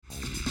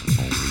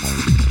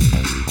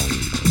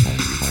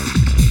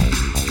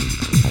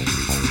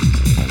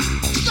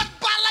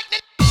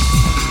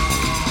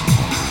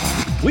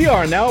We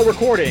are now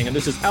recording, and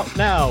this is Out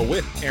Now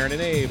with Aaron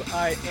and Abe.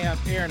 I am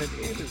Aaron, and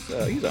Abe is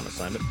he's on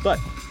assignment. But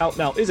Out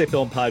Now is a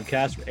film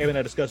podcast where Abe and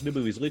I discuss new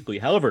movies weekly.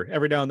 However,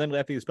 every now and then we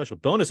have these special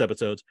bonus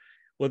episodes,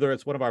 whether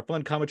it's one of our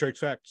fun commentary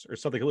tracks or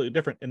something completely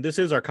different. And this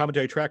is our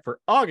commentary track for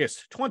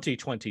August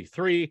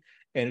 2023,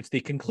 and it's the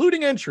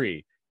concluding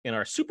entry in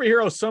our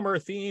superhero summer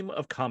theme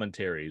of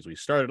commentaries. We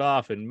started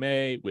off in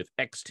May with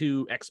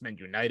X2, X-Men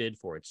United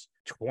for its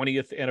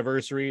 20th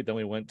anniversary. Then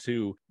we went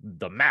to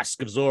The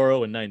Mask of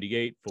Zorro in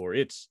 98 for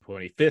its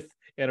 25th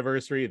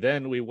anniversary.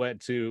 Then we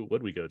went to, what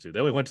did we go to?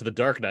 Then we went to The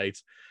Dark Knight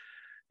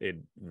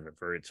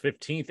for its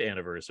 15th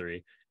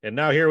anniversary. And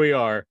now here we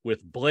are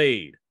with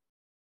Blade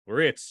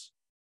for its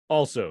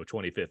also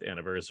 25th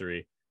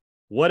anniversary.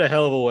 What a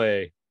hell of a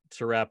way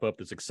to wrap up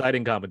this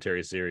exciting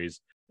commentary series.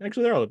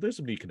 Actually, there's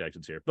some neat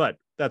connections here, but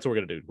that's what we're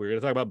going to do. We're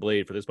going to talk about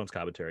Blade for this month's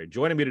commentary.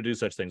 Joining me to do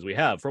such things, we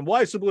have from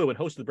Wise to Blue and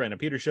host of the Brandon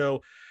Peters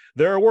Show.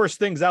 There are worse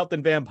things out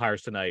than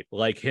vampires tonight,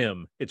 like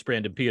him. It's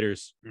Brandon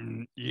Peters.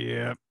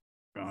 Yeah,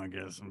 gonna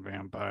get some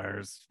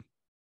vampires.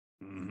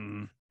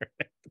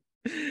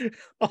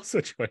 Also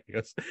joining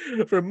us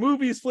from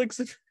Movies,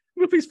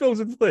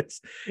 Films, and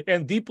Flicks,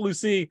 and Deep Blue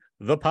Sea,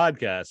 the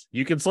podcast.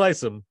 You can slice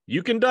them,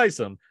 you can dice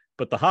them,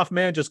 but the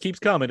Hoffman just keeps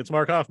coming. It's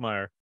Mark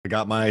Hoffmeyer. I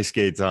got my ice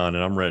skates on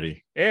and I'm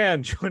ready.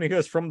 And joining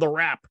us from The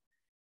Wrap,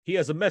 he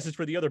has a message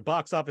for the other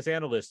box office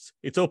analysts.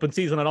 It's open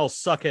season on all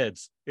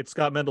suckheads. It's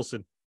Scott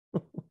Mendelson.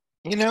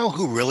 You know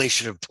who really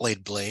should have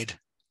played Blade?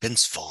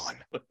 Vince Vaughn.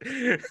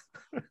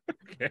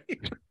 Okay.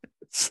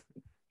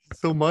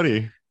 So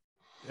muddy.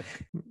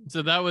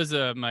 So that was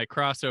my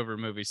crossover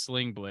movie,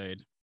 Sling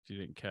Blade. If you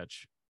didn't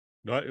catch.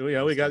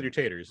 Yeah, we got your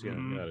taters. Yeah,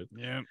 got it.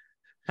 Yeah.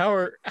 How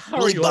are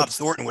you? Bob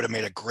Thornton would have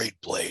made a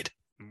great Blade.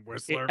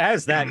 Whistler.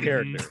 As that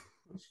character.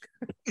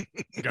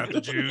 Got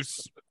the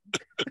juice.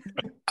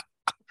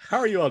 How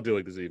are you all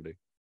doing this evening?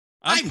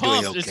 I'm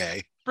doing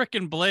okay.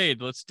 Freaking Blade.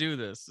 Let's do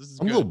this. This is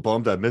I'm good. a little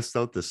bummed I missed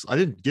out this. I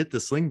didn't get the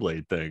Sling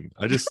Blade thing.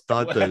 I just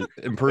thought the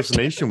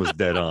impersonation was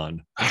dead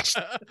on. I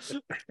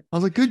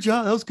was like, good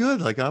job. That was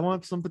good. Like, I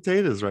want some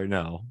potatoes right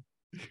now.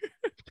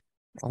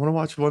 I want to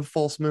watch One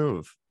False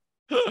Move.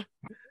 I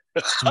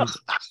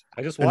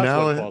just watched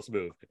One False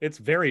Move. It's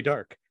very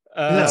dark.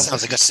 That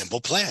sounds like a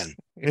simple plan.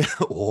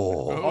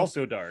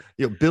 Also dark.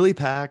 Billy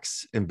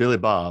Pax and Billy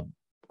Bob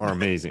are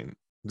amazing.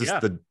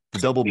 Just the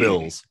double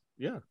bills.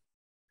 Yeah.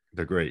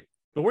 They're great.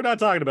 But we're not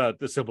talking about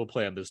The Simple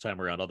Plan this time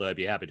around, although I'd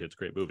be happy to. It's a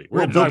great movie.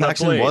 Well, Bill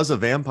Paxton was a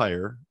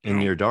vampire in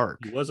Near Dark.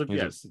 He was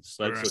yes.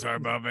 We're going to talk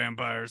about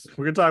vampires.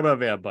 We're going to talk about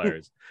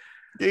vampires.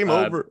 Game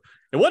over.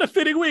 And what a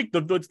fitting week.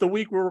 It's the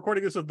week we're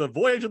recording this of The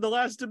Voyage of the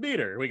Last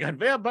Demeter. We got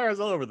vampires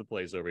all over the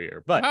place over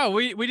here. But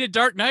we did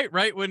Dark Knight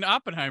right when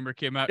Oppenheimer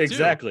came out.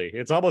 Exactly. Too.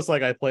 It's almost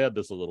like I planned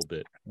this a little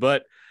bit.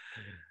 But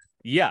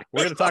yeah,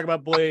 we're going to talk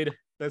about Blade.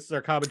 This is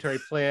our commentary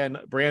plan.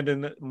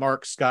 Brandon,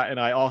 Mark, Scott, and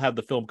I all have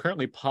the film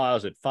currently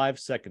paused at 5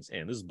 seconds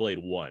in. This is Blade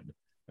 1.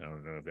 I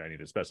don't know if I need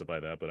to specify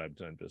that, but I'm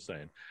just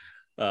saying.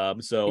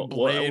 So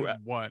Blade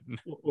 1.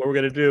 What we're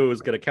going to do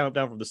is going to count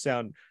down from the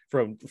sound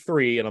from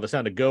 3, and on the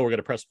sound to go, we're going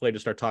to press play to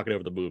start talking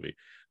over the movie.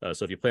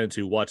 So if you plan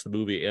to watch the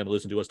movie and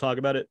listen to us talk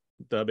about it,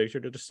 make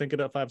sure to just sync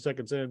it up 5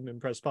 seconds in and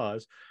press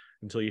pause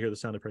until you hear the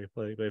sound of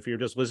play. But if you're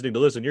just listening to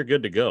listen, you're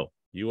good to go.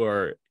 You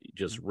are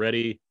just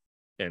ready,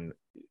 and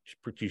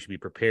you should be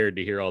prepared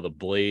to hear all the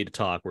Blade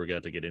talk we're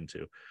going to get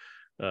into.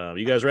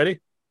 You guys ready?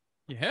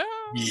 Yeah.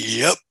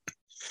 Yep.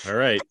 All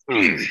right.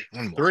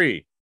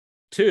 3,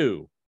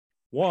 2,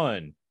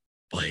 1.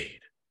 Blade.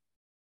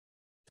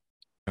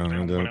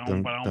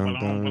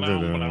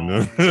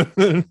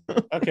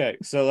 Okay,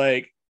 so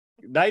like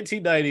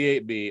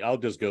 1998 me, I'll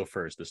just go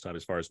first this time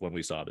as far as when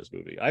we saw this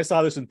movie. I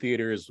saw this in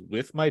theaters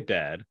with my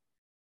dad.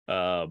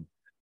 I'm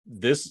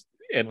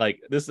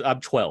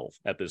 12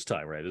 at this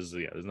time, right? This is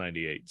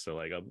 98, so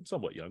like I'm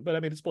somewhat young, but I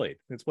mean it's Blade.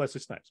 It's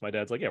Wesley Snipes. My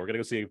dad's like, yeah, we're gonna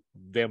go see a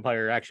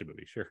vampire action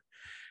movie, sure.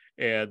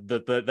 And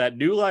that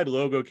New Line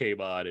logo came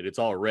on, and it's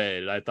all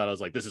red. And I thought, I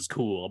was like, this is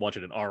cool. I'm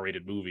watching an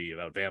R-rated movie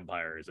about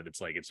vampires, and it's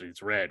like it's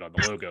red on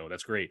the logo.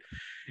 That's great.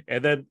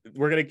 And then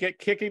we're gonna get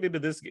kicking into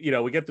this.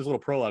 We get this little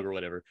prologue or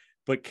whatever,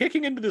 but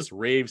kicking into this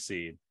rave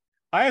scene.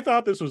 I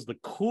thought this was the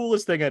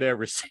coolest thing I'd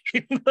ever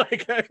seen.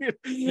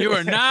 You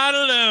are not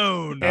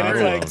alone.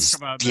 And it's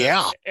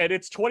and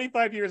it's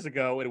 25 years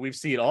ago, and we've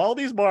seen all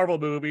these Marvel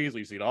movies,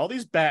 we've seen all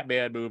these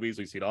Batman movies,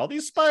 we've seen all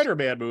these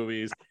Spider-Man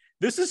movies.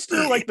 This is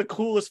still like the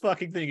coolest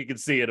fucking thing you can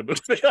see in a movie.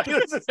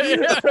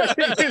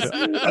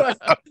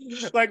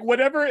 Like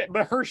whatever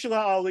Mahershala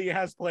Ali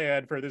has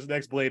planned for this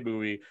next Blade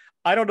movie,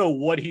 I don't know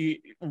what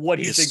he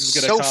thinks is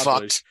going to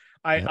accomplish.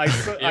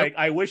 Fucked.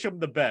 I wish him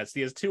the best. He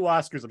has 2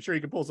 Oscars. I'm sure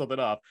he can pull something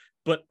off.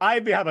 But I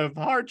have a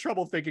hard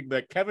trouble thinking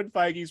that Kevin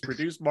Feige's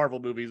produced Marvel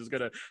movies is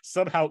going to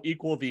somehow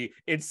equal the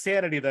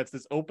insanity that's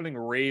this opening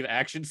rave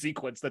action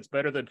sequence that's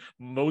better than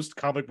most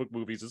comic book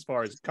movies as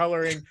far as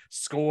coloring,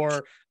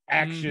 score,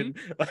 action.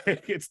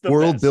 Like, it's the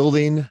world best.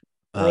 building.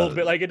 world,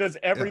 but like it does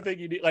everything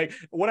you need. Like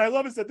what I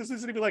love is that this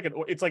isn't even like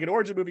it's like an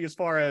origin movie as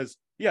far as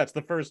it's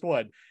the first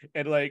one,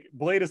 and like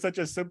Blade is such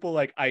a simple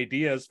like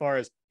idea as far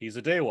as he's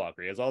a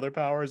daywalker, he has all their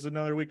powers and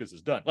other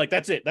weaknesses, done. Like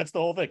that's it, that's the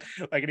whole thing.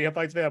 Like, and he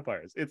fights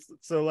vampires. It's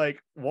so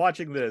like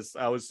watching this,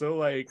 I was so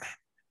like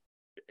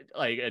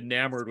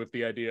enamored with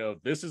the idea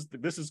of this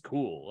is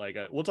cool. Like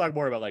we'll talk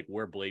more about like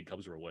where Blade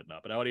comes from or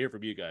whatnot, but I want to hear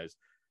from you guys.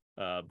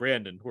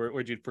 Brandon,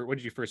 where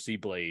did you first see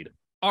Blade?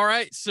 All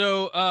right,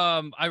 so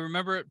I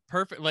remember it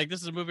perfect. Like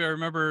this is a movie I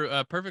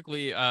remember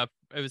perfectly. It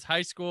was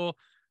high school.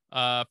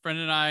 Friend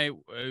and I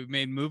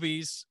made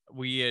movies.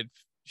 We had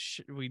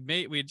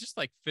just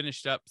like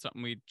finished up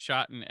something we'd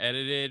shot and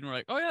edited, and we're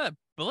like, oh yeah, that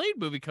Blade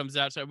movie comes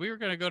out. So we were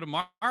gonna go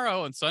tomorrow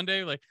on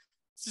Sunday. Like,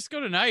 let's just go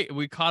tonight. And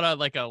we caught a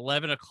like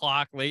 11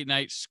 o'clock late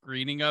night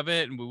screening of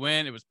it, and we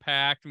went. It was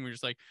packed, and we were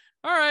just like,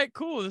 all right,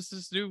 cool. This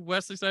is new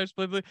Wesley Snipes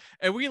Blade,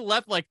 and we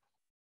left like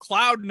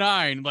cloud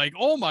nine, like,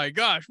 oh my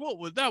gosh,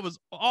 that was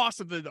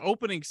awesome. The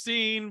opening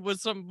scene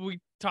was something we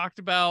talked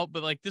about,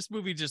 but like this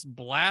movie just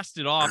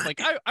blasted off. Like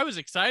I was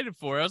excited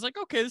for it. I was like,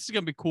 okay, this is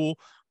gonna be cool,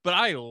 but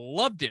I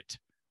loved it.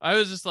 I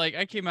was just like,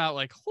 I came out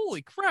like,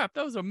 holy crap,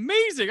 that was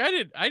amazing.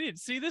 I didn't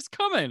see this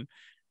coming.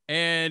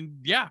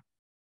 And yeah,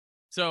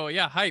 so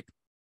yeah, hype.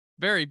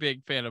 Very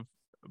big fan of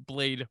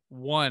Blade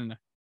 1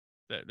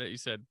 that you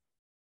said.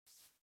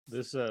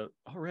 This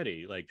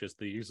already, like, just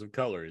the use of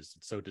colors,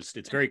 it's so just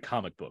it's very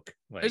comic book.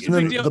 Like, It's a And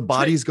big then deal. the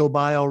bodies go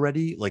by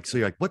already. Like, so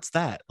you're like, what's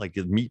that? Like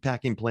the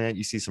meatpacking plant,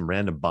 you see some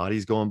random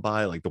bodies going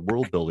by. Like the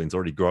world building's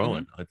already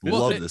growing. I Well,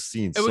 love this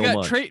scene and so we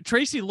got much.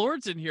 Tracy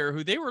Lords in here,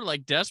 who they were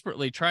like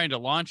desperately trying to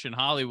launch in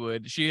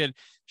Hollywood. She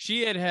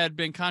had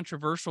been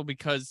controversial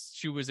because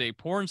she was a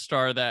porn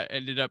star that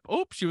ended up,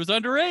 she was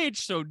underage.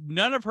 So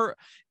none of her,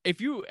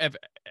 if you have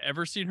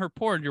ever seen her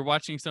porn, you're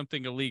watching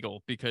something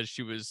illegal because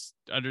she was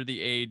under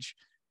the age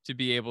to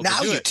be able Now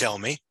to do you it. tell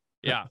me.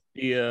 Yeah.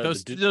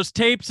 the Those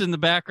tapes in the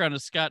background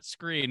of Scott's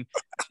screen,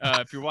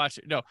 if you're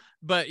watching. No,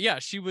 but yeah,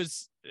 she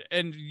was,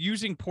 and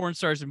using porn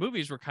stars in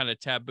movies were kind of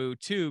taboo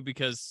too,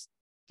 because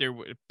their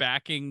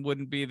backing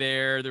wouldn't be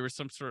there. There was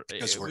some sort of,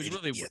 Because we're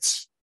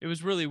idiots. it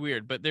was really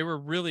weird, but they were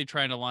really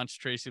trying to launch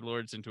Tracy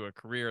Lords into a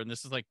career. And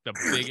this is like the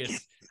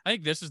biggest, I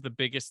think this is the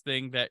biggest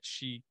thing that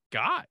she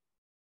got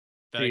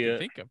that I can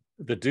think of.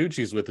 the dude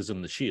she's with is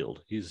in the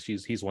Shield.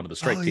 He's one of the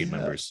strike team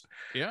members.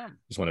 Yeah.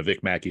 He's one of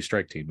Vic Mackey's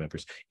strike team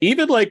members.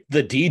 Even like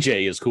the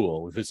DJ is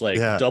cool with his like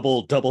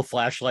double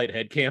flashlight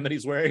head cam that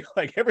he's wearing.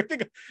 Like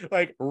everything,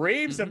 like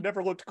raves have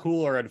never looked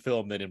cooler on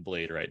film than in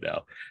Blade right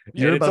now.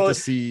 You're about to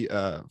see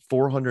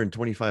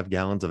 425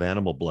 gallons of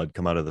animal blood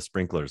come out of the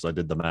sprinklers. I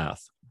did the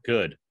math.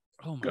 Good.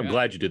 Oh my I'm God.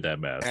 glad you did that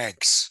math.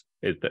 Thanks.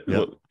 It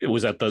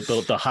was at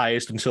the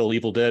highest until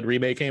Evil Dead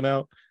remake came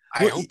out.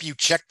 I hope you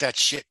checked that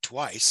shit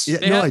twice. Yeah,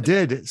 no, I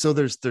did. So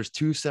there's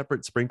two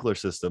separate sprinkler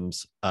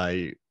systems.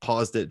 I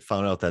paused it,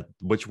 found out that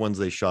which ones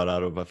they shot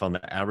out of. I found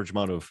the average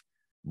amount of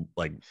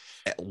like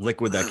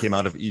liquid that came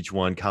out of each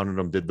one, counted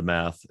them, did the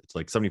math. It's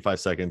like 75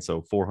 seconds,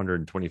 so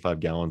 425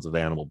 gallons of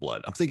animal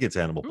blood. I'm thinking it's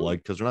animal blood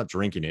because they're not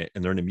drinking it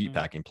and they're in a meat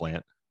packing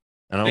plant.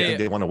 And I don't think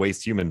they want to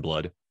waste human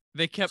blood.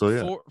 They kept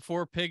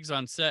four pigs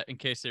on set in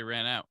case they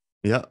ran out.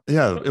 Yeah,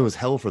 it was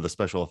hell for the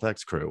special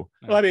effects crew.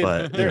 Well, I mean,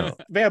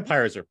 but,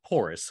 vampires are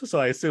porous, so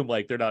I assume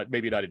like they're not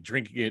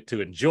drinking it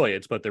to enjoy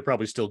it, but they're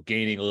probably still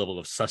gaining a level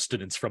of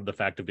sustenance from the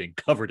fact of being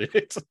covered in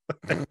it.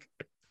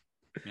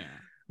 Yeah.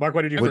 Mark,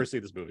 when did you first see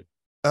this movie?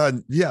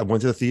 Yeah,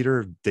 went to the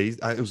theater. It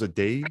was a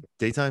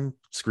daytime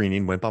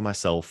screening. Went by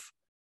myself.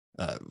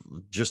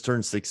 Just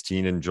turned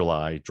 16 in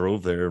July.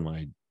 Drove there.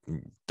 My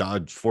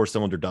Dodge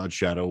 4-cylinder Dodge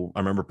Shadow. I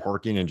remember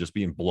parking and just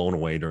being blown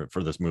away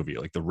for this movie.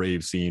 Like the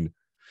rave scene,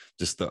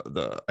 just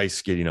the ice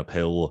skating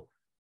uphill,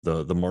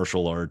 the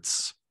martial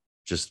arts,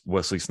 just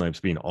Wesley Snipes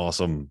being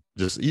awesome.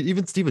 Just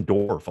even Steven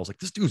Dorff. I was like,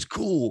 this dude's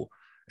cool,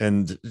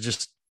 and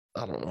just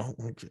I don't know.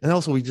 And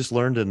also, we just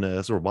learned, and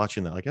as we're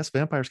watching that, I guess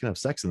vampires can have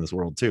sex in this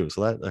world too.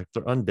 So that like,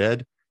 they're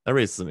undead. That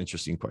raises some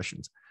interesting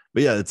questions.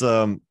 But yeah, it's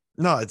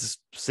no, it's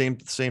same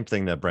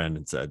thing that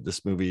Brandon said.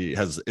 This movie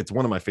it's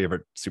one of my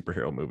favorite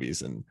superhero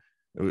movies, and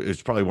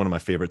it's probably one of my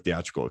favorite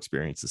theatrical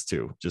experiences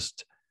too.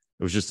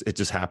 It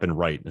just happened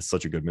right. It's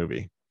such a good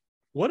movie.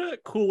 What a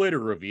cool way to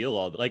reveal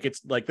all like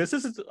it's like this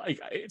isn't like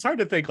it's hard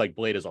to think like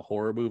Blade is a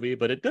horror movie,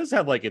 but it does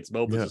have like its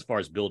moments as far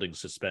as building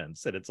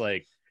suspense, and it's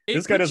like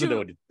this guy doesn't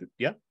know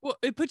what well,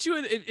 it puts you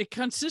in it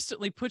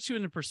consistently puts you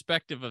in the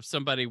perspective of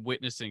somebody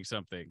witnessing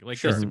something like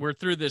Sure. this. We're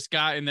through this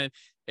guy, and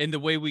then the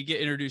way we get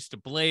introduced to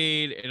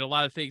Blade and a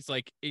lot of things,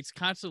 like it's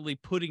constantly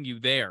putting you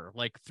there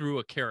like through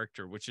a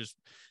character, which is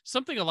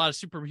something a lot of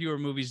superhero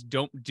movies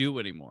don't do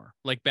anymore.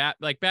 Like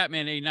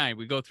Batman 89,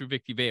 we go through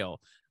Vicky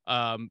Vale.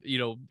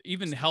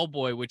 Even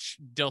Hellboy, which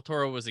Del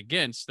Toro was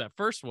against that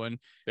first one,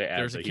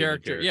 there's a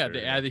character.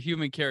 They add the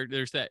human character.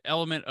 There's that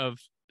element of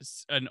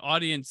an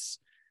audience.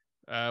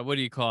 What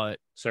do you call it?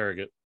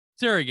 Surrogate.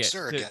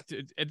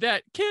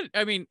 That can,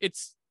 I mean,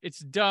 it's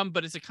dumb,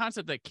 but it's a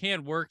concept that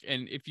can work,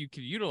 and if you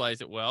can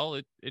utilize it well,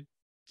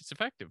 it's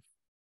effective.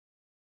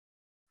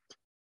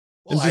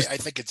 Well, And just I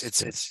think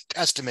it's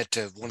testament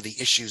to one of the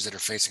issues that are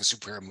facing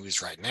superhero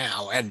movies right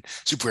now, and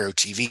superhero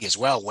TV as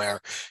well, where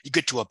you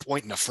get to a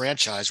point in a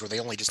franchise where they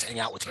only just hang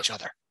out with each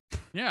other.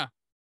 Yeah.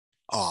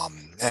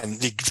 And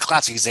the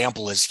classic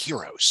example is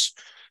Heroes.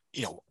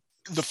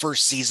 The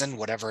first season,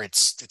 whatever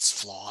its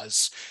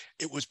flaws,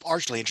 it was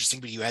partially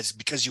interesting, but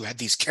because you had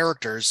these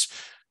characters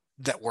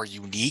that were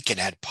unique and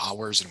had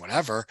powers and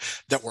whatever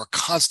that were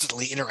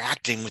constantly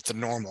interacting with the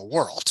normal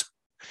world.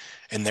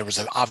 And there was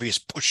an obvious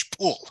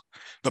push-pull.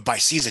 But by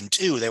season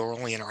 2, they were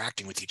only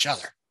interacting with each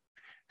other.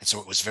 And so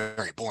it was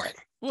very boring.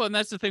 Well, and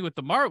that's the thing with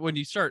the Marvel, when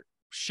you start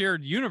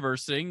shared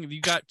universing,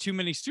 you got too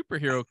many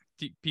superhero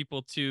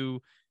people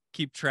to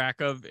keep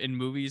track of in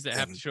movies that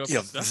have to show up.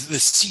 The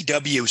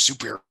CW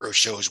superhero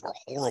shows were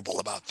horrible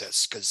about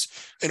this, because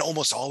in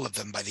almost all of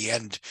them, by the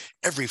end,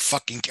 every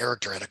fucking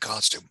character had a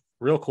costume.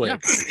 Real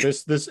quick,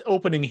 this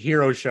opening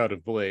hero shot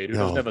of Blade, who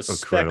doesn't have a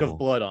speck of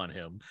blood on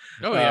him.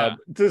 Oh yeah,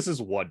 this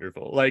is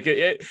wonderful. Like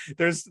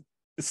there's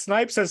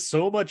Snipes has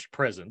so much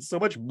presence, so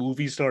much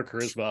movie star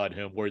charisma on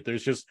him, where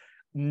there's just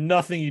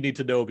nothing you need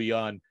to know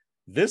beyond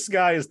this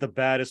guy is the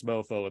baddest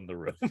mofo in the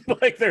room.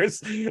 Like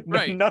there's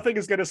nothing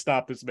is going to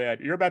stop this man.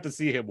 You're about to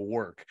see him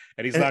work,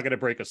 and he's not going to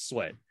break a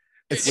sweat.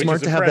 It's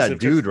smart to have that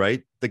dude,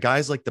 right? The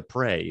guy's like the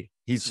prey.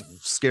 He's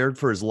scared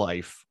for his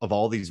life of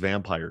all these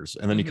vampires,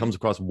 and then he comes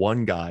across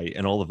one guy,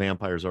 and all the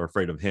vampires are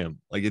afraid of him.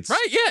 Like it's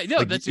right. Yeah, no,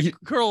 like, that's a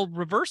curl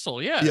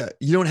reversal. Yeah,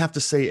 you don't have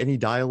to say any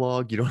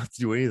dialogue. You don't have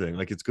to do anything.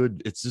 Like it's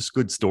good. It's just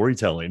good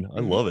storytelling. I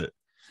love it.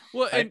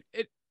 Well, and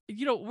it,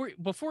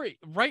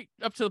 right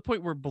up to the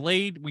point where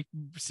we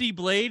see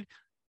Blade,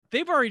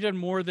 they've already done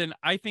more than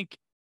I think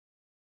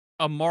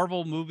a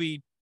Marvel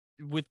movie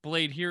with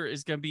Blade here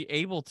is going to be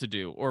able to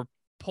do or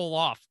pull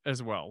off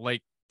as well.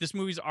 Like this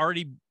movie's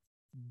already,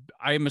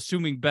 I am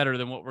assuming, better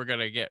than what we're going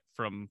to get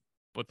from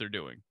what they're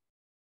doing.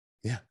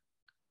 Yeah.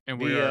 And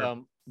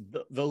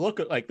the look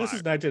of, like, this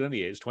is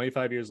 1998, it's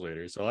 25 years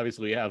later, so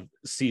obviously we have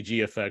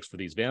CG effects for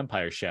these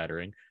vampire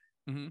shattering,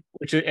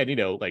 which,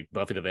 and like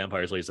Buffy the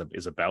Vampire Slayer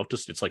is about to,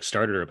 it's like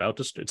started or about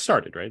to, it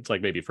started, right? It's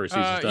like maybe first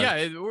season's done.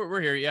 Yeah, we're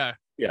here. Yeah,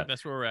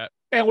 that's where we're at.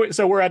 And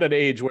so we're at an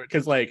age where,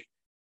 because like,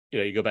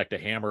 you go back to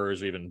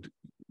Hammers or even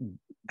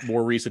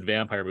more recent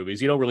vampire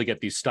movies, you don't really get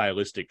these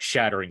stylistic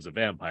shatterings of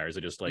vampires.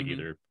 They just like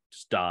either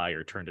just die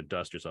or turn to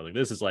dust or something.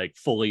 This is like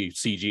fully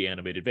CG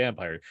animated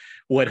vampire.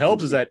 What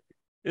helps is that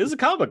it is a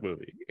comic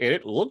movie and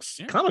it looks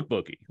comic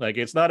booky. Like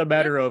it's not a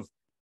matter of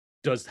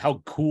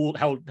how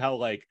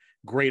like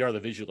great are the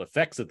visual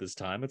effects at this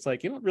time. It's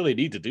like you don't really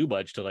need to do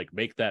much to like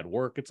make that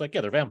work. It's like,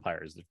 yeah, they're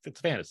vampires. It's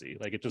fantasy.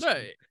 Like it just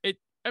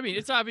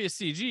it's obvious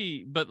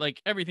CG, but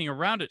like everything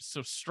around it's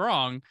so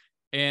strong.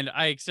 And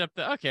I accept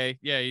that. Okay,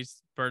 yeah,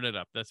 he's burned it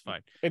up. That's fine.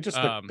 It just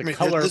the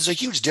color. There's a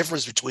huge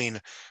difference between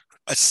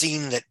a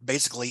scene that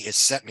basically is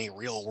set in a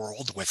real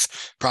world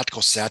with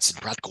practical sets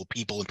and practical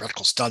people and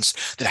practical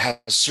stunts that has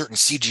certain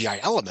CGI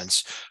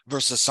elements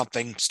versus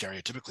something,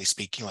 stereotypically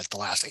speaking, like the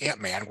last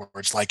Ant-Man, where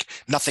it's like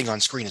nothing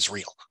on screen is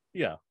real.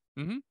 Yeah.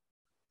 And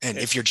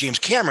if you're James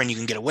Cameron, you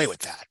can get away with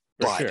that.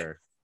 Sure.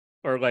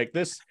 Or like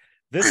this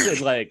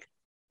is like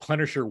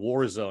Punisher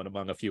Warzone,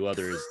 among a few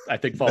others, I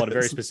think fall in a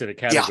very specific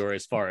category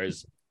as far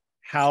as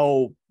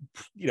how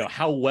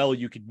well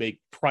you could make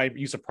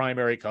use of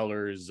primary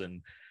colors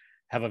and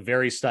have a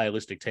very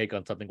stylistic take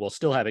on something while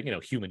still having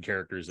human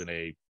characters in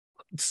a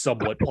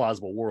somewhat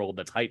plausible world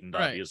that's heightened,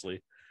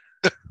 obviously.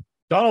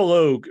 Donald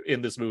Logue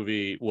in this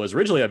movie was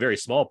originally a very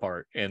small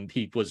part, and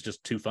he was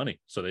just too funny,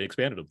 so they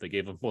expanded him. They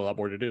gave him a lot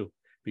more to do,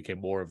 became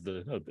more of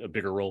a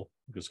bigger role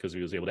just because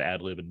he was able to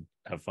ad-lib and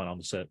have fun on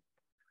the set.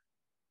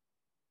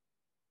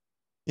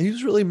 He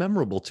was really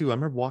memorable too. I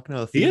remember walking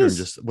out of the theater and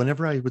just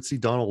whenever I would see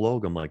Donald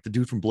Logue, I'm like the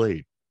dude from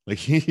Blade. Like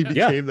he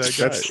became that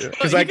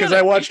guy. Because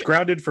I watched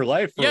Grounded for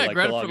Life for like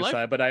the longest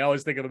time, but I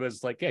always think of him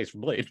as like, he's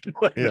from Blade.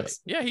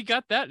 Yeah, he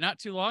got that not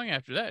too long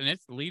after that, and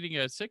it's leading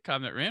a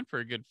sitcom that ran for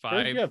a good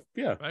 5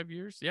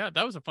 years. Yeah,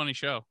 that was a funny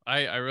show.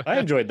 I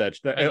enjoyed that.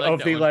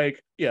 Of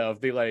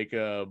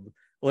the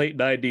late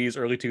 90s,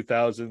 early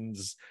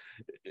 2000s,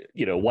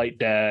 white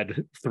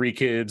dad, 3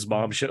 kids,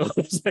 mom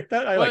shows like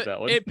that. I like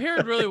that one. It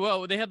paired really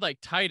well. They had like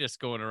Titus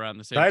going around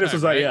the same Titus time.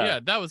 Was like, right? Yeah,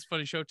 that was a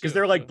funny show too. Because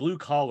they're like blue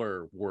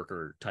collar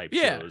worker type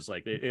shows.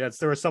 Like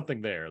there was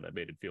something there that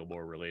made it feel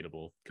more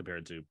relatable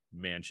compared to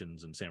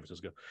mansions in San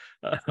Francisco.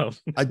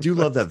 I do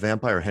love that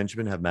vampire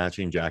henchmen have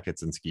matching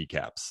jackets and ski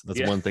caps.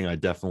 That's one thing I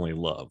definitely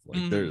love.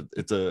 Like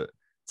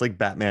it's like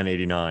Batman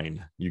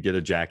 89. You get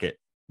a jacket,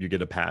 you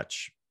get a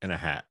patch and a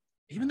hat.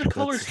 Even the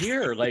colors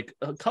here, like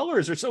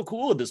colors are so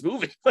cool in this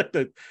movie. Like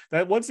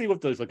that one scene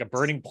with like a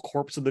burning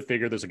corpse in the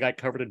figure. There's a guy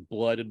covered in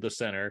blood in the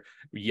center.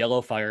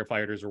 Yellow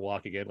firefighters are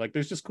walking in. Like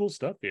there's just cool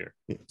stuff here.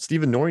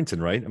 Stephen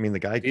Norrington, right? I mean, the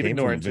guy came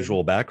from a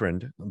visual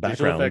background.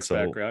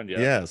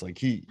 Yeah, it's like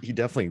he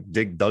definitely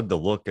dug the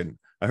look, and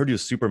I heard he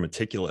was super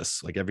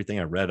meticulous. Like everything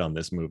I read on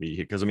this movie,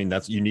 because I mean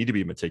you need to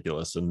be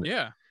meticulous, and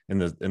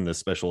in the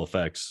special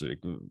effects,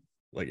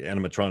 like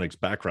animatronics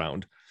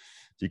background,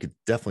 you could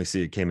definitely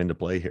see it came into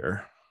play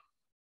here.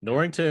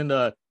 Norrington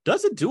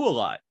doesn't do a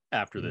lot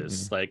after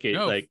this. Like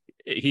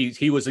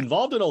he was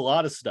involved in a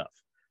lot of stuff.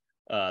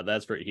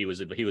 That's for he was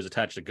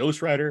attached to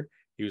Ghost Rider.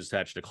 He was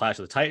attached to Clash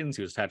of the Titans.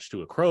 He was attached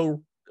to a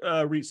Crow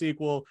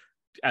sequel,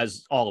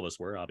 as all of us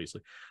were,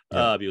 obviously.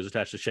 Yeah. He was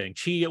attached to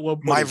Shang-Chi at one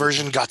point. My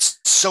version got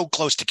so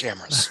close to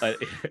cameras. At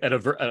an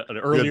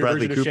earlier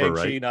Bradley version Cooper, of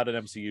Shang-Chi, right? not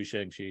an MCU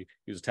Shang-Chi.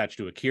 He was attached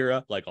to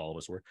Akira, like all of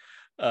us were.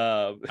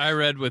 I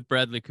read with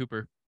Bradley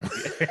Cooper. I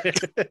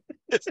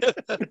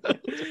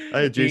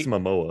had Jason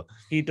Momoa.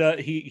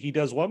 He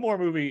does one more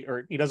movie,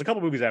 or he does a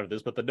couple movies after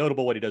this, but the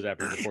notable one he does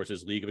after, of course,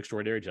 is League of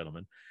Extraordinary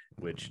Gentlemen,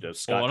 which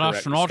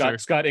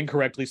Scott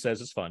incorrectly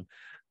says is fun.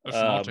 Wait,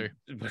 what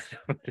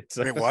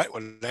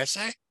did I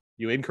say?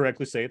 You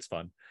incorrectly say it's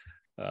fun,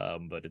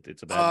 but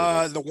it's a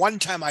bad movie. The one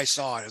time I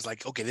saw it, I was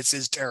like, okay, this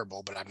is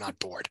terrible, but I'm not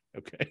bored.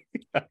 Okay.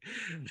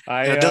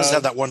 And it does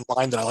have that one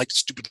line that I like to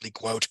stupidly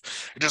quote.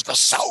 It is the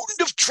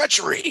sound of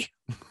treachery.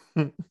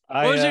 What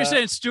was you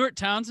saying? Stuart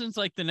Townsend's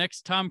like the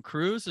next Tom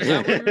Cruise? Is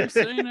that what you were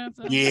saying?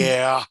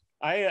 Yeah.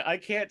 I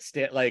can't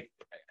stand, like,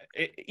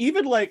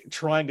 even like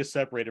trying to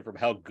separate it from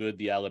how good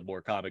the Alan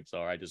Moore comics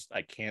are. I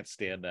can't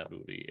stand that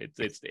movie.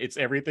 It's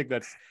everything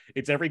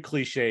it's every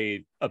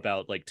cliche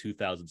about like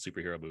 2000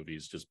 superhero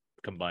movies just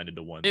combined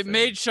into one. It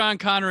made Sean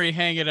Connery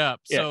hang it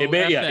up. Yeah, so it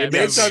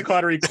made Sean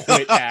Connery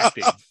quit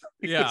acting.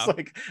 Yeah, it's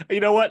like, you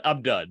know what?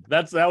 I'm done.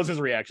 That was his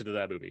reaction to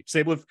that movie.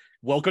 Same with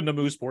Welcome to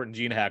Mooseport and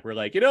Gene Hack. We're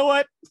like, you know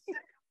what?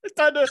 It's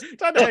time to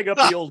hang up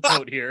the old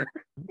coat here.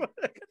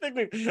 I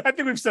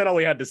think we've said all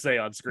we had to say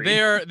on screen.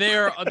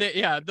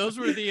 Yeah, those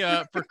were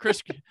the for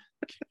Chris,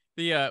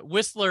 the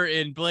Whistler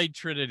in Blade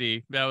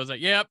Trinity. That was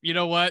like, yep, you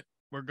know what?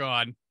 We're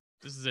gone.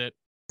 This is it.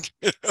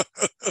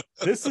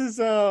 This is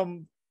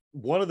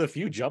one of the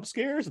few jump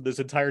scares in this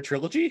entire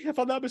trilogy, if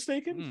I'm not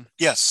mistaken.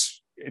 Yes.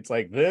 It's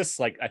like this,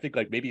 like I think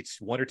like maybe it's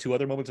one or two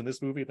other moments in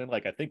this movie, and then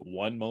like I think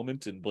one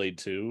moment in Blade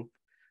 2.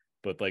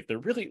 But like they're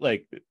really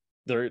like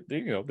they're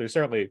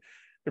certainly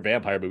they're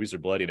vampire movies, are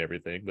bloody and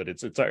everything, but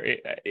it's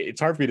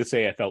hard for me to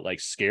say I felt like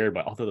scared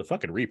by, although the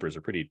fucking Reapers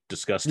are pretty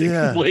disgusting.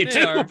 Yeah, Blade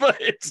they 2, are.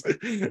 but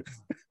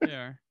They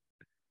are.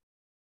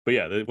 But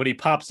yeah, when he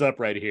pops up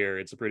right here,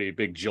 it's a pretty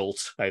big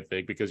jolt, I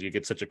think, because you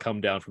get such a come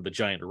down from the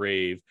giant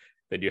rave.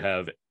 Then you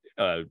have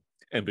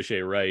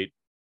Embouchet Wright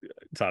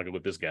talking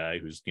with this guy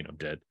who's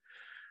dead.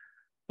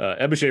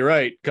 Embouchet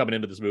Wright coming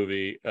into this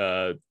movie.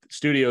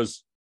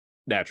 Studios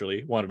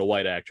naturally wanted a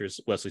white actress.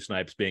 Wesley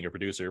Snipes, being a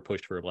producer,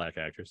 pushed for a black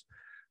actress.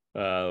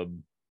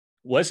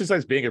 Wesley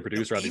Snipes being a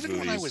producer on these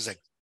movies.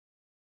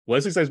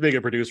 Wesley Snipes being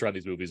a producer on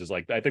these movies is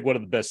like, I think, one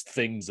of the best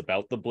things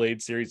about the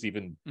Blade series,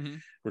 even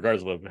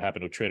regardless of what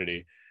happened with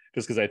Trinity,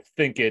 just because I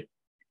think it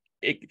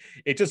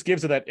just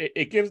gives it that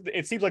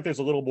it seems like there's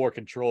a little more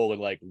control in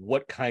like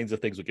what kinds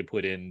of things we can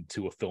put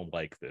into a film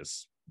like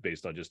this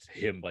based on just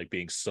him like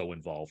being so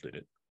involved in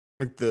it.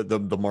 Like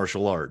the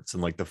martial arts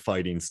and like the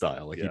fighting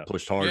style, like he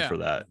pushed hard for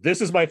that.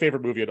 This is my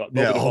favorite movie of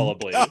all of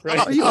Blade, right?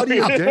 Are you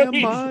damn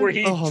mind? Where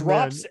he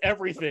drops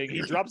everything.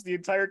 He drops the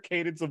entire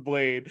cadence of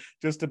Blade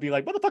just to be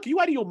like, "Motherfucker, you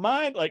out of your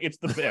mind?" Like, it's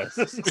the best.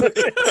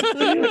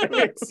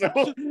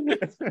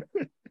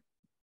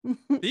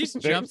 These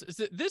jumps.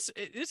 This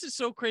is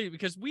so crazy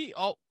because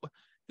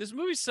this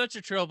movie's such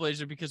a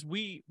trailblazer because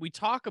we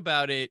talk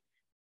about it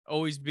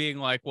always being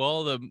like,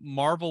 well, the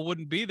Marvel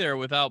wouldn't be there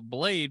without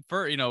Blade.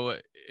 For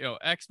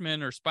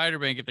X-Men or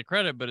Spider-Man get the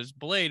credit, but it's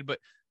Blade. But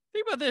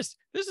think about this.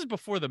 This is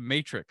before the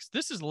Matrix.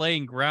 This is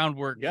laying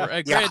groundwork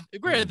for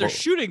granted, they're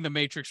shooting the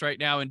Matrix right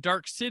now, and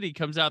Dark City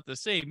comes out the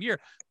same year.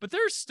 But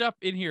there's stuff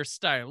in here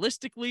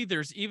stylistically.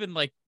 There's even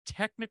like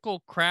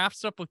technical craft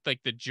stuff with like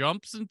the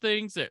jumps and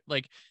things that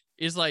like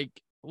is like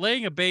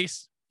laying a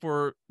base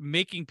for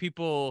making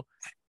people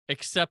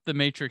accept the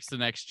Matrix the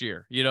next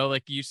year.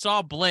 Like you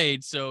saw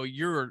Blade, so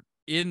you're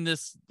in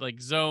this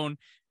like zone,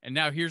 and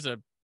now here's a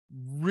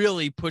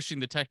really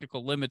pushing the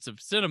technical limits of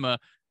cinema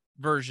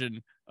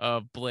version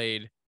of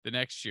Blade the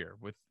next year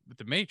with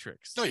the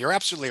Matrix. No, you're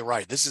absolutely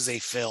right. This is a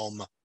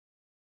film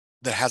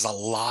that has a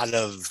lot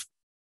of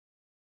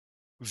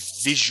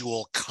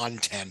visual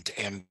content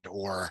and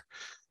or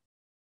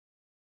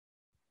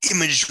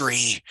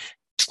imagery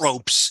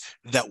tropes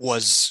that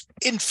was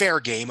in fair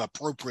game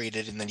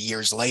appropriated in the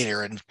years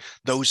later, and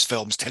those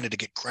films tended to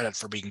get credit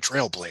for being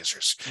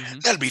trailblazers.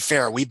 Now, to be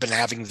fair, we've been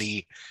having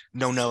the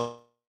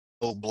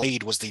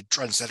Blade was the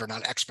trendsetter,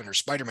 not X-Men or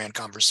Spider-Man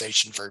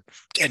conversation for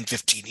 10,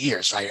 15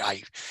 years.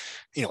 I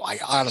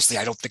honestly,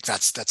 I don't think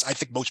that's, I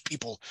think most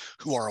people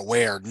who are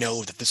aware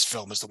know that this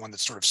film is the one that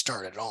sort of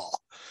started it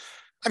all.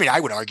 I mean, I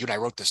would argue, and I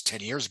wrote this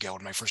 10 years ago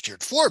in my first year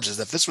at Forbes, is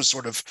that this was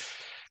sort of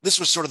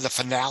the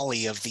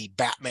finale of the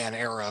Batman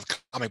era of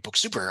comic book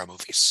superhero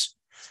movies.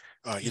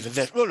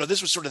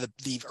 This was sort of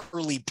the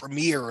early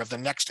premiere of the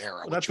next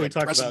era. Well, that's what we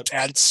talked about.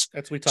 Tense,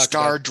 that's what we talked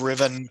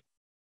star-driven.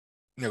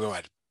 No, go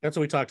ahead. That's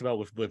what we talked about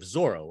with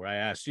Zorro, where I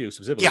asked you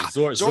specifically. Yeah,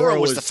 Zorro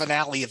was the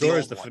finale of the old one.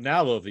 Zorro is the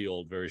finale of the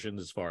old version,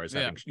 as far as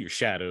having your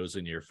shadows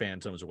and your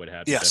phantoms or what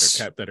have you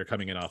that are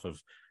coming in off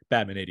of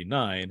Batman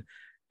 89,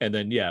 and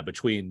then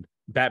between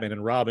Batman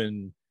and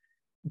Robin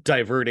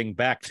diverting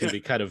back to the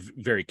kind of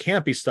very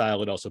campy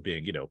style and also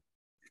being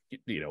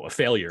a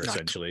failure Not-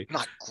 essentially.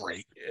 Not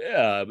great.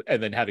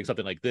 And then having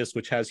something like this,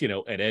 which has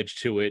an edge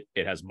to it,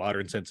 it has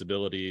modern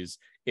sensibilities,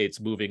 it's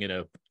moving in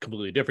a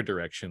completely different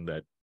direction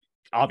that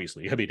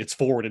obviously, I mean, it's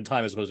forward in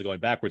time as opposed to going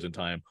backwards in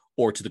time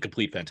or to the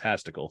complete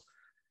fantastical.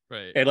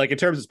 Right. And like in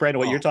terms of Brandon,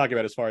 what you're talking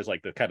about as far as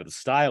like the kind of the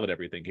style and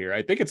everything here,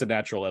 I think it's a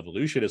natural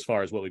evolution as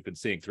far as what we've been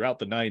seeing throughout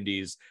the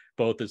 90s,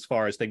 both as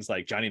far as things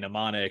like Johnny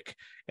Mnemonic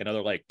and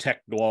other like tech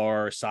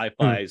noir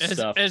sci-fi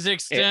stuff. As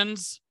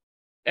extends.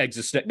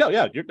 No,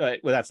 yeah, well,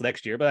 that's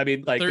next year, but I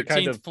mean, like 13th the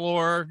kind of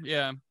floor,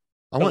 yeah.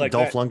 I want like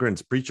Dolph that-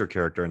 Lundgren's preacher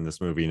character in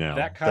this movie now.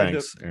 that kind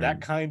Thanks, of Aaron.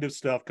 that kind of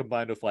stuff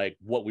combined with like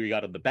what we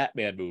got in the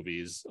Batman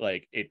movies,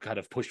 like it kind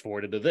of pushed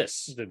forward into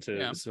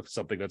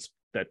something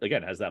that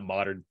again has that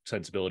modern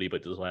sensibility,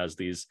 but still has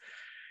these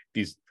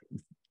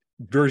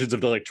versions of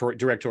the like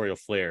directorial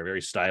flair,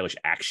 very stylish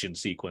action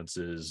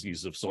sequences,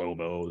 use of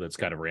slow-mo that's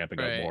kind of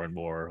ramping up more and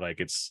more.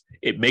 Like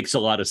it makes a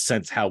lot of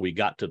sense how we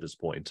got to this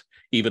point,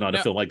 even on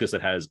a film like this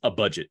that has a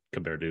budget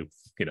compared to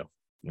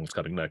what's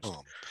coming next.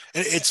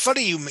 It's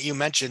funny you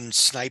mentioned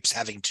Snipes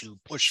having to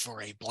push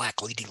for a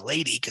black leading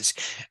lady, because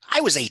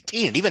I was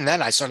 18, and even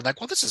then I started like,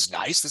 well, this is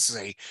nice. This is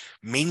a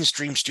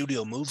mainstream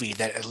studio movie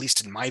that, at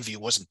least in my view,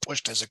 wasn't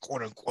pushed as a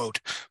quote unquote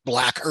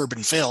black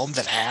urban film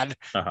that had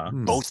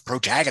both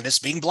protagonists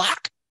being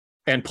black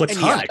and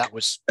platonic. And that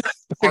was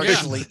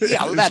partially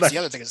that's the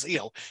other thing is,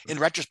 in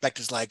retrospect,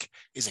 is like,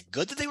 is it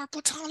good that they were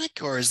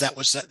platonic, or is that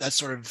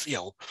sort of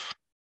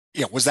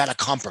was that a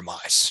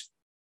compromise?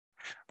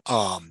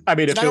 I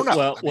mean,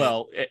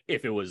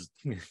 if it was,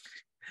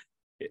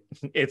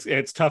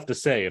 it's tough to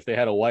say. If they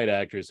had a white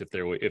actress, if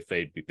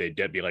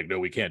they'd be like, no,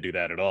 we can't do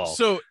that at all.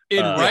 So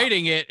in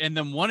writing it and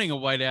them wanting a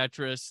white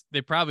actress,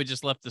 they probably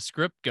just let the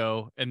script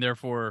go, and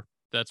therefore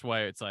that's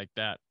why it's like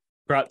that.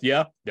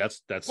 Yeah,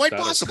 that's quite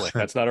possibly.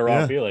 That's not a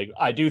wrong feeling.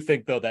 I do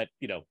think though that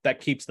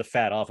that keeps the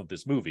fat off of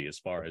this movie, as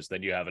far as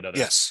then you have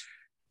another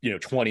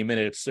 20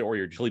 minutes, or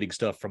you're deleting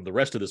stuff from the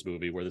rest of this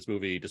movie, where this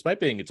movie, despite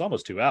being it's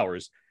almost 2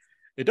 hours,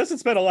 it doesn't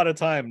spend a lot of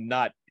time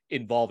not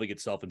involving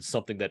itself in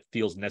something that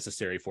feels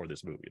necessary for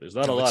this movie. There's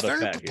not a lot of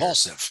fat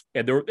propulsive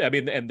here.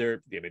 And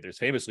there's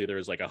famously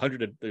there's like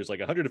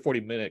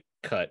 140-minute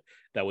cut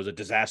that was a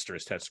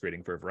disastrous test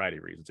screening for a variety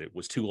of reasons. It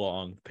was too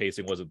long,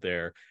 pacing wasn't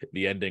there,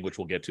 the ending, which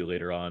we'll get to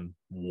later on,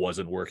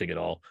 wasn't working at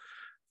all.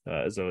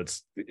 So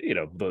it's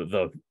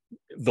the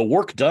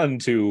work done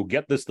to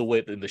get this the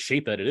way in the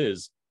shape that it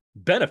is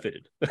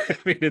benefited. I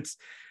mean, it's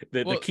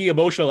the key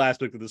emotional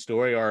aspect of the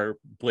story are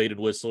Blade and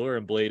Whistler,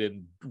 and Blade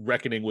and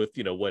reckoning with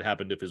what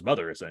happened to his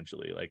mother,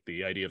 essentially. Like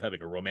the idea of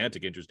having a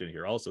romantic interest in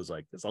here also is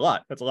like, that's a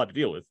lot to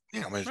deal with.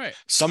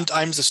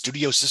 Sometimes the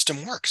studio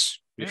system works.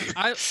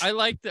 I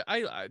like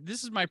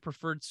this is my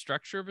preferred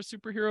structure of a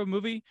superhero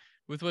movie,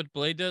 with what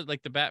Blade does,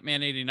 like the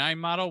Batman 89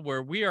 model,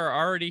 where we are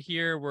already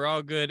here, we're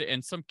all good,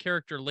 and some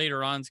character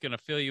later on is going to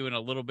fill you in a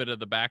little bit of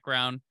the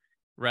background,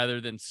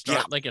 rather than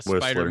start like a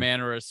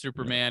Spider-Man or a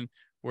Superman,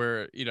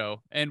 where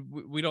and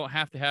we don't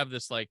have to have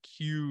this like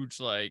huge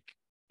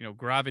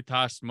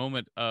gravitas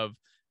moment of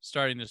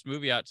starting this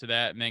movie out to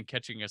that and then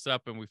catching us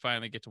up, and we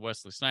finally get to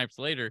Wesley Snipes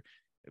later.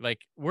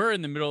 Like, we're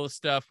in the middle of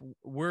stuff,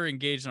 we're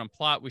engaged in a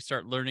plot, we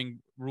start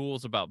learning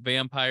rules about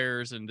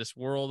vampires and this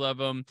world of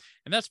them,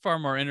 and that's far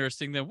more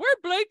interesting than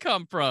where'd Blade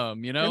come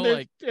from,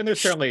 and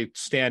there's certainly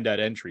standout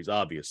entries,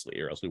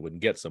 obviously, or else we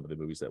wouldn't get some of the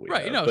movies that we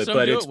have.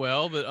 Some do it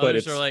well, but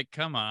others are like,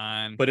 come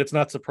on. But it's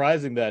not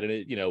surprising that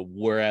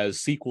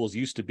whereas sequels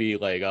used to be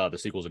like, the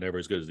sequels are never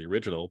as good as the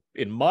original,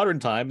 in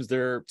modern times,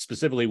 they're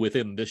specifically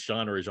within this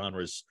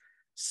genres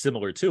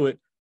similar to it,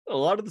 a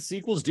lot of the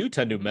sequels do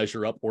tend to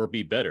measure up or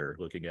be better,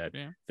 looking at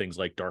things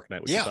like Dark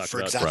Knight, which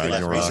for exactly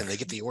that reason. They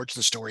get the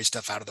origin story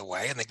stuff out of the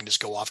way, and they can just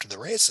go off to the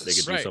races. They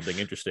can do something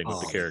interesting with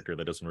the character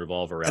that doesn't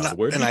revolve around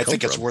and I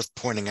think it's worth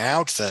pointing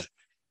out that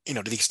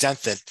to the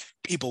extent that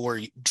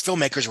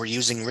filmmakers were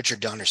using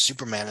Richard Donner's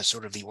Superman as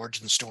sort of the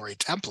origin story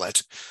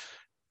template,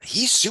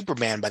 he's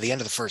Superman by the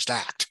end of the first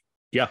act.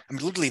 Yeah, I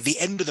mean, literally the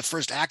end of the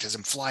first act is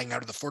him flying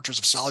out of the Fortress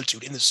of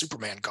Solitude in the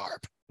Superman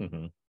garb.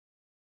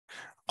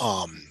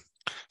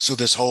 So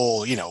this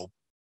whole,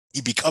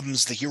 he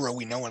becomes the hero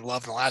we know and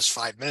love in the last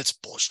 5 minutes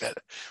bullshit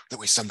that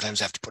we sometimes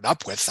have to put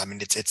up with. I mean,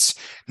 it's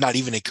not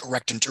even a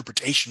correct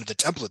interpretation of the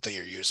template that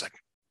you're using.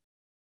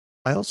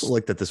 I also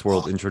like that this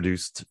world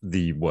introduced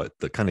the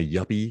kind of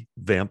yuppie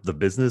the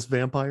business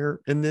vampire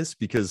in this,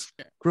 because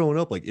growing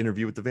up, like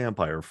Interview with the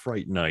Vampire,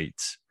 Fright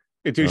Night,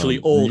 it's usually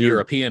old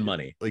European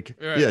money. Like,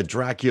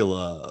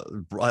 Dracula.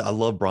 I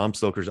love Bram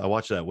Stoker's. I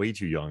watched that way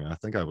too young. I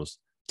think I was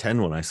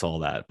 10 when I saw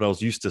that, but I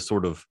was used to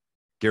sort of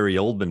Gary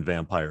Oldman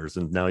vampires,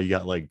 and now you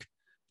got like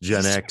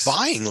Gen X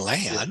buying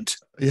land.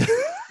 You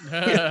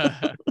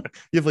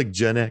have like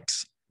Gen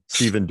X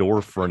Steven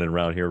Dorff running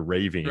around here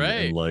raving,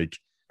 and like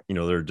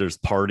there's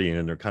partying,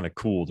 and they're kind of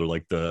cool. They're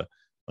like I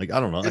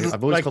don't know.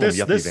 I've always called them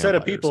yuppie this set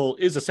of vampires. people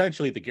is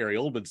essentially the Gary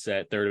Oldman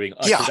set. They're being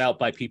ushered out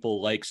by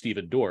people like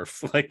Steven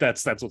Dorff. Like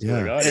that's what's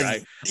going on here.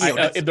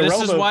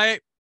 This is why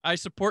I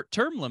support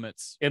term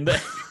limits.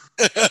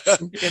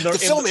 The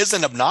film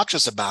isn't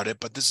obnoxious about it,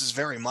 but this is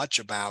very much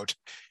about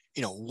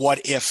what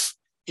if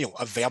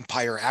a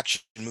vampire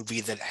action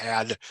movie that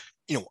had,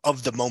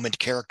 of the moment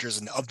characters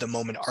and of the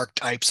moment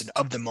archetypes and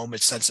of the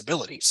moment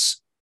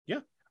sensibilities. Yeah.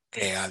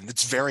 And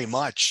it's very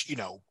much,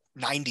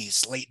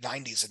 90s, late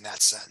 90s in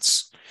that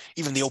sense,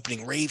 even the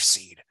opening rave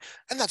scene.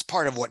 And that's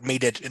part of what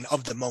made it an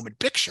of the moment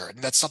picture. And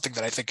that's something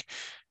that I think,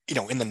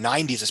 in the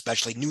 90s,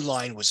 especially, New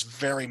Line was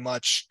very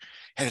much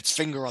had its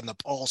finger on the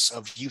pulse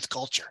of youth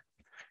culture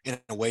in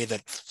a way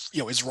that,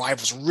 his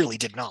rivals really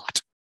did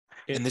not.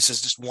 And this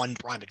is just one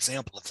prime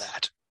example of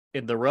that.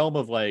 In the realm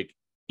of like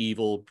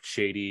evil,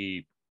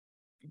 shady,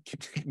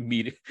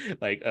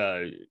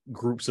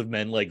 groups of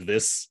men like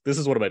this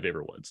is one of my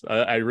favorite ones.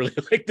 I really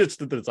like the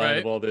design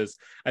of all this.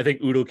 I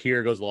think Udo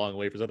Kier goes a long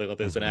way for something like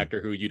this. An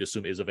actor who you'd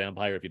assume is a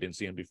vampire if you didn't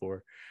see him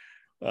before.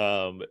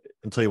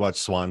 Until you watch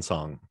Swan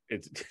Song.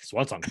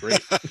 Swan Song's great.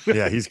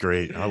 Yeah, he's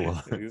great. I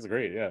love it. He's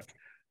great. Yeah.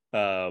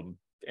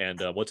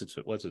 And what's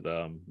it?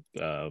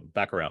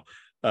 Baccarat.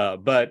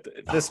 But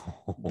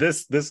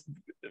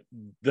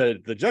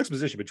the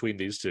juxtaposition between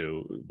these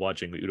two,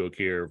 watching Udo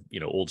Kier,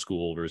 old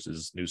school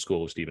versus new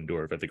school of Stephen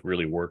Dorff, I think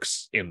really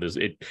works in this.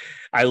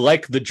 I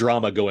like the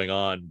drama going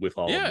on with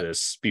all of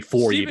this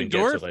before you even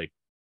get to like.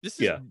 This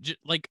is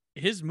like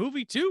his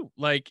movie too.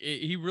 Like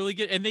he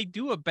really and they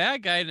do a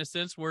bad guy in a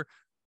sense where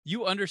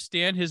you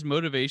understand his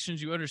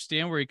motivations, you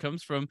understand where he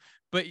comes from,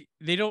 but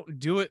they don't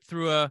do it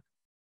through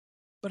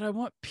but I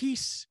want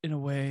peace in a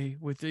way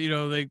with,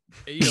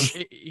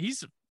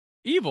 he's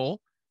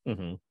evil,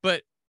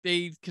 but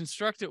they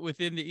construct it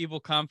within the evil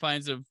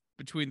confines of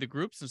between the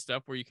groups and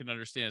stuff where you can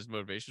understand his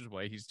motivations,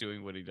 why he's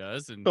doing what he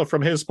does. And so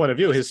from his point of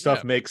view, his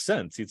stuff makes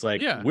sense. He's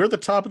like, we're the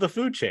top of the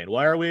food chain.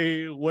 What are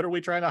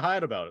we trying to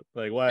hide about it?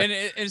 Like, why?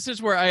 And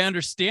since where I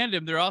understand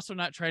him, they're also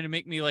not trying to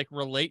make me like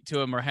relate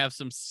to him or have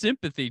some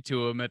sympathy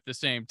to him at the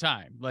same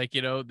time. Like,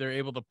 they're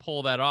able to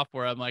pull that off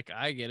where I'm like,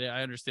 I get it.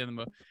 I understand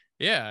them.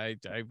 Yeah,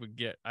 I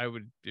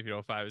would,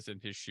 if I was in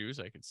his shoes,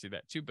 I could see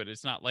that too. But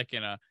it's not like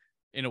in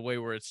a way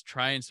where it's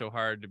trying so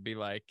hard to be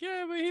like,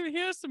 yeah, but he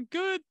has some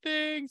good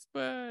things,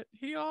 but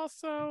he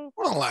also.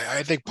 Well,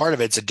 I think part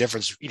of it's a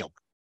difference,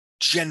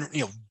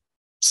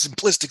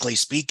 simplistically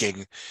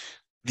speaking,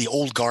 the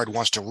old guard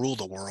wants to rule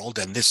the world,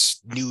 and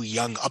this new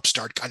young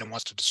upstart kind of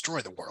wants to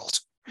destroy the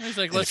world. He's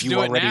like, let's do it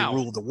now. If you already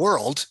rule the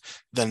world,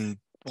 then.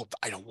 Well,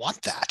 I don't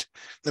want that.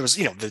 There was,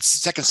 the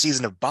second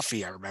season of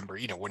Buffy. I remember,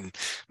 when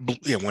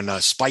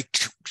Spike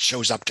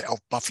shows up to help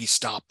Buffy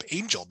stop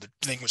Angel, the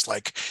thing was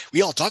like,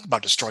 we all talk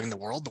about destroying the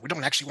world, but we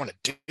don't actually want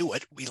to do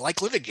it. We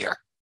like living here.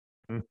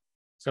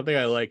 Something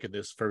I like in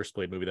this first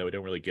Blade movie that we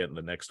don't really get in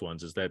the next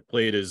ones is that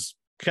Blade is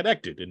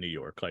connected in New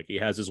York. Like he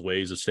has his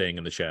ways of staying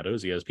in the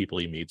shadows. He has people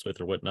he meets with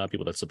or whatnot,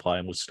 people that supply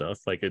him with stuff.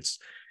 Like it's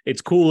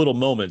cool little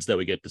moments that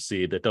we get to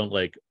see that don't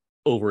like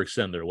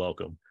overextend their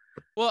welcome.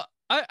 Well,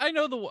 I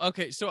know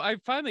so I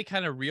finally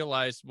kind of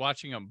realized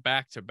watching them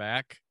back to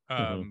back,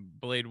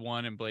 Blade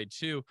 1 and Blade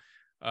 2,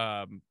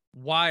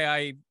 why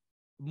I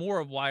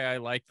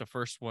like the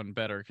first one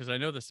better, because I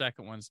know the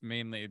second one's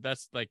mainly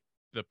that's like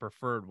the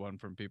preferred one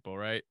from people,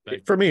 right?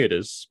 Like, for me, it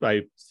is.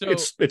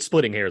 It's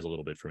splitting hairs a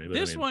little bit for me. But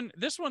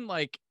this one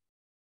like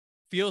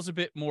feels a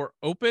bit more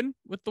open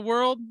with the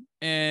world,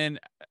 and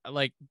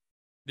like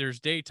there's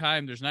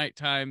daytime, there's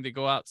nighttime, they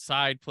go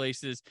outside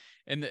places,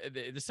 and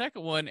the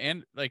second one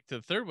and like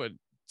the third one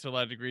to a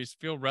lot of degrees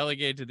feel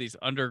relegated to these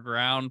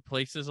underground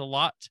places a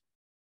lot,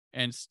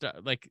 and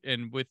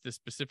and with the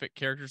specific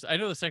characters. I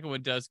know the second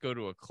one does go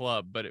to a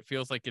club, but it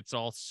feels like it's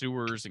all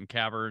sewers and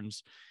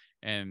caverns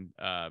and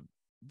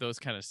those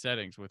kind of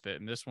settings with it.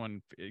 And this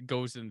one, it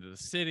goes into the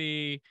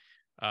city,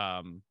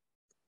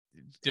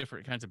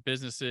 different kinds of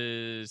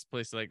businesses,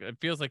 places. Like it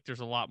feels like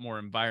there's a lot more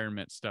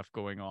environment stuff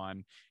going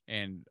on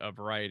and a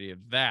variety of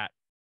that,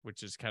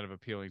 which is kind of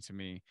appealing to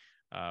me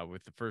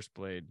with the first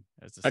Blade,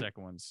 as the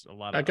second one's a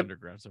lot of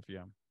underground stuff.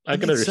 Yeah, I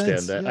can understand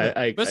that.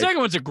 Yeah. But the second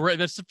one's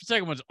the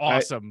second one's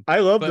awesome.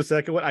 I love the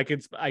second one. I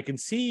can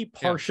see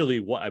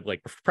partially what I'm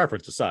like,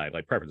 preference aside,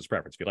 like preference is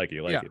preference. If you like it,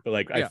 you like it. But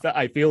like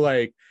I feel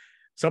like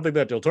something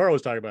that Del Toro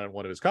was talking about in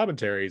one of his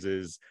commentaries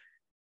is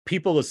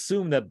people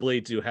assume that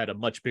Blade 2 had a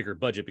much bigger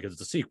budget because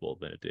it's a sequel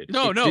than it did. They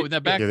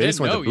just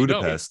went to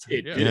Budapest.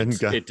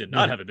 It did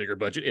not have a bigger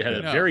budget. It had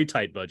a very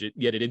tight budget,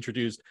 yet it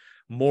introduced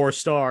more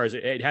stars.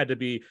 It had to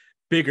be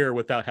bigger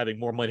without having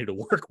more money to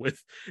work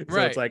with. So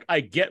it's like, I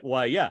get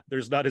why,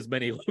 there's not as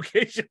many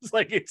locations.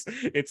 Like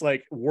it's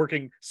like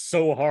working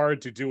so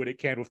hard to do what it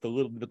can with the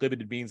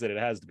limited means that it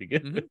has to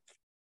begin with.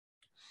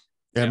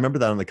 Yeah, I remember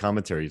that on the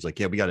commentary. He's like,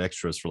 we got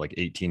extras for like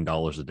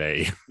 $18 a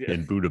day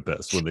in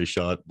Budapest when they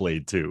shot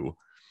Blade 2.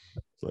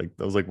 It's like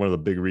that was like one of the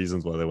big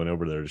reasons why they went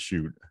over there to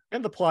shoot.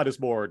 And the plot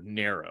is more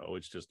narrow.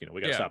 It's just, we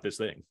got to stop this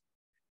thing.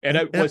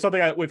 And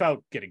something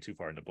without getting too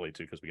far into Blade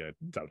 2, because we got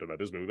talked about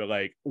this movie, but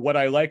like what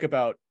I like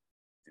about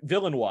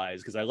villain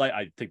wise, because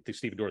I think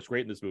Stephen Dorff's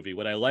great in this movie.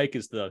 What I like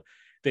is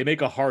they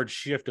make a hard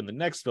shift in the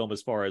next film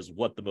as far as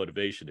what the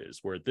motivation is,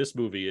 where this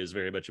movie is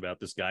very much about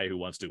this guy who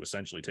wants to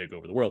essentially take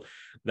over the world.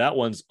 That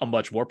one's a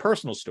much more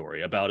personal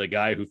story about a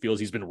guy who feels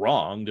he's been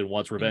wronged and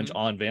wants revenge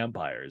on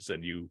vampires.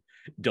 And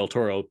Del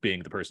Toro,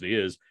 being the person he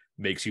is,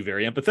 makes you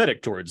very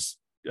empathetic towards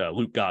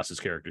Luke Goss's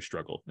character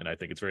struggle, and I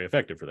think it's very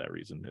effective for that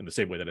reason. In the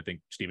same way that I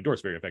think Stephen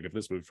Dorff's very effective for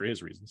this movie for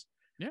his reasons.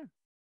 Yeah,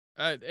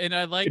 and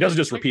I like it doesn't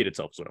just repeat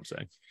itself. Is what I'm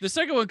saying. The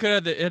second one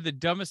could have the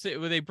dumbest thing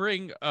where they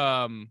bring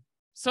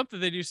something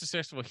they do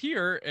successful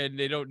here, and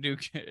they don't do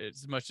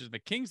as much as the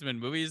Kingsman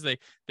movies. They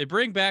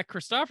bring back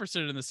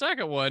Christopherson in the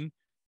second one,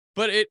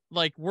 but it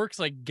like works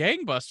like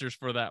gangbusters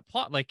for that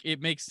plot. Like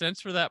it makes sense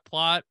for that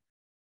plot,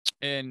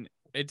 and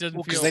it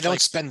doesn't because they don't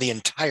spend the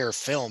entire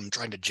film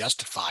trying to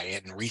justify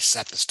it and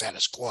reset the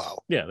status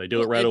quo. Yeah, they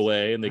do it right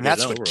away, and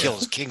that's what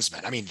kills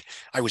Kingsman. I mean,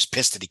 I was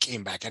pissed that he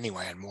came back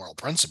anyway on moral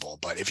principle,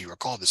 but if you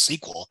recall the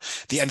sequel,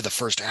 the end of the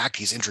first act,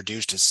 he's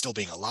introduced as still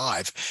being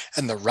alive,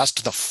 and the rest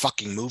of the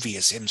fucking movie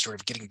is him sort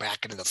of getting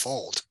back into the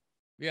fold.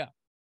 Yeah,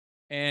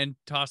 and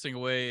tossing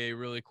away a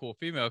really cool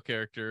female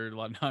character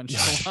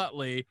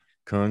nonchalantly.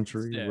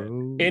 Country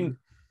road.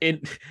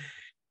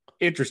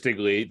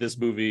 Interestingly, this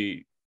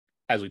movie,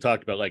 as we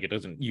talked about, like it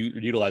doesn't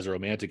utilize a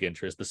romantic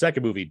interest. The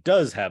second movie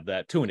does have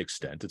that to an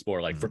extent. It's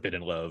more like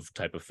forbidden love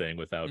type of thing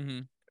without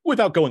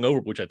going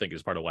over, which I think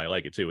is part of why I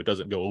like it too. It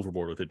doesn't go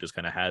overboard with it, just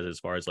kind of has as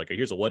far as like,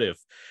 here's a what if,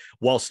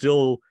 while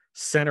still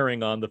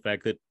centering on the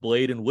fact that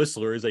Blade and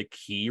Whistler is a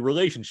key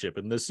relationship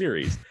in this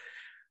series.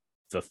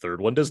 The third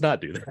one does not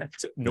do that,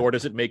 nor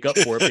does it make up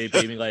for it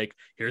by being like,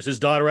 here's his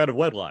daughter out of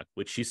wedlock,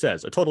 which she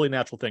says, a totally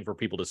natural thing for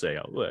people to say.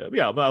 Oh,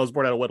 yeah, I was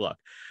born out of wedlock.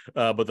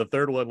 But the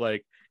third one,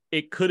 like,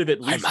 it could have at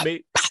least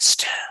made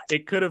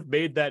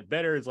that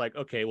better. It's like,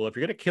 okay, well, if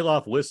you're gonna kill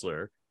off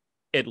Whistler,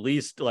 at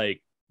least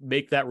like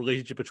make that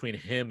relationship between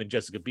him and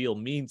Jessica Biel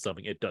mean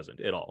something. It doesn't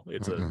at all.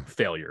 It's a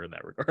failure in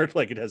that regard.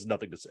 Like it has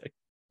nothing to say.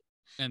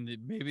 And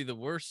maybe the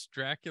worst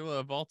Dracula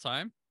of all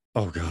time.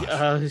 Oh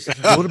god.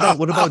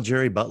 What about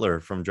Jerry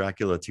Butler from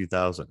Dracula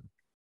 2000?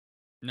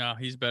 No,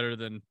 he's better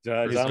than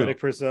Dominic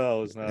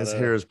Purcell. His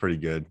hair is pretty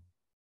good.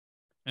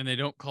 And they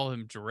don't call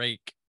him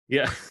Drake.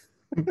 Yeah.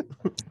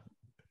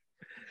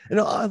 And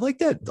I like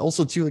that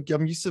also too. Like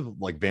I'm used to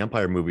like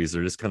vampire movies.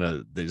 They're just kind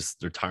of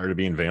they're tired of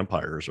being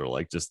vampires, or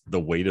like just the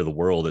weight of the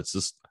world. It's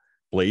just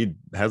Blade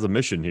has a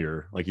mission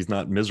here. Like he's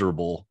not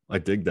miserable. I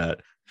dig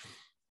that.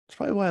 It's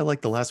probably why I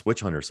like The Last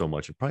Witch Hunter so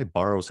much. It probably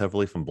borrows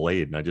heavily from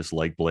Blade, and I just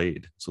like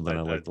Blade. So then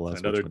I like The Last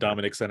Witch Hunter. Another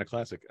Dominic Sena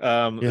classic.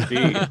 Yeah,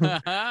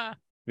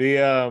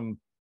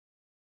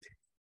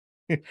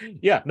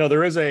 no,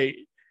 there is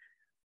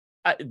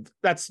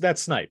that's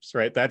Snipes,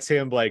 right? That's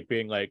him like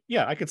being like,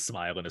 yeah, I could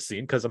smile in a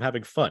scene because I'm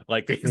having fun.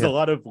 Like there's a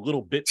lot of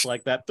little bits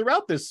like that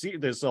throughout this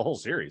whole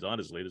series.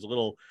 Honestly, there's a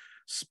little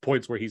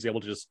points where he's able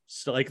to just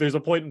like, there's a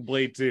point in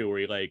Blade 2 where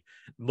he like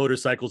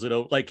motorcycles it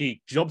over, like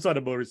he jumps on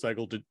a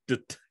motorcycle to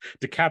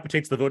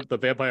decapitates the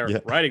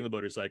vampire riding the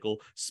motorcycle,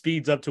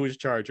 speeds up to his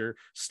charger,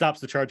 stops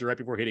the charger right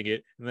before hitting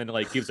it, and then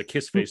like gives a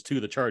kiss face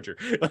to the charger.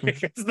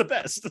 Like it's the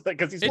best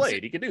because he's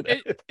Blade. He can do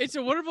that. It's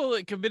a wonderful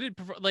committed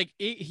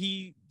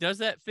he does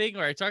that thing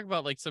where I talk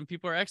about like some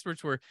people are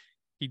experts where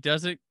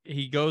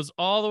he goes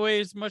all the way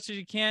as much as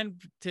he can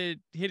to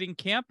hitting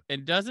camp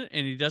and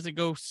he doesn't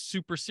go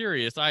super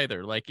serious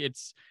either. Like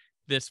it's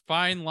this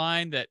fine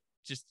line that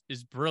just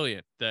is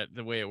brilliant, that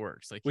the way it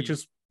works. Like which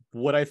is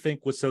what I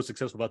think was so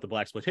successful about the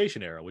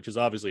Blaxploitation era, which is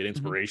obviously an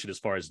inspiration as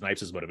far as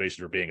Snipes'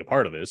 motivation for being a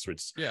part of this.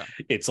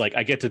 It's like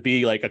I get to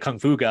be like a kung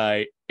fu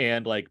guy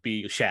and like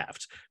be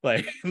Shaft,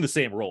 like in the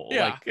same role.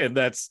 Yeah. Like, and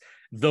that's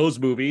those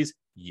movies.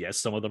 Yes,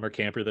 some of them are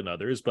campier than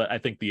others, but I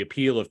think the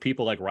appeal of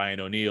people like Ryan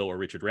O'Neal or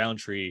Richard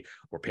Roundtree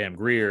or Pam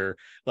Grier,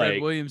 like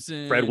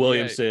Fred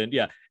Williamson,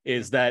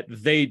 is that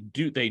they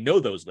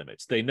know those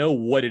limits. They know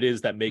what it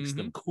is that makes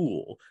them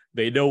cool.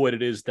 They know what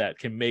it is that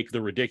can make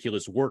the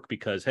ridiculous work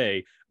because,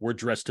 hey, we're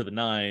dressed to the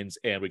nines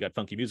and we got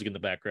funky music in the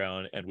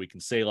background and we can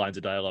say lines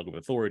of dialogue with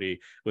authority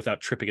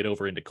without tripping it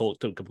over into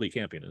complete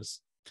campiness.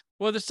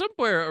 Well, there's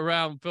somewhere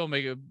around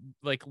filmmaking,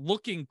 like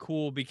looking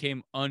cool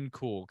became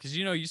uncool because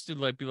used to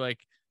like be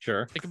like.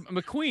 Sure. Like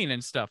McQueen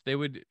and stuff. They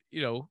would,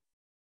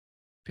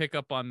 pick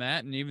up on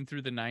that. And even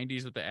through the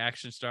 90s with the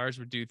action stars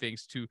would do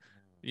things to,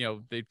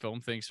 they'd film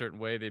things a certain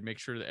way. They'd make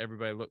sure that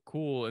everybody looked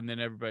cool. And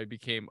then everybody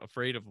became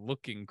afraid of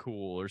looking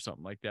cool or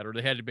something like that. Or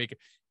they had to make it,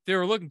 if they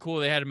were looking cool,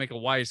 they had to make a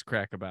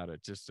wisecrack about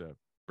it just to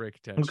break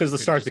attention. Because the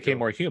stars became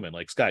more human.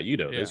 Like Scott, you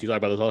know this. You talk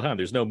about this all the time.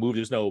 There's no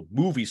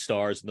movie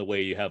stars in the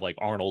way you have like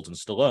Arnold's and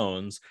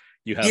Stallone's.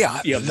 You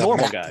have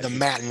normal guys, the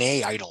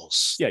matinee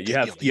idols. Yeah, you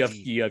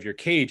have your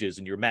Cages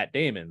and your Matt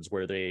Damons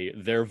where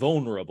they're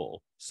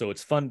vulnerable, so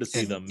it's fun to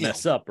see them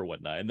mess up or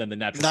whatnot. And then the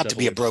natural, not to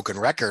be a broken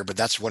record, but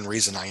that's one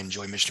reason I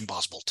enjoy Mission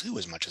Impossible 2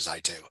 as much as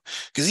I do,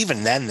 because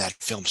even then that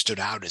film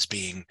stood out as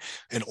being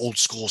an old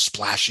school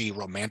splashy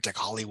romantic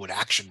Hollywood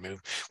action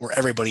movie where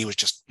everybody was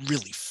just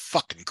really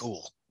fucking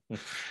cool.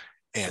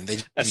 And they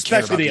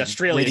especially the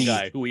Australian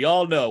guy who we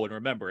all know and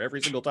remember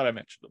every single time I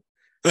mention him.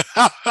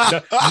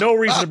 No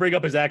reason to bring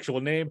up his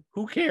actual name.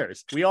 Who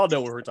cares? We all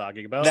know what we're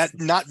talking about. That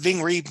not Ving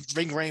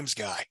Rhames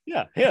guy.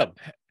 Yeah, him.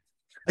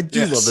 I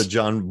do love the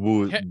John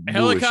Woo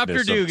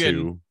Helicopter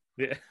Dugan.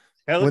 Yeah.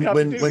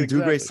 Helicopter dude, when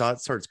Dougray exactly.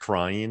 starts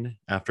crying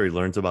after he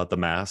learns about the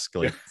mask,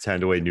 like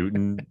Tandaway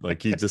Newton,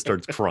 like he just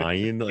starts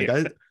crying. Like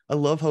I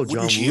love how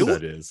John Wouldn't Woo you?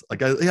 that is.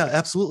 Like yeah,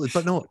 absolutely.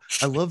 But no,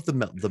 I love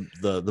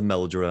the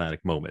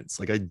melodramatic moments.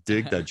 Like I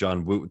dig that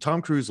John Woo.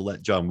 Tom Cruise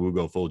let John Woo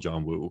go full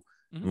John Woo,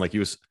 and like he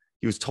was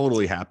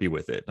totally happy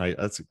with it.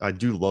 And I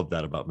do love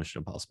that about Mission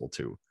Impossible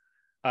 2.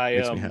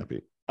 Makes me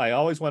happy. I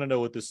always want to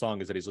know what this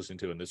song is that he's listening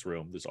to in this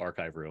room, this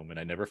archive room, and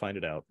I never find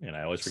it out. And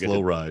I always forget.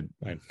 Slow Ride.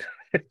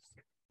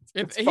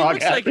 If he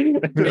looks like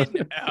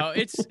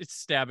it's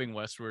stabbing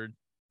westward.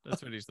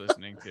 That's what he's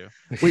listening to.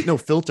 Wait, no,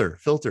 Filter.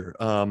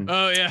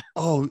 Oh yeah.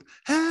 Oh,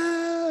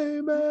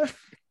 hey man.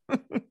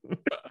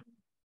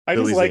 I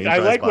Billy just like Zane I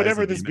drives like by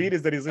whatever as a this demon. beat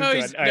is that he's Oh, listening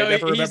he's- to. I no,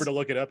 never remember he's- to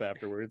look it up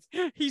afterwards.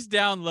 He's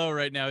down low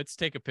right now. It's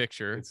take a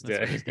picture. It's That's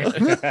what he's dead.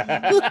 doing.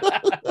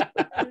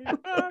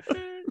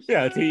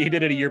 Yeah, he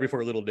did it a year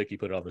before Little Nicky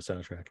put it on the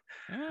soundtrack.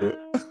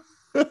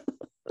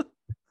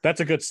 That's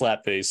a good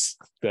slap face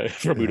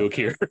from Udo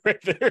Kier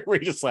right there, where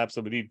he just slaps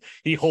him and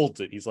he holds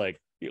it. He's like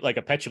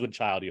a petulant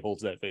child. He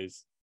holds that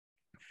face.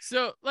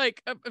 So,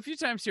 like a few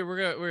times here,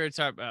 we're gonna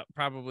talk about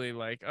probably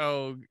like,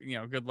 oh,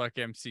 good luck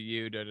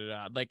MCU, da da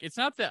da. Like, it's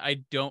not that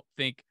I don't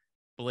think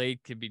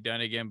Blade can be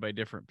done again by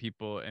different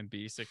people and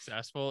be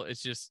successful.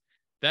 It's just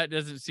that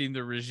doesn't seem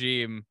the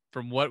regime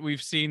from what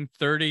we've seen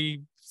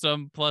 30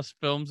 some plus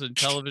films and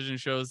television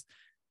shows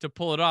to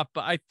pull it off.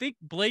 But I think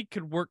Blade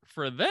could work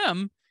for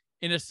them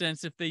in a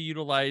sense if they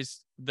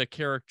utilize the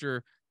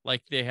character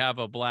like they have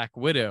a Black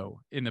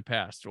Widow in the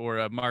past or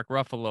a Mark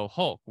Ruffalo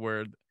Hulk,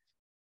 where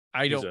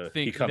I don't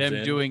think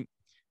them doing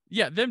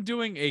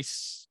a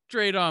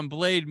straight on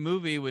Blade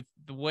movie with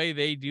the way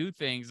they do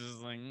things is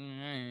like,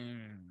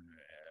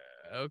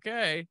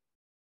 okay,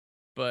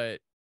 but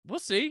we'll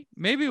see.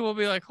 Maybe we'll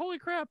be like, holy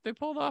crap, they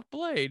pulled off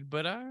Blade,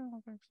 but I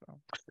don't think so.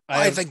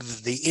 I think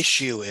the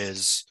issue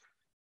is,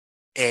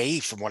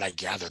 from what I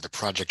gather, the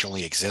project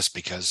only exists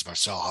because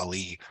Marcel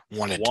Ali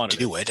wanted to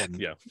do it,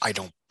 and I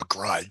don't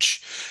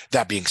begrudge.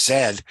 That being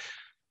said,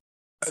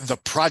 the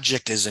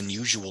project is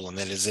unusual in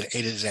that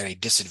it is at a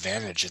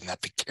disadvantage in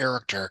that the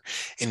character,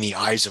 in the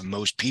eyes of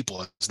most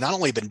people, has not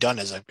only been done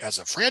as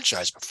a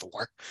franchise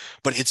before,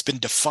 but it's been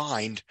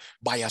defined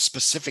by a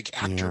specific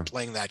actor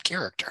playing that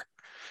character.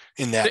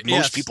 In that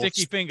most people,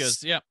 sticky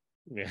fingers, yeah,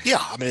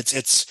 I mean,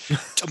 it's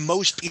to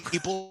most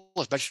people,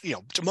 especially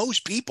to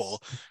most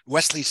people,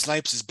 Wesley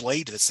Snipes is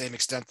Blade to the same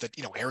extent that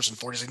Harrison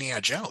Ford is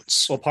Indiana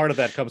Jones. Well, part of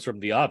that comes from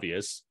the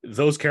obvious.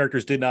 Those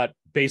characters did not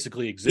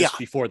basically exist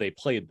before they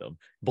played them.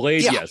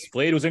 Blade, yes,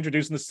 Blade was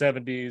introduced in the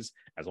 70s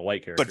as a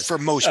white character, but for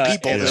most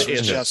people, this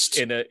was just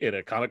in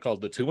a comic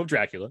called The Tomb of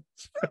Dracula.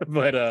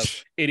 But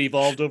it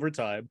evolved over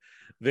time.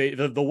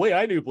 The way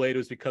I knew Blade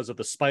was because of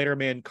the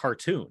Spider-Man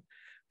cartoon.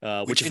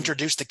 Which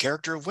introduced the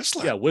character of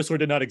Whistler. Yeah, Whistler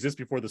did not exist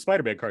before the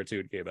Spider-Man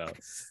cartoon came out.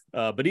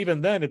 But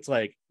even then, it's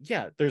like,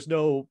 there's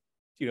no,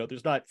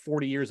 there's not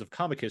 40 years of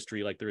comic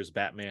history like there is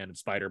Batman and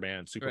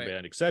Spider-Man,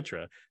 Superman,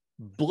 etc.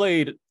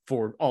 Blade,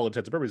 for all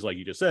intents and purposes, like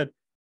you just said,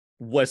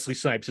 Wesley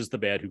Snipes is the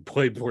man who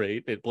played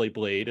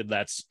Blade, and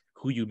that's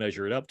who you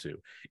measure it up to.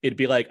 It'd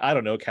be like, I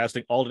don't know,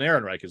 casting Alden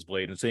Ehrenreich as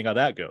Blade and seeing how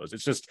that goes.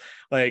 It's just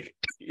like,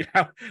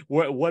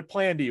 what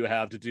plan do you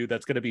have to do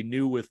that's going to be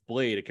new with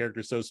Blade, a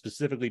character so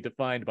specifically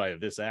defined by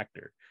this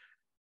actor?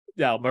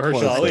 Now,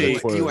 Mahershala Ali,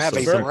 you have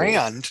a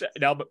brand.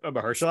 Now,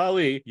 Mahershala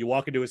Ali, you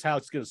walk into his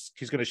house,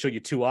 he's going to show you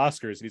 2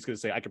 Oscars, and he's going to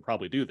say, I can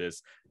probably do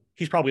this.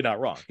 He's probably not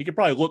wrong. He could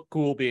probably look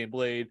cool being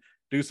Blade,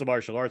 do some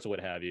martial arts or what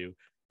have you.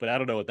 But I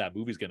don't know what that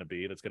movie's going to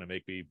be. That's going to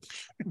make me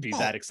be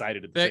that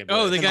excited at the same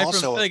time.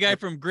 The guy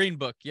from Green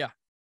Book, yeah.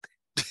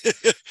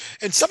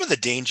 And some of the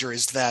danger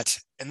is that,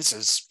 and this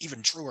is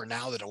even truer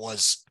now than it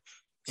was,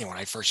 when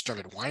I first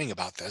started whining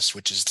about this,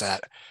 which is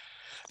that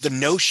the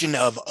notion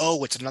of,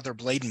 it's another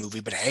Blade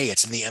movie, but hey,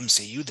 it's in the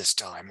MCU this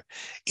time,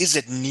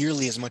 isn't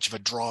nearly as much of a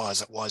draw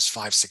as it was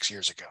 5-6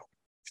 years ago.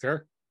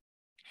 Sure.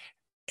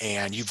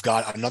 And you've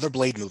got another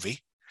Blade movie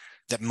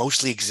that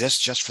mostly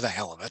exists just for the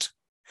hell of it,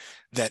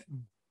 that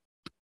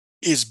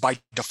is by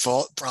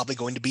default probably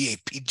going to be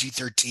a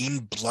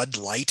PG-13 blood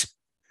light,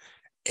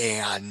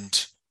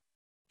 and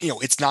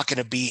it's not going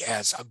to be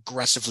as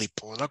aggressively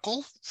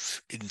political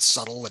in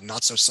subtle and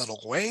not so subtle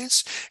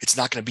ways. It's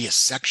not going to be as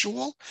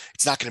sexual.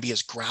 It's not going to be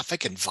as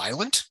graphic and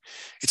violent.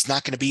 It's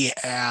not going to be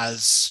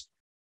as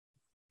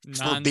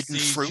forbidden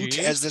fruit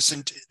as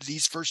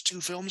these first 2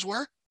 films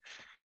were.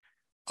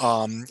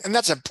 And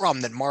that's a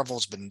problem that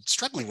Marvel's been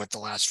struggling with the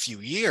last few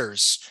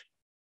years,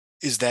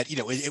 is that,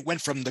 it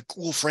went from the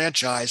cool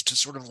franchise to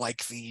sort of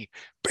like the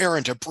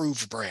parent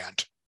approved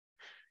brand,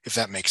 if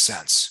that makes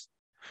sense.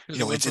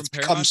 It's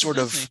become sort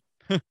of,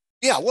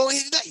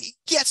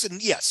 yes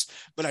and yes,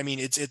 but I mean,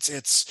 it's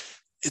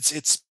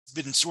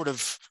been sort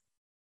of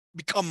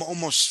become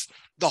almost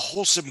the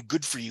wholesome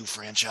good for you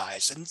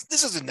franchise. And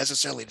this isn't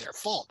necessarily their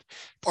fault.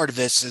 Part of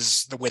this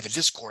is the way the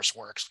discourse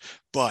works,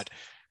 but,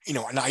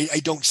 and I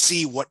don't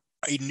see what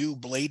a new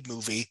Blade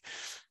movie,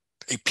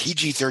 a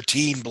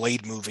PG-13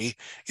 Blade movie,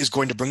 is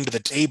going to bring to the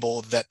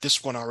table that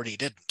this one already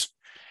didn't.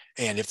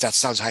 And if that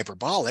sounds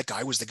hyperbolic,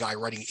 I was the guy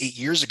writing 8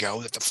 years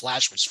ago that the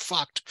Flash was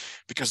fucked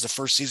because the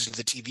first season of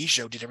the TV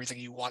show did everything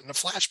you want in a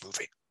Flash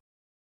movie.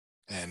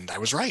 And I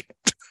was right.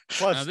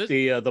 Plus,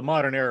 the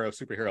modern era of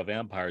superhero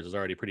vampires is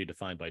already pretty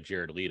defined by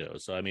Jared Leto.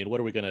 So, I mean, what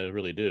are we going to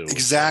really do?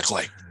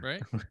 Exactly.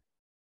 Right.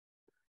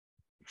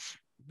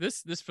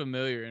 This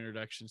familiar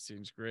introduction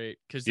seems great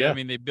because Yeah. I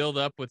mean they build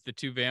up with the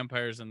two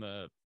vampires in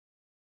the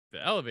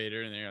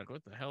elevator, and they're like,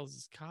 "What the hell is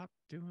this cop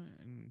doing?"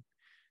 And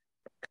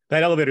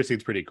That elevator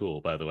scene's pretty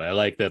cool, by the way. I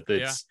like that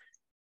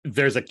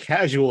there's a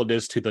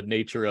casualness to the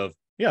nature of,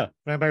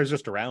 vampires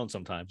just around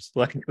sometimes.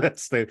 Like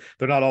they're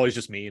not always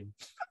just mean.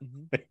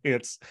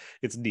 It's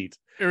neat.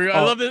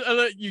 I love it. I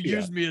love you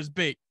use me as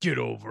bait. Get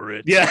over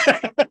it. Yeah.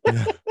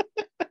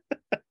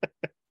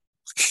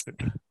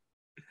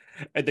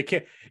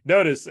 And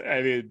notice,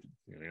 I mean,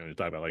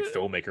 talk about like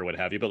filmmaker, what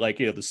have you, but like,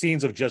 the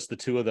scenes of just the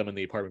two of them in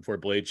the apartment before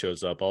Blade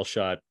shows up, all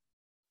shot,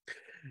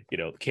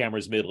 the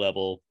camera's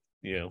mid-level,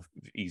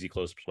 easy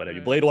close ups, what have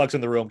you. Blade walks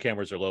in the room,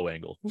 cameras are low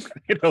angle.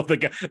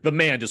 The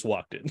man just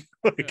walked in.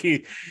 Like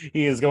he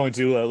is going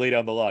to lay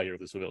down the law here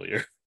with this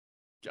familiar.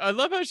 I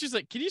love how she's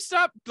like, "Can you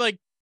stop like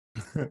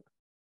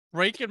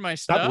breaking my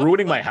stuff? Stop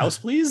ruining my house,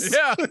 please."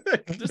 Yeah,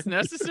 is this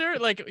necessary?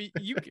 Like we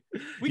could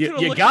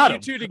you look got at him. you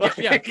two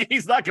together. Yeah.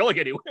 He's not going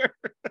anywhere.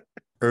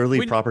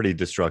 Early property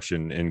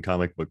destruction in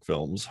comic book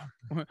films.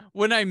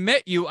 When I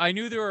met you, I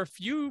knew there were a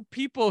few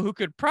people who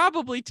could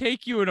probably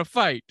take you in a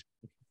fight.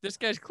 This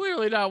guy's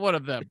clearly not one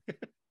of them.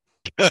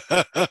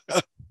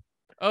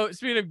 Oh,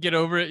 speaking of get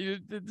over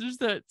it, there's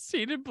that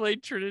scene in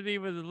Blade Trinity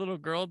where the little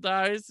girl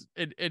dies,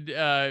 and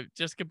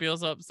Jessica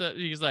Biel's upset.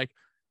 And he's like,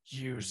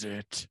 "Use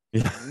it,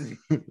 Yeah.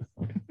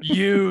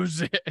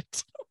 use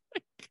it."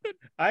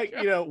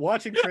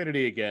 Watching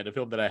Trinity again, a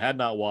film that I had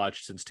not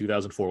watched since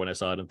 2004 when I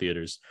saw it in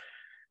theaters.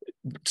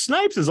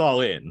 Snipes is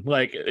all in.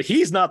 Like,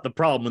 he's not the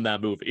problem in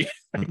that movie.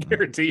 I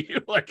guarantee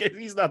you. Like,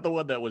 he's not the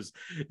one that was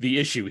the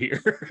issue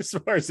here as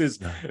far as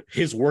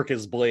his work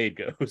as Blade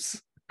goes.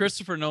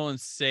 Christopher Nolan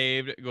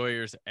saved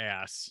Goyer's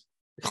ass.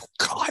 Oh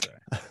God.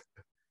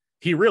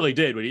 He really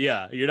did, but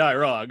you're not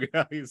wrong.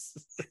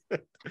 The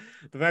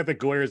fact that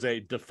Goyer's a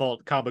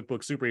default comic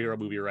book superhero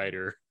movie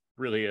writer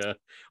really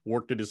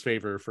worked in his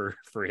favor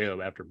for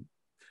him after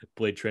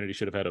Blade Trinity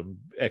should have had him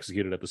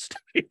executed at the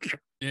stake.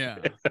 Yeah.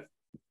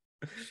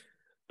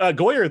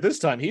 Goyer this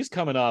time, he's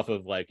coming off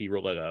of like he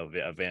wrote like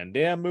a Van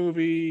Damme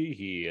movie.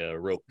 He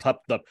wrote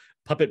the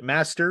Puppet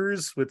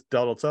Masters with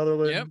Donald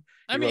Sutherland. Yep.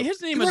 I mean,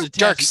 his name He was wrote attached.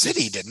 Dark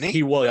City, didn't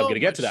he? I'm So going to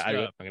get to much that. I'm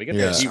stuff. going to get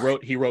Yeah. there.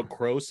 He wrote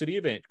Crow City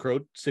of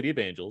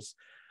Angels,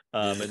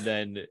 and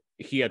then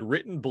he had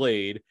written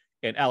Blade.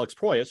 And Alex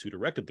Proyas, who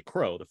directed The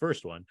Crow, the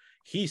first one,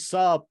 he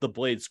saw the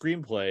Blade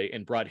screenplay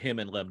and brought him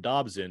and Lem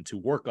Dobbs in to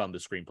work on the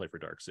screenplay for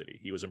Dark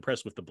City. He was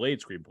impressed with the Blade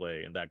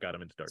screenplay, and that got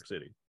him into Dark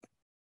City.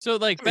 So,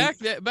 like back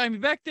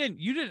then,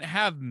 you didn't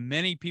have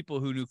many people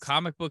who knew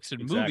comic books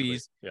and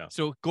movies. Yeah.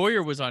 So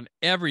Goyer was on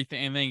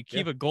everything, and then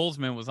Kiva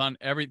Goldsman was on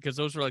because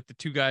those were like the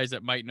two guys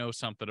that might know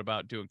something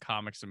about doing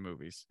comics and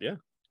movies. Yeah.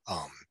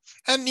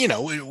 And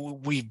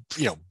we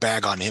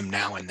bag on him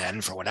now and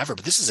then for whatever,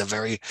 but this is a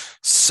very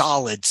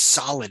solid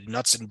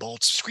nuts and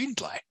bolts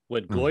screenplay.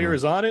 When Goyer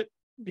is on it,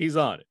 he's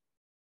on it.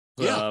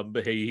 Yeah.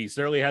 But he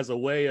certainly has a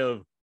way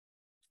of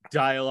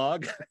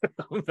dialogue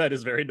that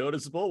is very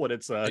noticeable when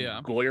it's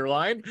a Goyer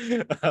line.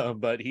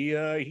 But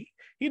he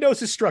knows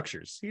his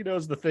structures. He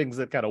knows the things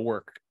that kind of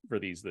work for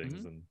these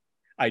things, and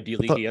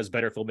ideally he has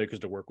better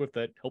filmmakers to work with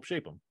that help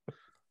shape them.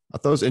 I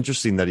thought it was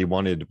interesting that he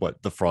wanted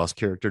the Frost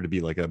character to be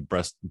like a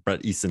Bret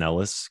Easton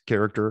Ellis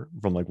character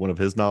from like one of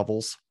his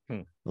novels.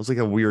 It was like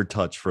a weird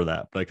touch for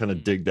that, but I kind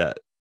of dig that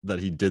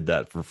he did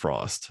that for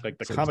Frost. Like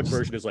the comic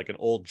version is like an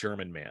old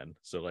German man,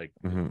 so like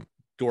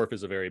Dorf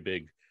is a very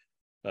big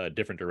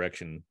different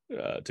direction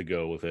to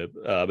go with it.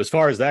 As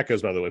far as that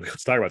goes, by the way,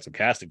 let's talk about some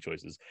casting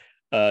choices.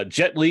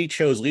 Jet Li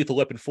chose Lethal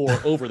Weapon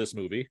 4 over this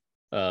movie.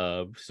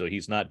 So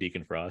he's not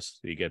Deacon Frost.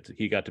 He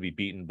got to be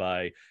beaten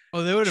by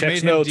they would have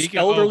Checks made him Notes, Deacon.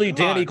 elderly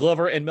Danny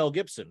Glover and Mel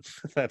Gibson.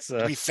 That's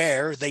To be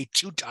fair, they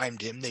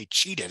two-timed him. They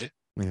cheated.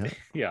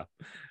 yeah.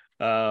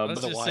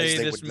 Let's just Otherwise, say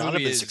they this would not have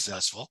movie been is-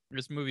 successful.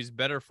 This movie's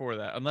better for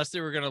that, unless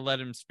they were going to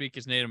let him speak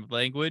his native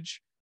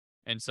language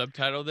and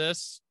subtitle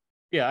this.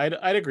 Yeah,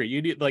 I'd agree.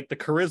 You need like the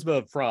charisma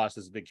of Frost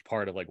is a big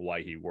part of like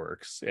why he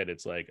works, and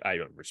it's like I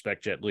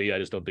respect Jet Li. I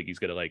just don't think he's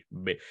gonna like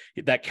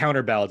that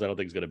counterbalance. I don't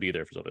think he's gonna be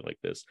there for something like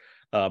this.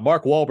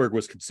 Mark Wahlberg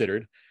was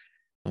considered.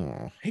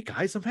 Oh. Hey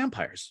guys, I'm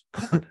vampires.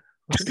 Come on,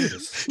 let's do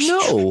this.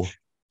 No,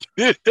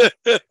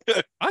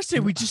 I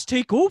say we just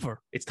take over.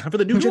 It's time for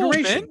the new Come on,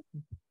 generation.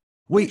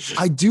 wait,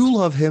 I do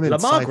love him in La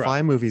Magra.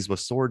 sci-fi movies with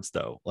swords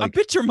though, I like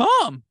bet your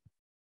mom.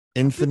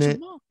 Infinite,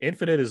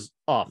 Infinite is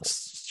awful.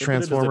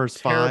 Transformers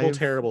Infinite is a 5.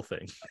 terrible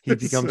thing. He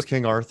becomes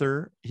King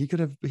Arthur. He could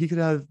have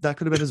that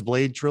could have been his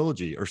Blade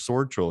trilogy or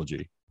Sword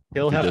trilogy.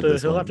 He'll He have did to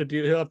this he'll one.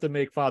 have to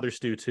make Father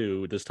Stew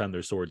 2. This time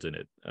there's swords in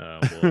it.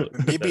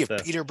 Maybe if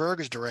that- Peter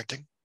Berg is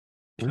directing.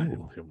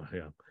 Ooh.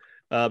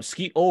 Yeah.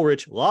 Skeet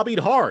Ulrich lobbied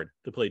hard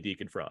to play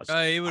Deacon Frost.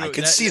 I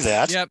can see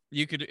that. Yep,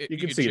 you could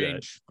can see that.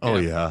 change. Oh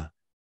yeah.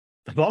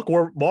 Mark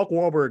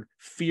Wahlberg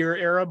fear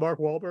era. Mark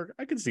Wahlberg,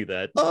 I can see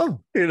that Oh,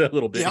 in a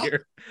little bit Yeah.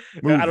 here.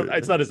 Move I don't. it.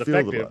 It's not as Feel the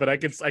effective, vibe. but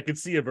I could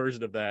see a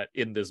version of that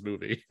in this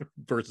movie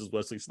versus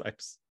Wesley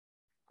Snipes.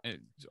 And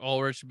all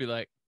words should be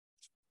like,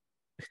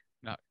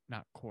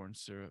 not corn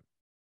syrup.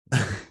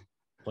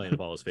 Playing with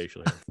all his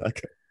facial hair.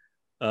 Okay.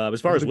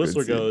 As far as What a good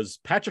Whistler scene. goes,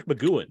 Patrick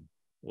McGowan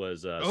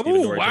was Stephen Oh,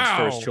 Norrington's wow.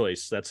 first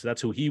choice.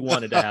 That's who he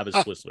wanted to have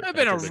as Whistler. I've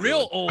been a Patrick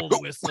real McGowan.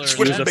 old whistler. Which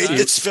would was have a made few-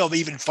 this film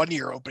even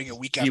funnier opening a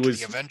week He after was-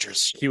 the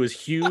Avengers. He was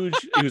huge.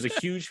 He was a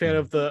huge fan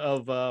of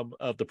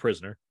the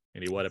Prisoner,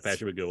 and he wanted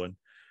Patrick McGowan.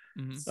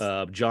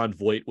 Mhm. John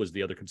Voight was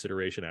the other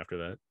consideration after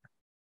that.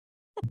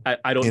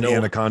 I don't In know.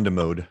 Anaconda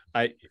mode.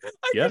 I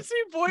Yeah. can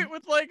see Voight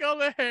with like all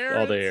the hair.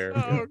 All the and- hair.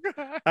 Oh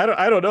god.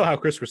 I don't know how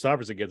Chris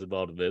Christopherson gets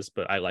involved in this,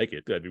 but I like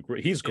it. I mean,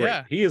 he's great.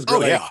 Yeah. He is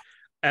great. Oh yeah.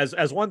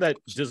 As one that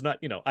does not,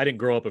 I didn't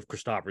grow up with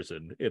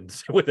Christopherson,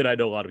 and with it, I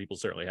know a lot of people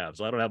certainly have.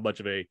 So I don't have much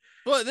of a.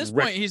 Well, at this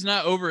Rec- point, he's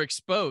not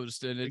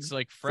overexposed, and it's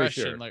like fresh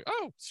sure. and like,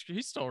 oh,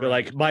 he's still. But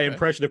like around. my Okay.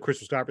 impression of Chris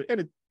Christopherson,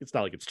 and it's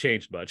not like it's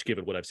changed much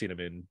given what I've seen him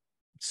in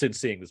since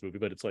seeing this movie.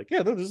 But it's like,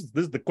 yeah, this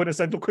is the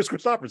quintessential Chris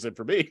Christopherson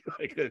for me.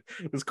 Like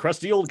this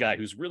crusty old guy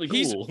who's really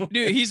He's cool.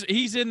 dude.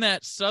 He's in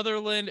that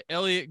Sutherland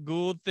Elliot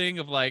Gould thing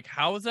of like,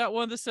 how is that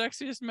one of the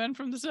sexiest men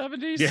from the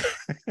 70s?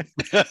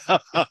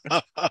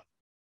 Yeah.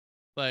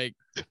 Like,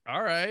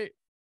 all right.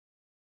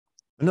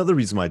 Another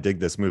reason why I dig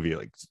this movie,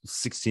 like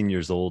 16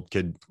 years old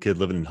kid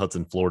living in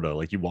Hudson, Florida.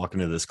 Like you walk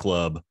into this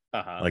club,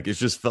 like it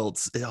just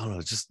felt, I don't know,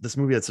 it's just this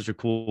movie had such a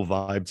cool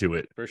vibe to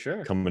it. for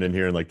sure. Coming in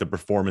here and like the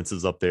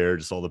performances up there,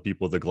 just all the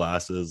people with the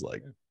glasses,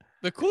 like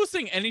The coolest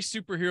thing any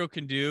superhero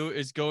can do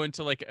is go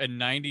into like a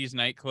 90s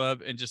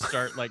nightclub and just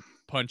start like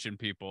punching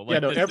people.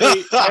 Like Yeah, no,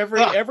 this-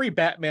 every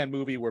Batman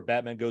movie where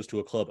Batman goes to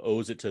a club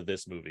owes it to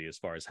this movie as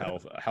far as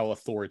how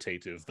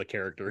authoritative the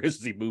character is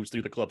as he moves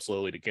through the club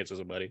slowly to catch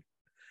somebody.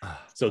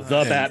 So the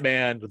And-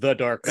 Batman, the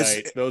Dark As-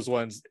 Knight, those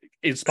ones And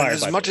inspired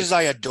as by much both. as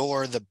I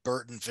adore the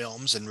Burton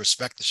films and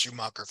respect the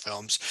Schumacher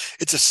films,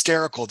 it's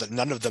hysterical that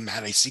none of them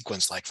had a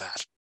sequence like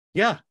that.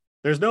 Yeah.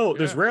 There's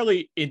Yeah.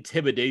 rarely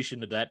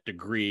intimidation to that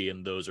degree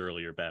in those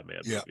earlier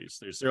Batman Yeah. movies.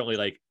 There's certainly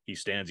like he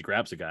stands, he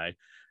grabs a guy,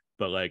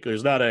 but like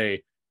there's not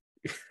a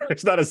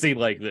scene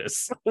like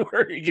this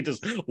where you can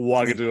just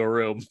walk into a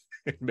room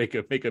and make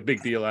a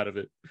big deal out of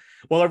it.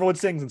 Well, everyone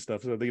sings and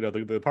stuff, so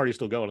the party's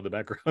still going in the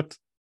background.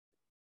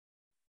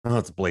 oh,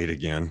 it's Blade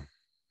again.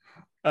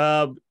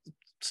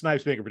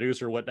 Snipes being a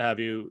producer, what have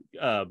you.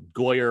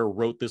 Goyer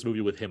wrote this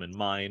movie with him in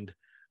mind.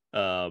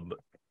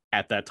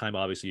 At that time,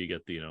 obviously, you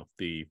get the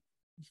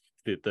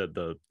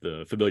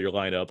familiar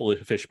lineup.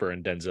 Fishburne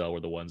and Denzel were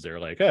the ones that are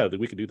like, oh,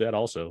 we could do that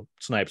also.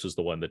 Snipes was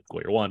the one that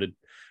Goyer wanted.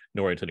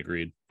 Norrington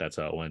agreed. That's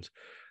how it went.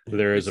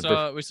 There is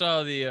we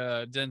saw the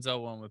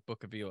Denzel one with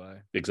Book of Eli.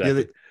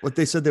 exactly. Yeah, what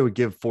they said they would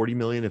give 40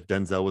 million if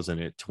Denzel was in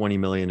it, 20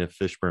 million if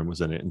Fishburne was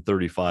in it, and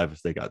 35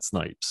 if they got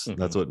Snipes. Mhm.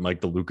 That's what Mike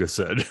DeLuca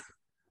said.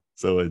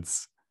 So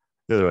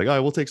they're like, all right,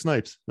 we'll take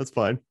Snipes. That's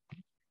fine.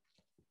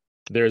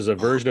 There's a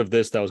version of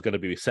this that was going to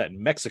be set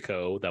in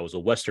Mexico. That was a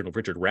Western of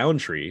Richard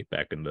Roundtree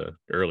back in the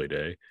early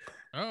day.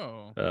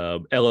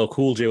 Oh, LL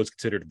Cool J was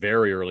considered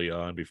very early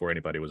on before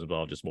anybody was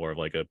involved, just more of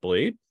like a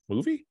Blade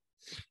movie.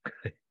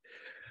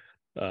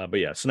 But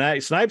yeah,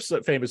 Snipes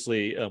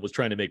famously was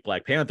trying to make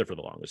Black Panther for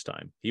the longest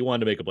time. He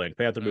wanted to make a Black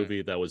Panther Right.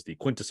 movie that was the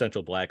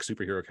quintessential Black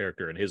superhero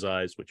character in his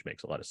eyes, which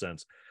makes a lot of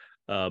sense.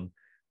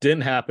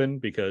 Didn't happen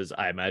because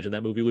I imagine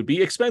that movie would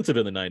be expensive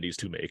in the 90s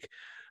to make,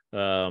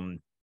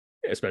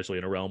 especially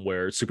in a realm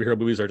where superhero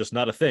movies are just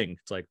not a thing.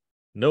 It's like,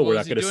 no, Well, we're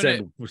is not he going to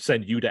doing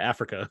send you to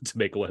Africa to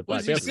make a Black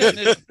was, he Panther.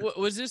 setting it-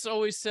 was this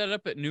always set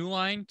up at New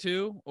Line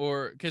too,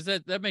 or because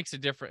that makes a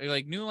difference?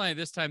 Like New Line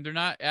this time, they're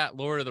not at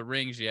Lord of the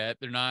Rings yet.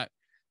 They're not,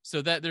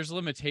 so that there's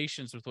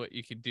limitations with what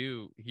you could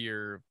do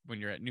here when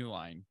you're at New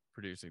Line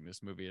producing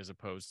this movie, as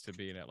opposed to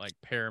being at like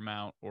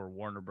Paramount or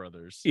Warner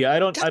Brothers. Yeah, I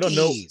don't know.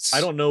 Jeez.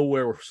 I don't know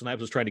where Snipes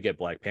was trying to get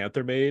Black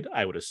Panther made.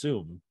 I would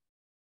assume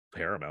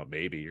Paramount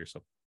maybe or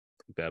something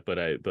like that.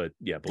 But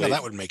yeah, Yeah, Blade.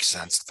 that would make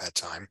sense at that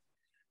time.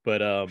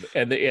 But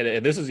and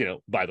this is,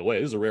 by the way,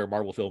 this is a rare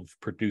Marvel film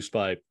produced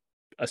by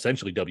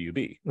essentially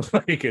WB.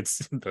 Like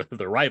it's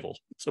the rival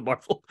to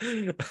Marvel,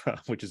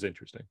 which is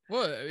interesting.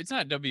 Well, it's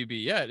not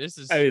WB yet. This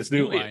is I mean, it's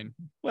New New- Line.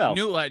 Well,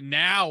 New Line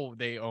now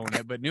they own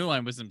it, but New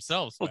Line was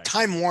themselves. Well, back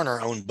Time Warner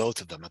owned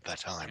both of them at that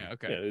time. then. Yeah,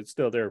 okay. yeah, it's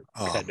still they're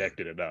Um,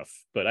 connected enough.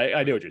 But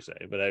I know what you're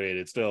saying. But I mean,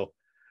 it's still,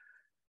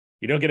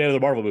 you don't get any other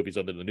Marvel movies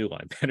under the New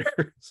Line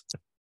banner.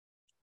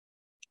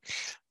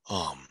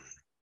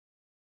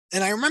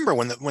 And I remember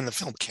when the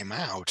film came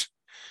out,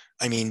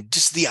 I mean,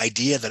 just the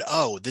idea that,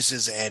 oh, this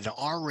is an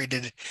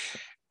R-rated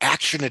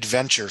action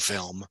adventure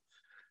film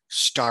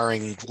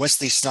starring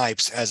Wesley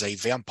Snipes as a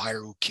vampire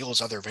who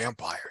kills other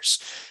vampires.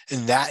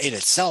 And that in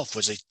itself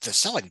was the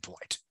selling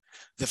point.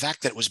 The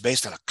fact that it was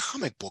based on a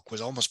comic book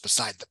was almost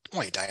beside the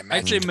point, I imagine.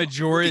 I'd say to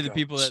majority of the moviegoers.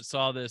 people that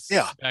saw this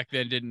Yeah. back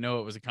then didn't know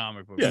it was a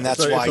comic book. Yeah, And that's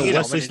it's why, it's a you know,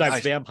 Wesley but Snipes I-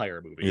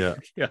 vampire movie. Yeah.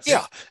 Yes.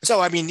 Yeah.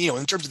 So, I mean,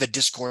 in terms of the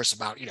discourse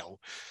about,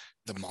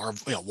 the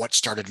Marvel, what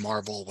started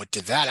Marvel, what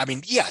did that. I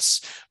mean,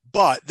 yes,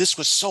 but this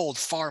was sold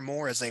far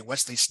more as a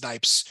Wesley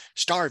Snipes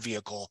star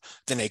vehicle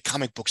than a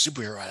comic book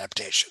superhero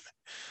adaptation,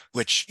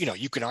 which,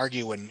 you can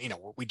argue, and,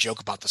 we joke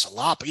about this a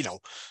lot, but,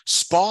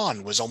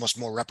 Spawn was almost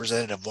more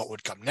representative of what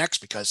would come next,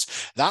 because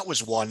that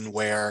was one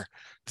where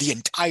the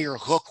entire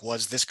hook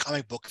was this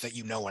comic book that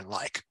you know and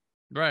like.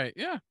 Right.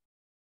 Yeah.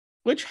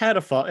 Which had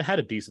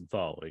a decent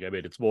following. I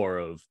mean, it's more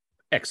of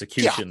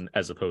execution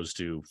as opposed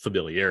to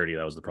familiarity.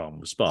 That was the problem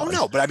with Spawn. Oh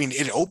no, but I mean,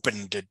 it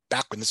opened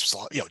back when this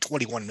was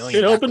 21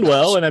 million. It opened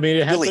well, and I mean,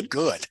 it had really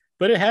good.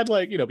 But it had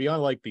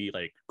beyond like the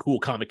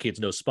cool comic kids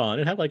know Spawn,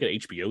 it had like an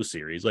HBO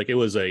series. Like it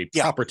was a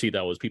property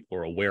that people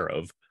were aware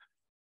of.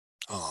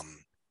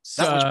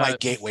 That was my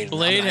gateway.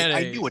 Blade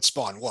I knew what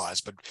Spawn was,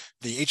 but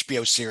the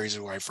HBO series is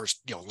where I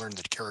first learned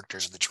the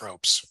characters and the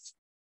tropes.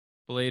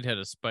 Blade had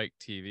a Spike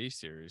TV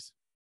series.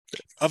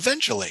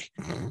 Eventually,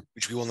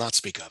 which we will not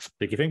speak of.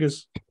 Sticky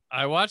Fingers.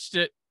 I watched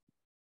it.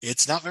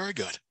 It's not very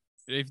good.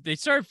 They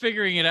started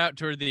figuring it out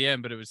toward the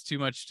end, but it was too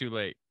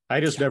late. I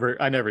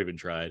never even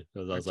tried. I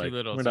was like,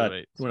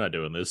 we're not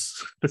doing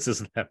this. This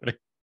isn't happening.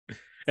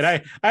 And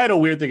I had a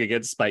weird thing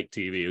against Spike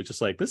TV. It was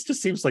just like, this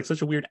just seems like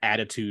such a weird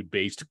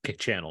attitude-based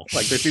channel.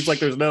 Like there seems like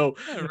there's no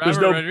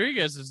Robert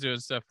Rodriguez is doing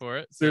stuff for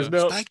it. So. There's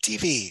no Spike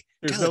TV,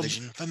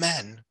 television for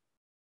men.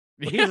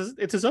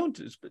 It's his own.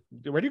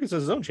 Rodriguez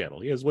has his own channel.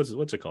 He has what's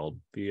it called?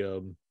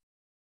 The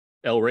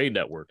El Rey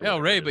Network.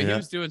 El Rey, but he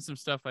was doing some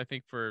stuff I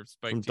think for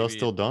Spike TV. Dusk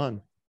Till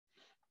Dawn.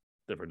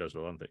 Different Dusk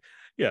Till Dawn thing.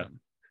 Yeah.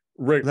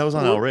 That was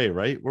on El Rey,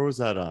 right? Where was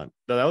that on?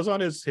 No, that was on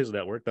his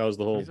network. That was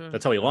the whole.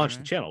 That's how he launched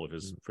the channel with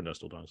his for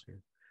Dusk Till Dawn.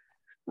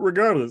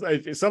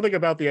 Regardless, something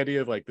about the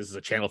idea of like this is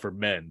a channel for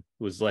men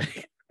was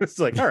like it's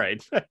like all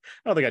right. I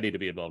don't think I need to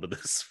be involved in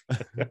this.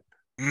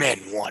 Men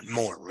want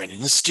more Ren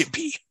and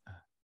Stimpy.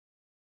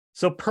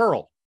 So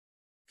Pearl.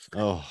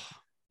 Oh,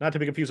 not to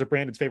be confused with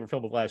Brandon's favorite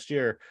film of last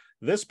year.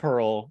 This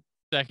Pearl.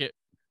 Second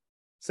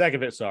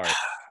bit. Sorry,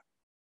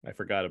 I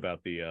forgot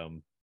about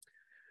the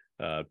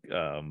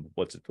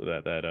what's it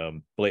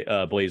that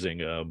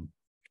Blazing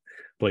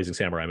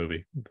Samurai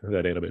movie,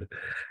 that animated.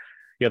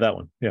 Yeah, that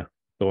one. Yeah,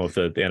 the one with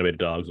the animated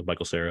dogs with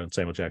Michael Cera and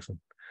Samuel Jackson.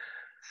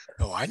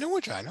 Oh, I know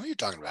what you're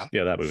talking about.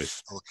 Yeah, that movie.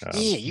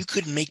 Yeah, you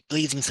couldn't make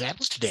Blazing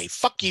Saddles today.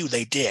 Fuck you,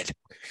 they did.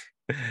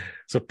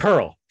 So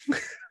Pearl.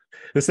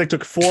 This thing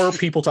took 4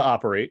 people to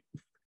operate.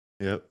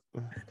 Yep.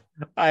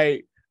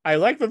 I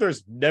like that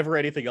there's never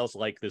anything else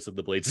like this in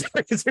the Blade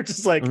series. They're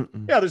just like,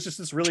 there's just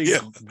this really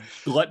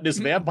gluttonous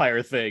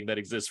vampire thing that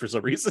exists for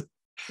some reason.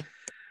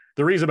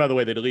 The reason, by the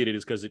way, they deleted it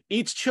is because it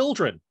eats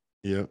children.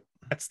 Yep.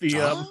 That's the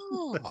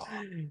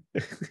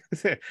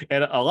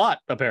and a lot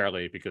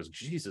apparently, because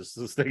Jesus,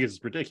 this thing is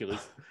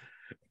ridiculous.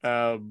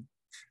 Talk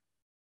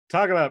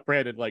about,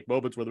 Brandon, like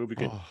moments where the movie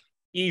could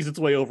ease its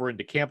way over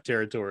into camp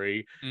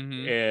territory,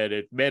 and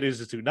it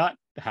manages to not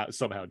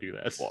somehow do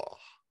that.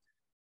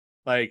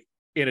 Like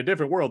in a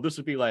different world, this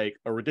would be like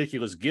a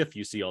ridiculous GIF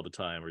you see all the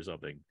time or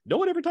something. No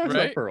one ever talks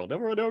about Pearl. No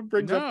one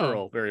brings up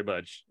Pearl very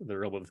much in the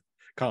realm of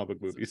comic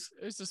book movies.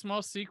 It's a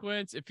small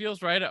sequence. It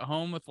feels right at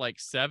home with like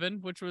Seven,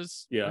 which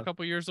was a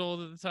couple years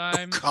old at the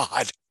time. Oh,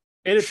 God.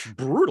 And it's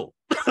brutal.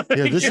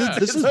 Yeah,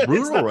 this is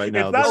brutal right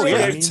now. It's not really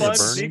a fun burning.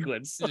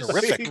 sequence.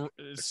 Terrific.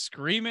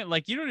 Screaming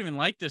like you don't even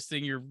like this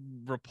thing. You're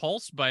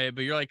repulsed by it,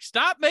 but you're like,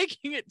 stop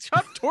making it,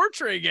 stop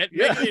torturing it.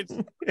 Making it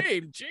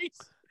scream. Jeez.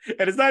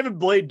 And it's not even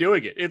Blade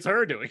doing it. It's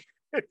her doing it.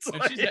 It's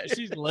like...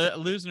 she's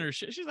losing her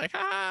shit. She's like,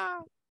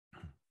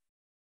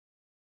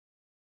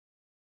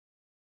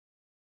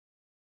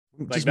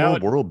 Just more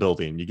world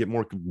building. You get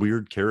more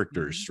weird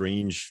characters,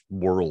 strange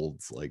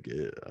worlds. Like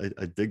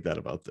I dig that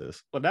about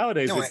this. Well,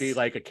 nowadays it'd be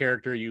like a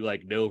character you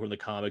like know from the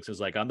comics is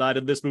like, I'm not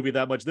in this movie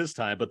that much this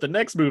time, but the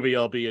next movie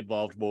I'll be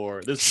involved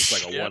more. This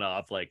is like a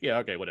one-off. Like, yeah,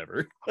 okay,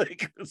 whatever.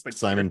 Like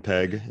Simon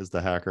Pegg is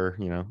the hacker,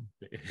 you know.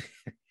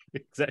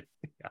 Exactly.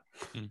 Yeah.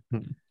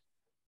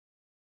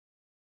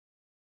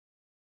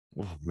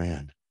 Oh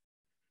man.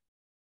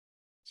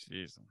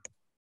 Jeez.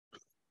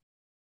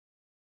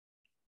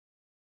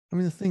 I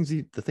mean,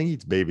 the thing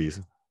eats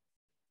babies.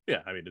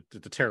 Yeah, I mean,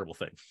 it's a terrible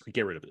thing.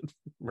 Get rid of it.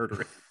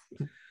 Murder it.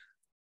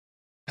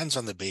 Depends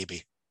on the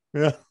baby.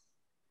 Yeah.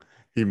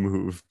 He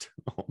moved.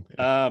 Oh,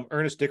 man.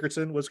 Ernest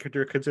Dickerson was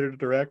considered a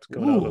direct.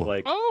 Going out with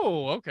like,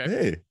 okay.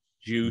 Hey,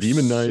 Juice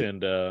Demon Knight. And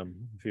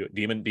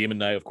Demon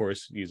Knight, of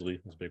course, easily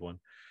was a big one.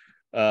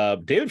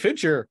 David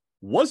Fincher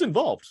was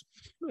involved.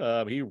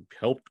 He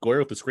helped Goyer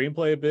with the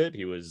screenplay a bit.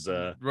 He was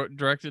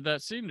directed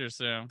that scene just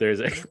now.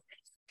 There's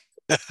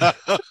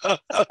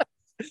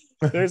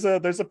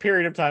a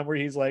period of time where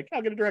he's like,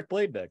 I'm gonna direct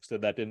Blade next,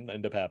 and that didn't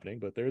end up happening,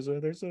 but there's a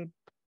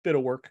bit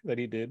of work that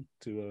he did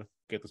to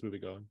get this movie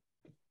going.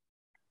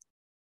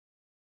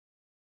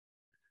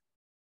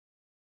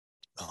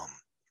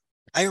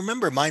 I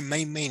remember my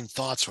main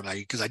thoughts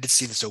because I did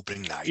see this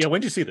opening night. Yeah, when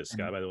did you see this,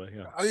 Scott, by the way?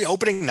 Yeah.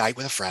 Opening night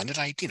with a friend, and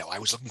I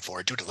was looking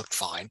forward to it. It looked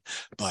fine,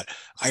 but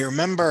I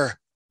remember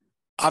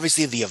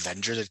obviously the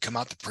Avengers had come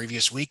out the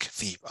previous week,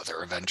 the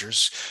other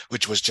Avengers,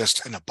 which was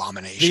just an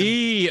abomination.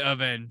 The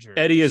Avengers.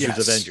 Eddie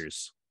Izzard's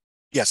Avengers.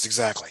 Yes,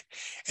 exactly.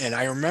 And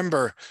I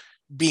remember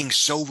being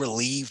so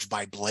relieved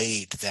by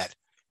Blade that,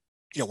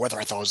 whether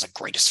I thought it was the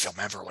greatest film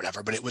ever or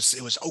whatever, but it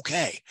was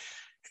okay.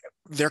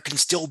 There can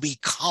still be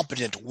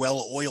competent,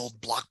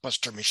 well-oiled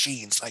blockbuster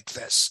machines like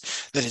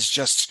this that is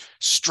just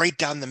straight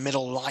down the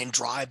middle line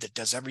drive that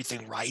does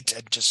everything right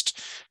and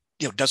just,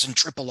 doesn't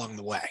trip along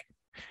the way.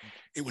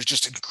 It was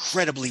just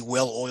incredibly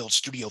well-oiled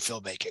studio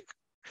filmmaking.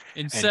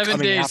 In And 7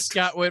 coming days, after-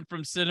 Scott went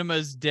from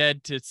cinema's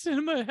dead to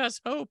cinema has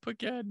hope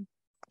again.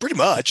 Pretty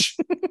much.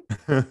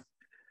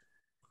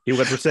 He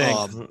went from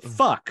saying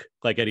 "fuck"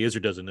 like Eddie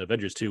Izzard does in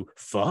Avengers 2,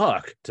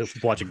 "fuck" to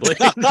watching Blade.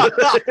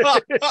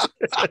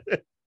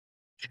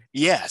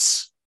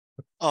 Yes.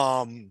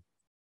 And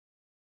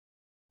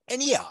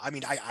yeah, I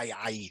mean,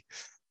 I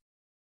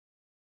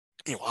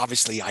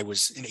obviously I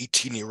was an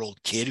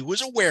 18-year-old kid who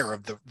was aware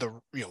of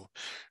the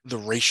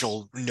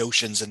racial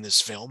notions in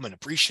this film and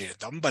appreciated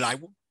them, but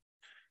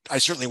I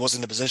certainly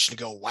wasn't in a position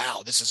to go,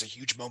 wow, this is a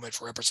huge moment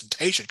for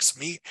representation.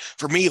 Because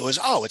for me, it was,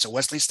 it's a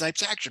Wesley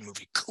Snipes action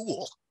movie.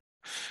 Cool.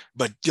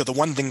 But the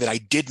one thing that I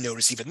did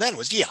notice even then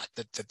was,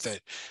 that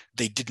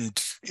they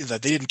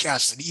didn't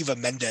cast an Eva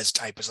Mendes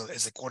type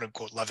as a quote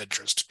unquote love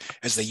interest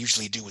as they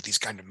usually do with these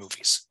kind of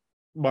movies.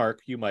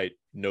 Mark, you might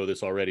know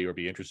this already or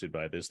be interested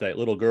by this. That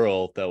little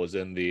girl that was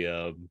in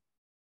the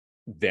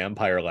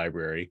vampire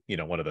library,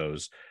 one of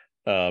those.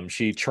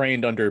 She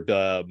trained under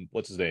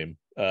what's his name?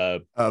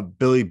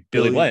 Billy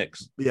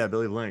Blanks. Yeah,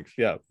 Billy Blanks.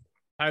 Yeah.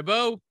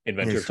 Tybo.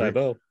 Inventor of He's great.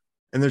 Tybo.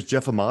 And there's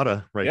Jeff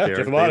Amata right Yeah, there.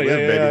 Jeff Amata, They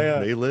live, baby. yeah.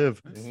 They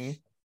live. Mm-hmm.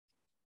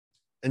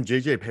 And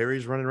JJ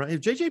Perry's running around.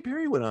 JJ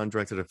Perry went on and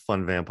directed a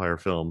fun vampire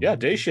film. Yeah,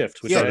 Day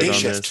Shift. Which Yeah, I Day on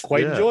Shift. this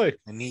quite Yeah. enjoy.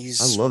 And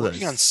he's I love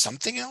working that. on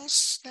something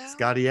else now.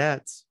 Scotty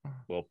Atz.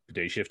 Well,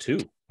 Day Shift 2,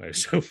 I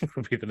assume,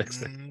 would be the next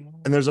thing.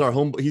 And there's our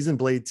home. He's in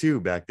Blade 2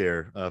 back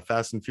there.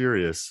 Fast and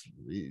Furious.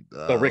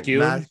 Rick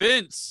Ewan?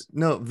 Vince.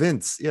 No,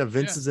 Vince. Yeah,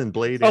 Vince Yeah. is in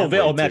Blade. Oh, and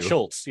Blade Matt 2.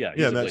 Schultz. Yeah,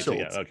 Yeah, in Matt Blade 2.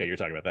 Schultz. Yeah, okay, you're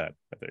talking about that.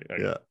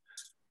 Okay.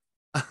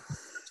 Yeah.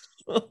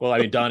 Well, I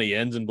mean, Donnie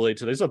Yen's in Blade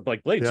 2. There's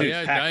like Blade 2.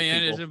 Yeah,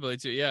 Diane is in Blade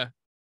 2. Yeah.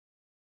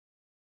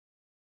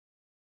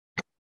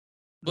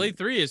 Blade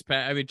 3 is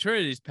packed. I mean,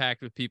 Trinity's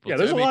packed with people. Yeah, too.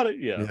 there's I a mean, lot of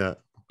yeah.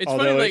 It's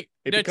Although funny, like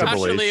it becomes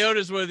Natasha Double H. Lyonne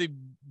is one of the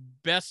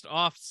best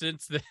off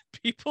since the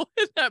people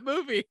in that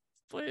movie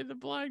playing the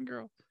blind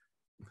girl.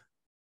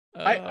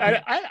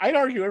 I'd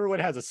argue everyone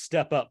has a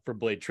step up from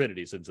Blade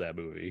Trinity since that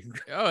movie.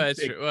 Oh,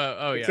 that's true. Well,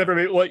 oh, yeah. Except for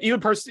maybe, even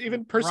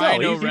Purcell.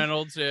 Rhino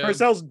Reynolds. Yeah.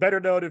 Purcell's better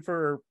noted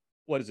for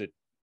what is it?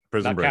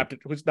 Prison Not Break.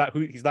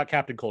 Captain. He's not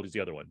Captain Cold. He's the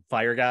other one.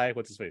 Fire guy.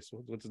 What's his face?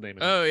 What's his name?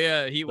 Oh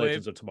yeah, Heat Wave.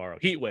 Legends of Tomorrow.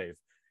 Heat Wave.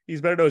 He's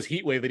better known as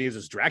Heat Wave than he is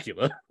as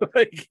Dracula.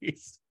 Like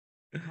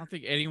I don't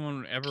think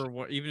anyone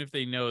ever, even if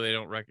they know, they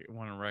don't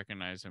want to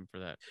recognize him for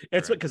that.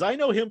 it's because I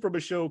know him from a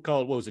show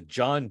called what was it?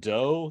 John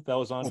Doe that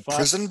was on Fox.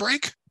 Prison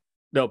Break?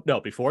 No,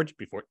 before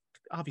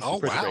obviously Oh,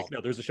 Prison wow. Break.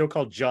 No, there's a show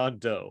called John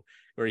Doe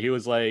where he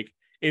was like,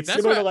 it's That's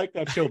similar to what- like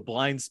that show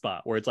Blind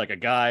Spot, where it's like a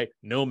guy,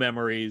 no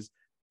memories,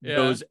 Yeah.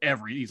 knows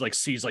he's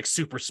like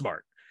super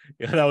smart.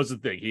 Yeah, that was the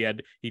thing.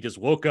 He just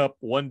woke up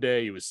one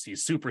day,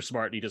 he's super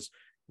smart, and he just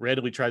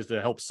randomly tries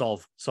to help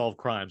solve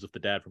crimes with the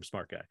dad from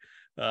Smart Guy.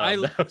 I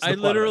That was the plot of that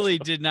literally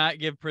show. did not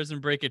give Prison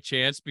Break a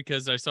chance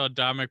because I saw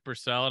Dominic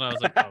Purcell and I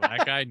was like, oh,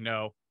 that guy?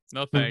 No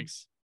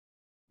thanks.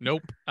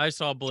 Nope. I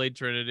saw Blade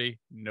Trinity.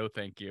 No,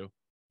 thank you.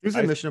 He was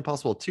in I- Mission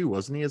Impossible 2,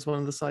 wasn't he, as one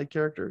of the side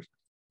characters?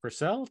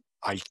 Purcell?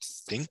 I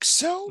think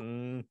so.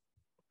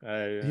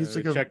 He's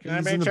like check he's your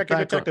in the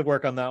background. detective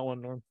work on that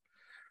one, Norm.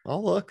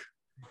 I'll look.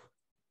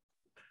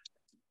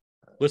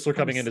 Whistler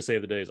coming in to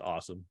save the day is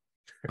awesome.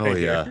 Oh, Right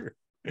yeah. here.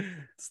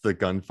 It's the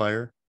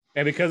gunfire.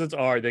 And because it's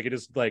R, they can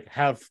just like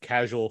have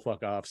casual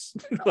fuck offs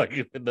like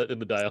in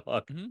the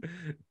dialogue. Mhm.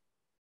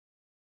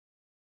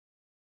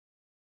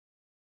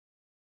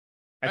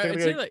 I think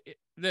I'd say like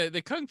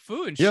the kung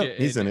fu and Yeah, shit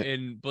he's in it.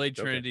 in Blade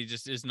Okay. Trinity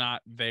just is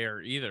not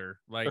there either.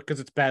 Like because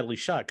it's badly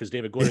shot because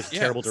David Gordon is a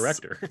Yeah, terrible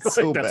director.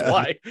 so Like, that's bad.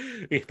 why.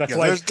 That's Yeah,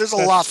 why there's a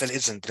lot that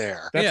isn't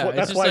there. That's Yeah, why, it's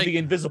that's just why like- The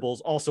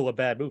Invisible's also a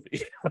bad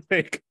movie.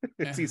 Like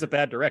Yeah. he's a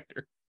bad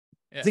director.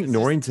 I think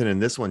Norrington in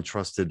this one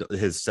trusted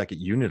his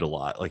second unit a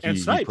lot. Like And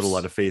he put a Snipes.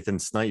 lot of faith in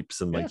Snipes,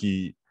 and like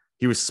Yeah.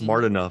 he was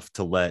smart enough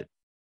to let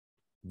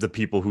the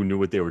people who knew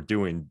what they were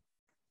doing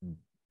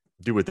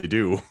do what they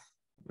do.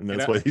 And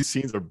that's And why these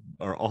scenes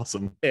are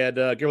awesome. And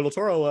Guillermo del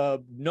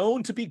Toro,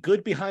 known to be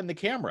good behind the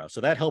camera, so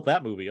that helped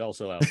that movie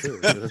also out too.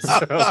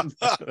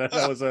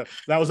 that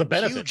was a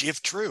benefit. Huge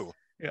if true.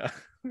 Yeah.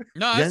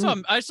 No,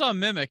 I saw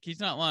Mimic. He's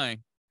not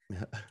lying.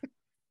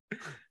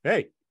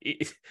 Hey,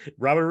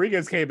 Robert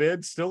Rodriguez came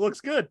in, still looks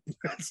good.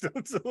 still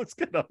looks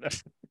good on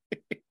that.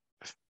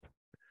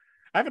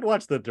 I haven't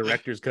watched the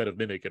director's cut of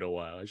Mimic in a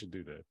while. I should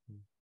do that.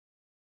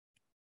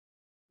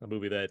 A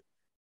movie that,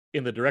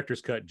 in the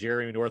director's cut,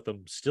 Jeremy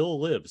Northam still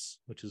lives,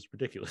 which is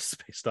ridiculous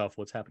based off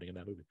what's happening in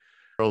that movie.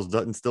 Charles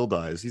Dutton still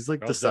dies. He's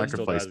like Charles the Dutton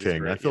still sacrifice dies, he's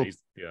king. I great. feel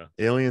Yeah.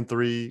 Alien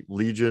 3,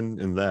 Legion,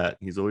 and that.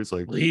 He's always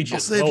like, Legion. I'll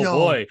save Oh y'all.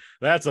 boy,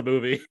 that's a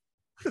movie.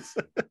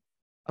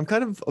 I'm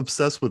kind of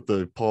obsessed with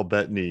the Paul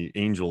Bettany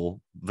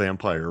Angel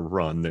vampire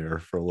run there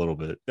for a little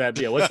bit. That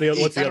what's the You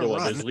other gotta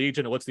one? run. There's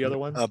Legion. And what's the other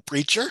one?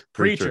 Preacher.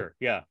 Preacher.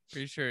 Yeah.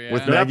 Pretty sure, yeah.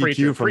 With No, not Maggie Preacher,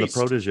 Q from Priest. The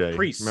Protege.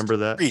 Priest. Remember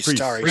that? Priest,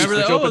 sorry. Remember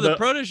Which the opened the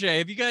Protege?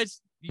 Have you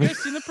guys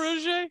seen the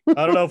Protege?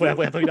 I don't know if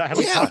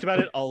we Yeah. talked about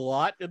it a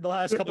lot in the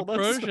last couple The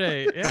months.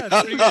 Protege, yeah,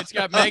 it's pretty good. It's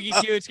got Maggie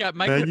Q. It's got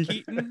Michael Maggie-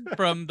 Keaton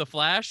from The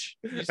Flash.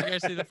 Did you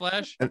guys see The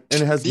Flash? And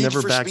it has Need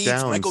Never for Back Speed's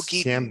Down. Michael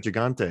Sam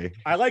Gigante.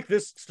 I like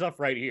this stuff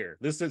right here.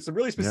 This is some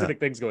really specific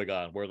things going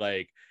on. We're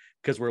like,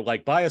 because we're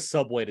like by a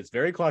subway and it's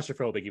very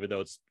claustrophobic, even though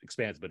it's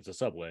expansive, but it's a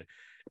subway.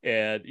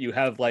 And you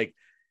have like,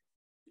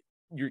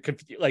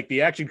 like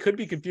the action could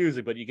be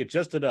confusing, but you get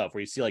just enough where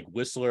you see like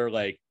Whistler,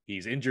 like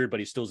he's injured, but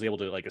he still is able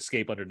to like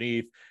escape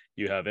underneath.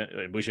 You have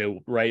Boucher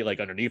right like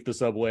underneath the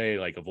subway,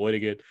 like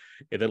avoiding it.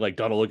 And then like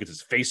Donald gets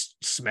his face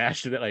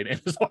smashed in it, like, and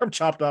his arm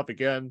chopped off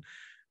again.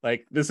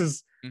 Like this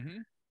is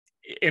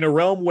in a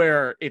realm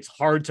where it's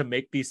hard to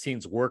make these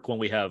scenes work when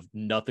we have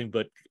nothing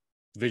but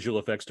visual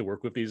effects to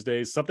work with these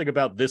days. Something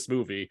about this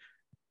movie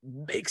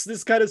makes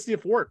this kind of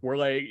stuff work where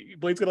like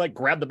Blade's gonna like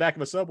grab the back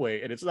of a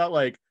subway and it's not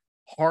like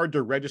hard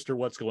to register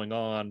what's going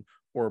on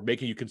or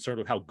making you concerned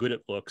with how good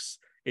it looks.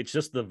 It's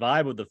just the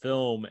vibe of the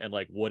film and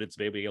like what it's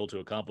maybe able to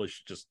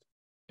accomplish just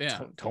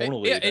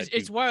tonally. Yeah,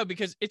 it's wild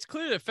because it's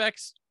clear that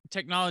effects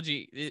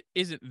technology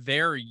isn't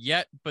there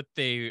yet, but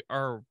they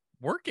are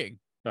working.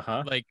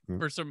 Like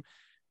for some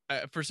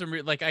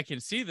reason, like I can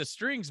see the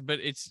strings, but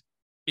it's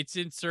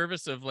in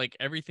service of like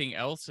everything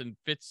else and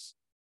fits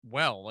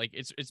well. Like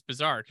it's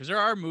bizarre because there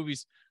are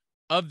movies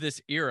of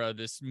this era,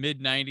 this mid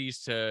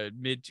 90s to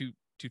mid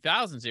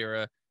 2000s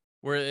era,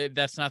 where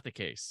that's not the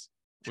case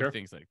with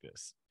things like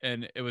this.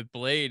 And it with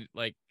Blade,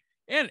 like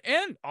and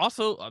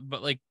also,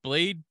 but like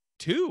Blade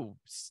 2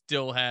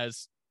 still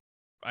has,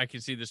 I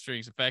can see the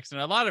strings effects, and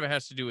a lot of it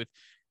has to do with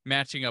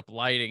matching up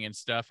lighting and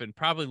stuff, and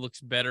probably looks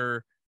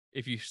better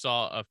if you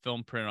saw a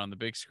film print on the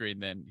big screen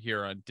than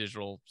here on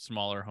digital,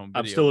 smaller home video.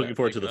 I'm still looking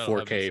forward to the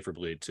 4K for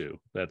Blade 2.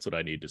 That's what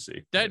I need to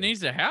see. That needs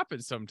to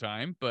happen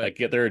sometime, but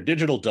like there are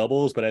digital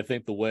doubles, but I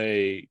think the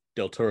way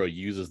Del Toro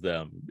uses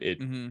them,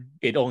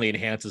 it only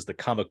enhances the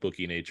comic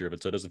booky nature of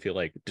it, so it doesn't feel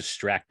like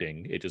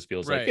distracting. It just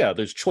feels like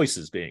there's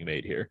choices being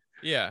made here.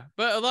 Yeah,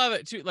 but a lot of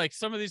it too, like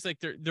some of these, like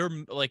they're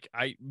like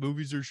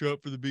movies are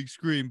shot for the big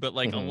screen, but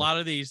like a lot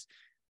of these,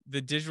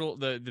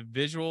 the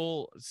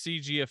visual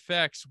CG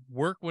effects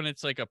work when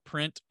it's like a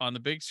print on the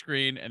big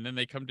screen, and then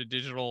they come to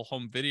digital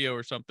home video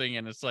or something,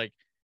 and it's like,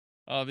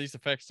 oh, these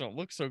effects don't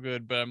look so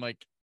good, but I'm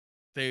like,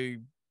 they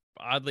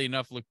oddly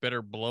enough look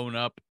better blown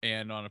up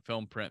and on a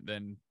film print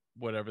than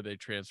whatever they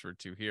transferred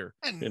to here.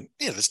 And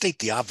yeah, to state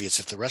the obvious,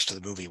 if the rest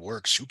of the movie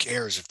works, who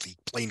cares if the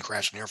plane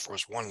crash in Air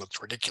Force One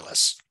looks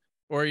ridiculous?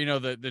 Or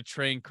the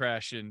train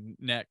crash in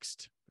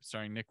Next,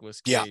 starring Nicolas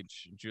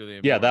Cage, and Julianne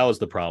Yeah, Moore. that was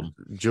the problem.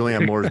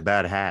 Julianne Moore's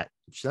bad hat.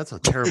 That's a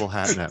terrible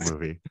hat in that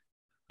movie.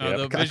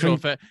 The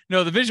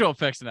visual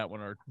effects in that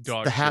one are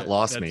dog The hat shit.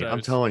 lost me. I'm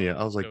telling you.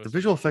 I was like, the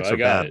visual effects are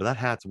bad, but that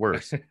hat's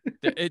worse.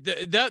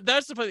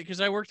 That's the funny,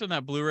 because I worked on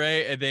that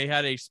Blu-ray and they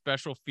had a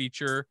special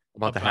feature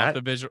About the hat?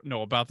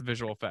 about the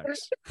visual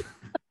effects.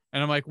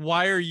 And I'm like,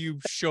 why are you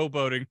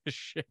showboating this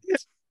shit?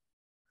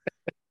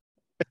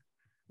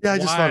 Yeah, I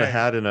just found a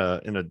hat at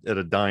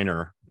a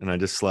diner, and I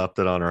just slapped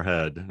it on her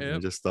head. And I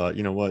just thought,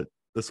 you know what,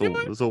 this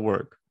will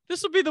work.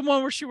 This will be the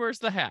one where she wears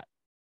the hat.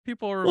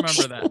 People will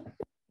remember that.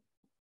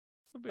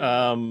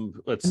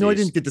 Let's see. No, I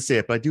didn't get to say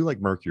it, but I do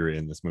like Mercury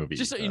in this movie.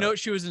 Just so you know,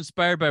 she was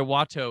inspired by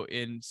Watto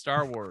in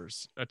Star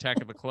Wars: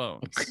 Attack of the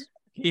Clones.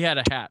 He had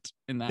a hat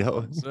in that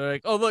one. So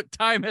like, oh look,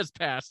 time has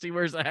passed. He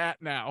wears a hat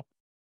now.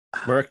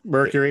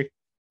 Mercury.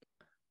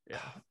 Yeah.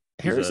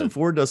 Harrison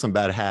Ford does some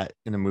bad hat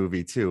in a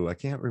movie too. I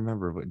can't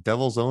remember, but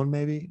Devil's Own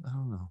maybe. I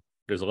don't know.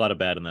 There's a lot of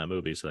bad in that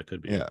movie, so that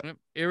could be. Yeah.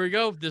 Here we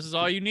go. This is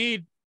all you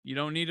need. You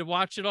don't need to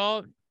watch it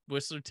all.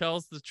 Whistler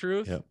tells the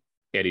truth. Yep.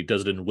 And he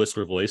does it in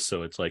Whistler voice,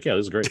 so it's like, yeah,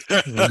 this is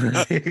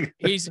great.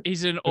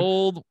 He's an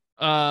old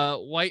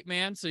white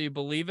man, so you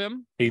believe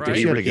him. He right?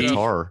 He had a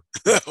guitar.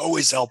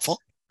 Always helpful.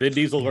 Vin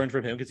Diesel learned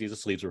from him because he's a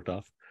sleeves ripped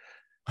off.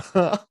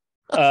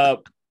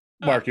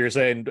 Mark, you're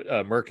saying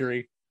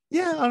Mercury?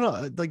 Yeah, I don't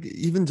know. Like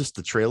even just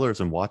the trailers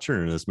and watching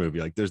in this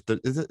movie, like this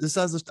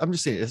has. I'm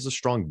just saying, it has a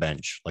strong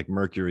bench. Like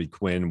Mercury,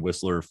 Quinn,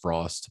 Whistler,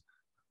 Frost,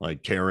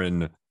 like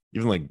Karen,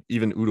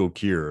 even Udo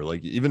Kier,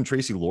 like even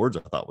Tracy Lords.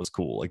 I thought was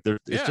cool. Like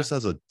it just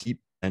has a deep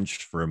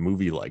bench for a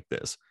movie like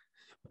this.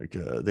 Like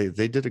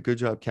they did a good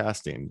job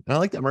casting, and I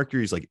like that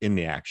Mercury's like in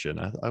the action.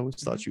 I always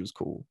thought she was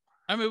cool.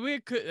 I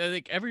mean, I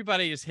think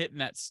everybody is hitting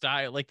that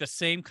style, like the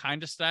same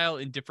kind of style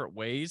in different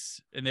ways,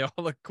 and they all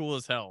look cool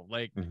as hell.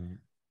 Like.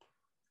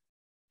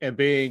 And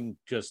being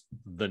just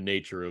the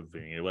nature of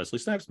being a Wesley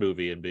Snipes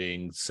movie and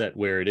being set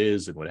where it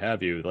is and what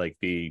have you, like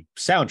the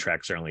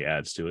soundtrack certainly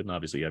adds to it. And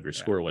obviously you have your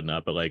score and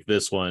whatnot, but like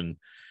this one,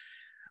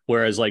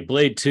 whereas like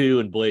Blade 2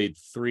 and Blade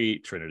 3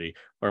 Trinity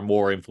are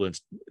more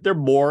influenced, they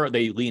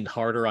lean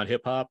harder on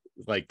hip hop.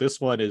 Like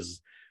this one is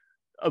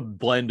a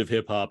blend of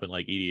hip hop and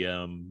like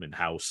EDM and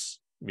house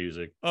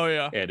music. Oh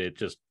yeah. And it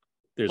just,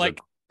 there's like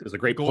there's a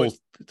great Go-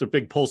 it's a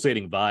big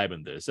pulsating vibe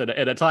in this, and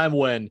at a time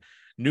when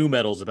new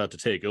metal's about to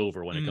take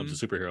over when it comes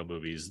to superhero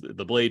movies,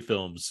 the Blade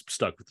films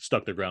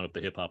stuck their ground with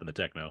the hip hop and the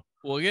techno.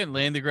 Well, again,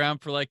 laying the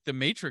ground for like the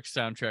Matrix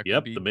soundtrack. Yep,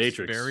 would be the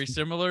Matrix. very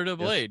similar to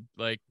Blade.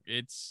 Like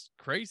it's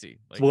crazy.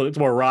 Like, Well, it's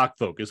more rock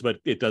focused, but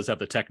it does have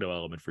the techno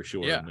element for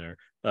sure in there.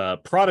 The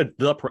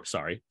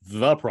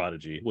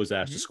Prodigy was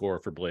asked to score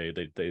for Blade.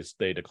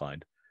 They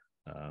declined.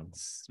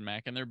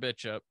 Smacking their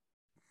bitch up.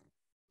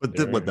 But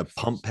the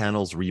Pump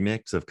Panels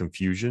remix of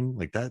Confusion,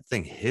 like that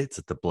thing hits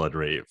at the Blood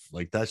Rave.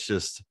 Like that's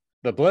just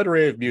the Blood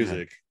Rave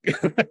music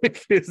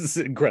is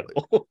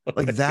incredible.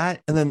 Like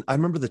that. And then I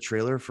remember the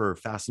trailer for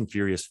Fast and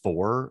Furious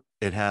 4.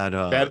 It had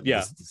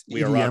this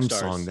We Are Rock EDM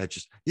Stars song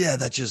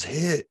that just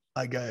hit.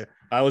 I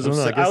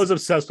was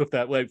obsessed with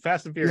that. Like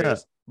Fast and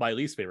Furious, my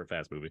least favorite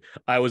Fast movie.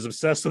 I was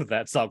obsessed with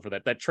that song for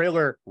that. That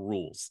trailer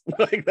rules.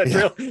 Like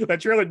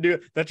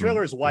that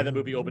trailer is why the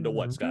movie opened to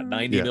what, Scott?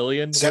 90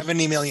 million?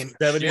 70 million.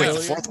 70 Wait,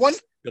 million? the fourth one?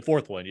 The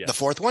fourth one, yeah. The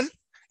fourth one?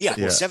 Yeah,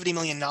 well, $70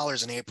 million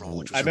in April.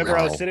 Which was I remember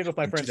I was sitting with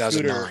my friend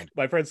Scooter,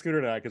 2009.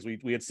 and I, because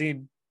we had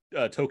seen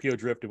Tokyo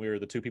Drift, and we were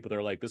the two people that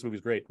were like, "This movie's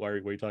great. What are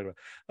you talking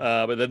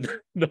about?" But then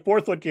the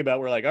fourth one came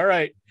out. We're like, "All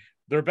right,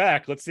 they're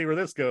back. Let's see where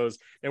this goes."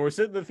 And we're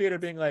sitting in the theater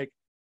being like,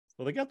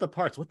 "Well, they got the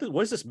parts. What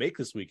does this make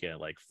this weekend?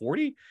 Like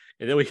 40?"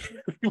 And then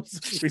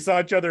we saw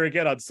each other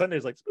again on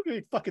Sundays. Like, it's gonna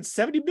be fucking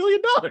 $70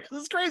 million.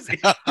 This is crazy.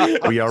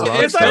 We Are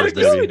Rock Stars,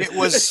 baby.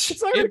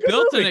 It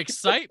built an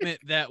excitement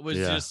that was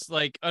just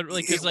like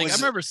because I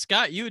remember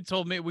Scott, you had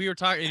told me, we were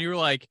talking, and you were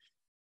like,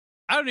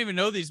 I don't even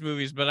know these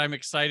movies, but I'm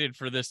excited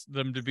for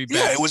them to be back.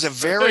 Yeah, it was a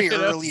very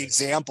early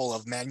example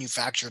of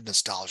manufactured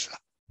nostalgia.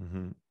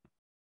 Mm-hmm.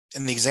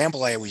 And the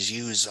example I always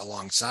use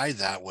alongside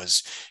that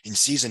was in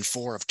season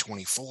 4 of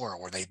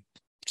 24, where they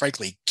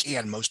frankly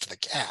canned most of the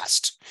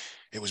cast.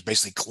 It was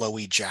basically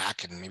Chloe,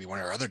 Jack, and maybe one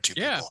or other two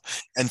people.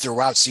 And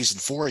throughout season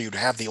 4, you'd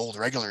have the old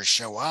regulars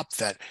show up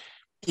that,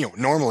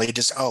 normally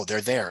just,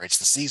 they're there. It's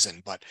the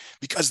season. But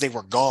because they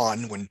were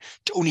gone, when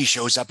Tony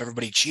shows up,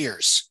 everybody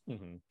cheers.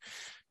 Mm-hmm.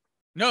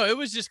 No, it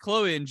was just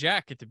Chloe and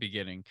Jack at the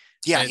beginning.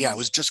 Yeah, it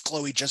was just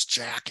Chloe, just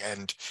Jack,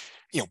 and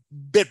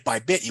bit by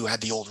bit, you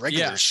had the old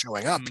regulars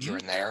showing up here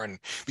and there, and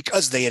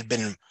because they had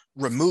been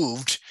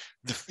removed,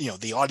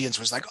 the audience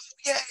was like, "Oh,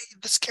 yay!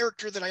 This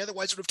character that I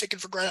otherwise would have taken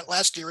for granted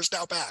last year is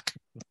now back."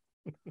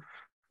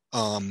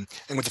 And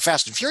with the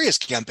Fast and Furious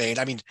campaign,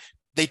 I mean,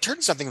 they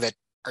turned something that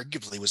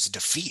arguably was a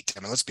defeat. I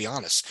mean, let's be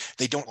honest.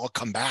 They don't all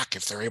come back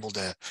if they're able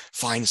to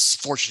find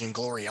fortune and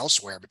glory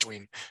elsewhere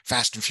between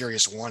Fast and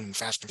Furious 1 and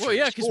Fast and Furious 4. Well,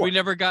 yeah, because we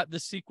never got the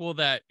sequel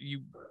that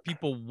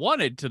people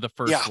wanted to the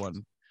first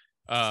one.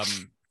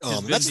 That's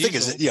the thing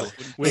is that,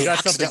 we got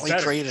accidentally something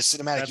better. Created a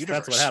cinematic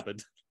universe. That's what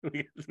happened.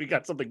 We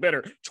got something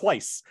better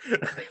twice.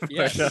 We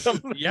got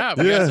something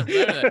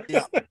better.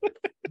 Yeah.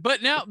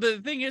 But now the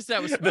thing is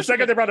that was the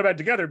second they brought them back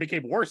together, it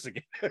became worse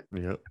again.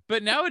 Yep.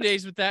 But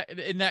nowadays with that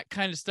in that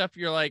kind of stuff,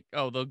 you're like,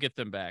 oh, they'll get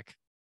them back.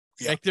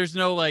 Yeah. Like there's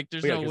no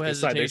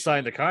hesitation. They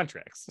signed the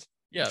contracts.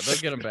 Yeah, they'll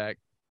get them back.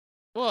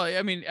 Well,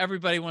 I mean,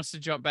 everybody wants to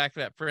jump back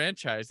to that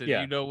franchise,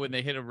 and when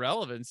they hit a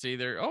relevancy,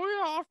 they're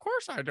of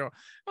course I do.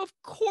 Of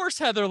course,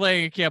 Heather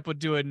Langenkamp would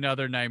do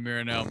another Nightmare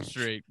on Elm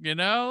Street.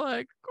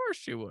 Like, of course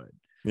she would.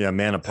 Yeah,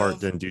 Man Apart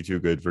didn't do too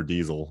good for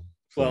Diesel.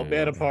 Well,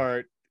 Man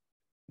Apart,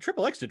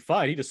 Triple X did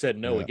fine. He just said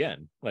no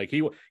again. Like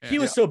he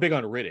was so big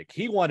on Riddick.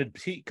 He wanted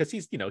because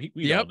he's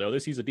we all know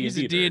this. He's a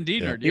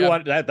D&D nerd. He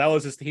wanted that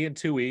was just he and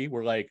Tui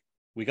were like,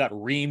 we got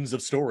reams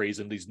of stories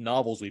and these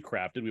novels we've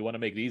crafted. We want to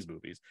make these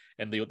movies.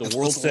 And the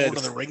world said, Lord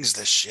of the Rings,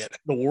 this shit.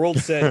 The world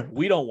said,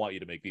 we don't want you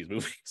to make these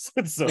movies.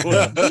 So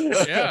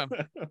yeah.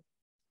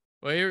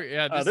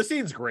 Well, this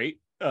scene's great.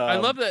 I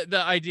love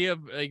the idea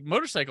of like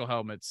motorcycle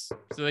helmets,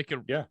 so they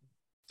could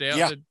stay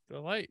out the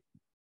light.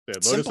 The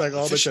motorcycle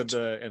helmets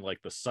and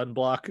like the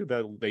sunblock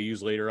that they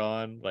use later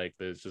on. Like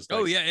there's just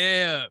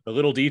the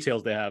little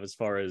details they have as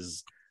far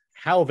as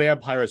how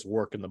vampires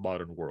work in the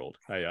modern world.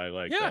 I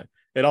like that.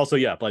 And also,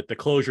 like the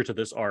closure to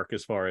this arc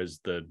as far as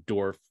the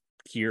dwarf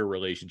Kier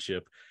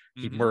relationship,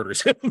 he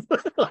murders him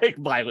like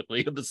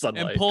violently in the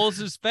sunlight and pulls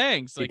his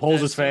fangs. He pulls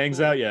his fangs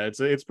out. Yeah,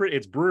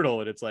 it's brutal,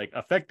 and it's like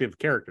effective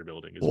character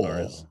building as far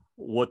as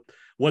what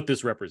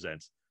this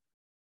represents.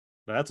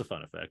 But that's a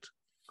fun effect.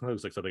 It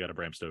looks like something out of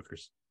Bram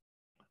Stoker's.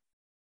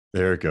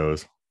 There it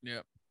goes.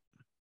 Yep.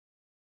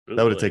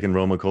 That would have taken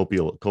Roma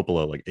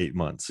Coppola like 8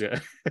 months. Yeah.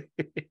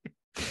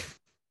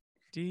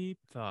 Deep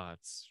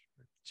thoughts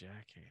with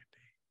Jack Handy.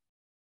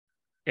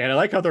 And I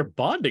like how they're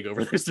bonding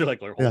over this. They're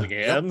holding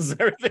hands.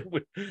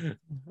 Everything.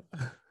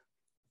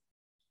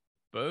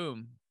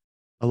 Boom.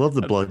 I love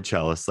the blood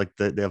chalice. Like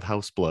they have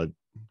house blood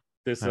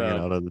hanging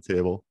out on the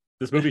table.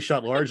 This movie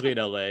shot largely in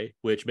LA,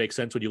 which makes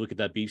sense when you look at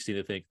that beach scene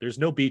and think there's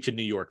no beach in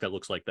New York that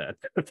looks like that.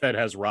 That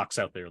has rocks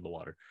out there in the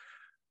water.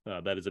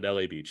 That is an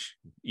LA beach,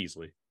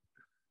 easily.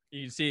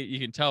 You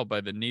can tell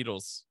by the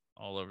needles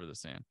all over the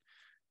sand.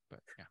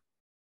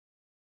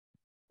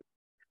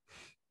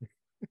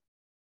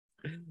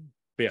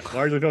 But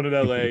largely filmed in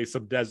LA,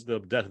 some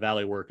the Death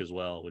Valley work as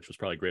well, which was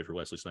probably great for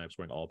Wesley Snipes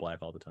wearing all black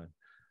all the time.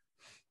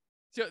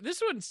 So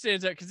this one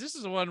stands out because this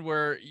is the one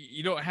where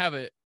you don't have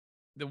it.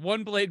 The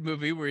one Blade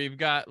movie where you've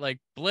got like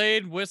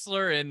Blade,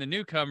 Whistler, and the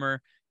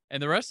newcomer,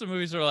 and the rest of the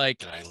movies are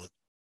like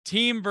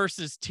team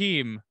versus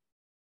team.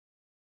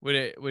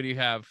 Would you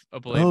have a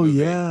Blade movie?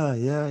 yeah.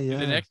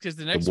 Because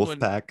the next Wolf one,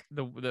 Pack.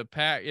 the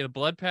pack, the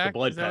Blood Pack, The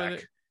Blood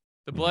Pack.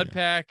 the Blood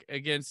Pack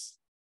against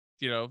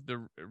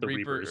the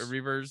Reapers.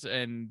 Reavers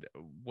and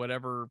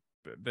whatever.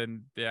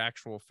 Then the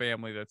actual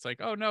family that's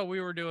like, oh no, we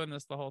were doing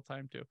this the whole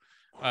time too.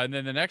 And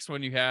then the next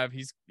one you have,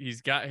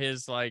 he's got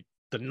his like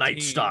The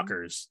Night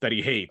Stalkers that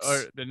he hates.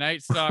 or the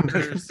Night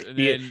Stalkers, and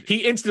then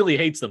he instantly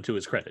hates them to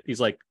his credit. He's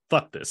like,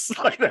 fuck this.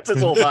 Like that's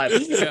his whole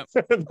vibe.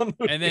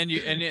 and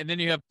then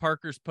you have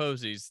Parker's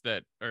Posies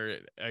that are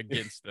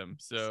against them.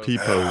 So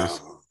P-pose.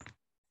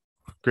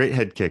 Great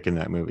head kick in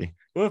that movie.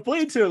 Well, with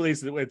Blade 2, at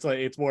least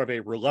it's more of a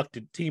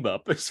reluctant team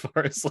up as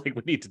far as like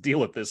we need to deal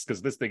with this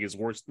because this thing is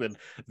worse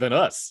than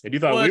us. And you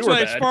thought we that's were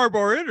why bad. it's far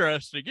more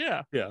interesting.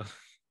 Yeah. Yeah.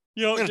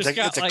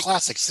 It's a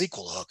classic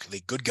sequel hook.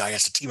 The good guy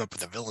has to team up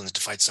with the villains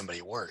to fight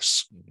somebody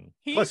worse.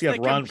 Plus, you have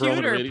the Ron Perlman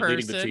computer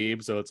leading the person.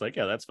 team, so it's like,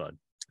 yeah, that's fun.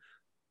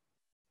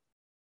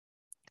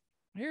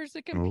 Here's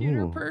the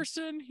computer Ooh.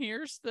 person.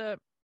 Here's the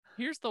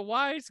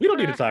wise. We don't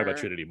need to talk about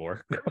cracker. shit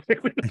anymore. We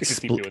don't need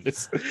to keep doing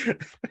this.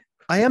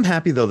 I am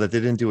happy though that they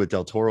didn't do what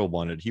Del Toro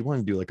wanted. He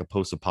wanted to do like a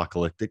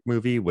post-apocalyptic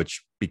movie,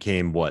 which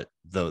became what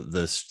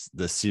the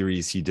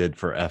series he did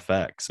for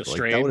FX. The Like,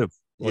 Strain. that would have,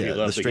 Well, yeah,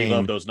 he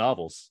loved those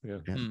novels. Yeah.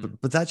 Yeah, Hmm.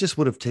 but that just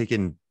would have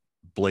taken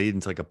Blade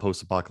into like a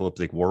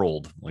post-apocalyptic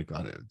world. Like,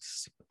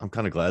 I'm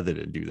kind of glad they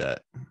didn't do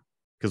that.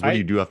 Because what do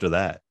you do after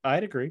that?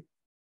 I'd agree.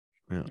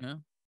 Yeah.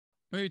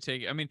 Maybe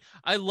take it. I mean,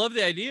 I love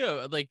the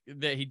idea like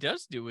that he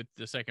does do with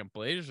the second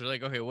Blade. Is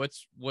like, okay, what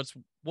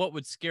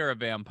would scare a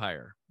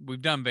vampire? We've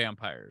done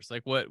vampires.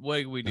 Like, what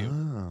do we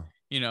do?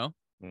 Oh.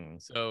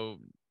 So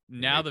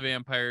now the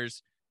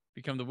vampires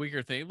become the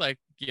weaker thing. Like,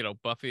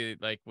 Buffy.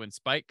 Like when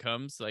Spike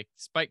comes, like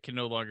Spike can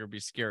no longer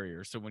be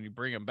scarier. So when you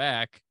bring him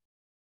back,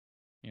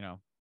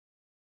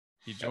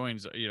 he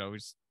joins.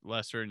 He's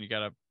lesser, and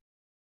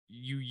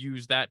you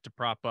use that to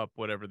prop up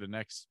whatever the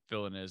next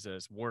villain is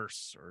as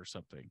worse or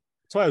something.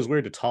 That's why it was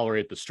weird to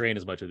tolerate the Strain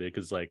as much as it did,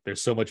 because like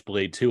there's so much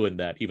Blade 2 in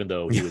that, even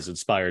though he was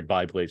inspired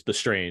by the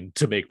Strain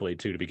to make Blade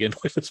 2 to begin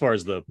with, as far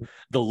as the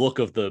look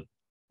of the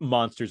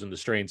monsters in the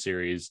Strain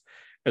series,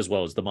 as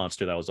well as the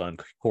monster that was on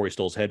Corey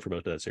Stoll's head for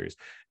most of that series,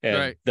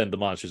 and then the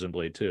monsters in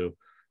Blade 2.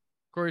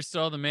 Corey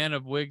Stoll, the man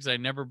of wigs, I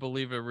never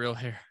believe a real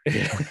hair.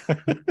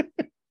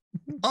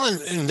 Well,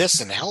 and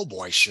this and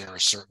Hellboy share a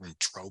certain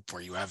trope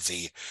where you have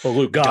the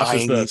Luke Goss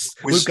has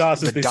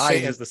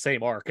the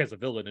same arc as a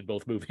villain in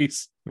both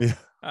movies. Yeah.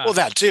 Well,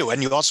 that too,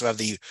 and you also have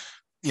the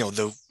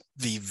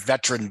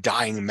veteran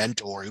dying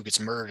mentor who gets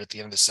murdered at the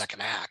end of the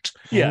second act.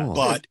 Yeah,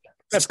 but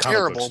that's it's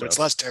terrible, but it's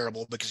less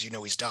terrible because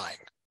he's dying.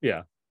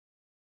 Yeah.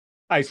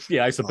 I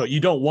suppose you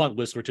don't want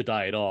Whistler to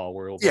die at all.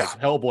 Where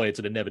Hellboy, it's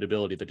an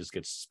inevitability that just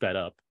gets sped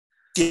up.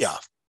 Yeah.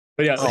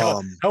 But yeah,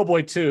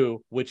 Hellboy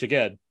 2, which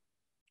again,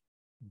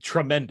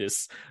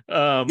 tremendous.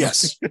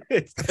 Yes.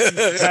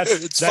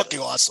 it's fucking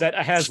awesome. That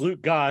has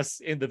Luke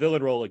Goss in the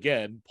villain role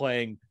again,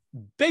 playing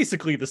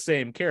basically the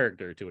same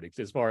character to it,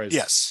 as far as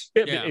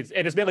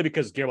it's mainly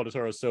because Guillermo del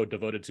Toro is so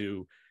devoted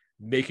to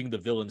making the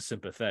villain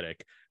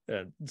sympathetic,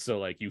 so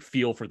like you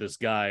feel for this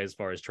guy as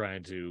far as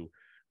trying to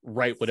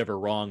right whatever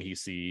wrong he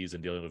sees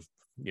and dealing with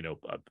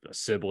a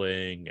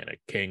sibling and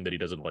a king that he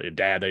doesn't like, a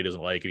dad that he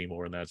doesn't like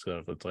anymore, and that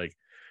stuff. It's like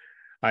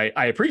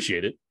I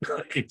appreciate it.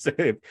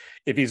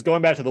 If he's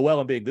going back to the well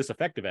and being this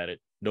effective at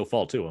it, no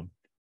fault to him.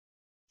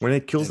 When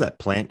it kills that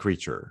plant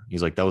creature,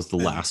 he's like, that was the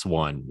last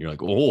one. You're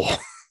like, oh.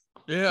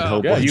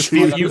 Yeah. You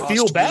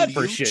feel bad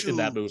for shit in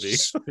that movie.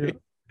 You're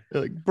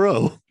like,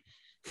 bro.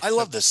 I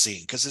love this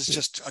scene because it's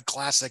just a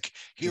classic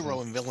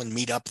hero and villain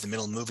meet up in the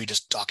middle of the movie,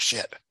 just talk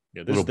shit.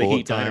 Yeah, this is the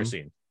Heat Diner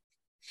scene.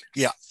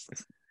 Yeah.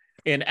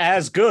 And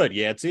as good,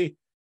 Yancey.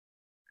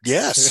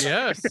 Yes.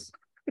 Yes.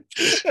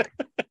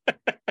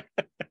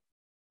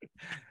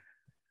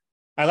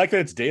 I like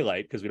that it's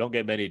daylight because we don't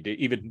get many,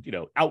 even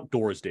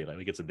outdoors daylight.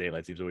 We get some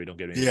daylight scenes, but we don't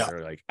get any that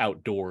are like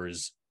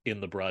outdoors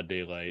in the broad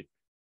daylight.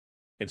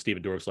 And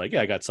Stephen Dorff's like,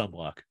 yeah, I got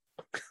sunblock.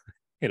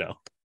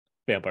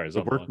 Vampires.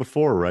 It worked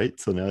before, right?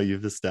 So now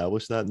you've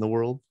established that in the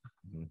world.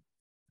 Mm-hmm.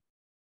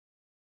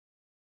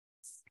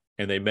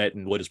 And they met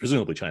in what is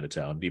presumably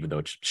Chinatown, even though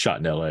it's shot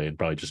in LA, and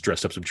probably just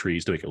dressed up some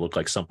trees to make it look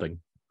like something.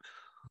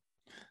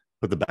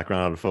 Put the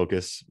background out of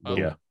focus.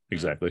 Yeah,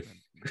 exactly.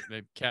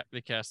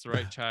 They cast the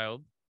right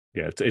child.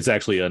 Yeah, it's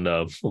actually on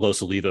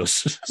Los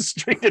Olivos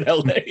Street in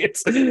LA.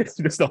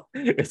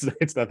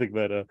 It's nothing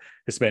but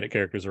Hispanic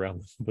characters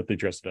around, but they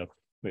dressed it up,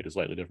 made it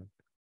slightly different.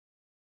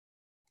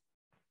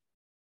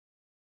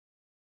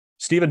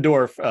 Stephen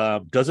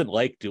Dorff doesn't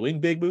like doing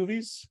big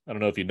movies. I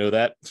don't know if you know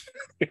that.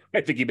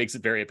 I think he makes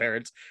it very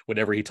apparent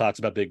whenever he talks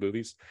about big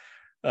movies. Is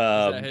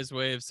that his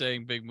way of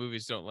saying big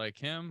movies don't like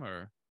him,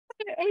 or?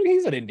 I mean,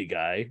 he's an indie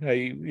guy.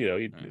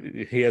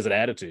 He has an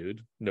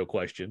attitude, no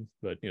question.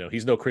 But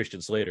he's no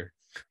Christian Slater.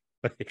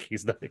 Like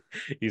he's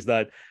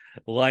not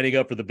lining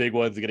up for the big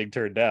ones and getting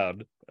turned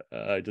down.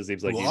 It just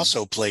seems like Who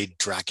also played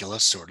Dracula,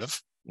 sort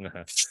of.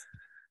 Uh-huh.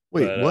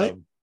 Wait, But, what?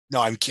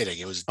 No, I'm kidding.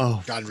 It was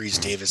Oh, John Rhys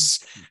Davis,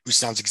 who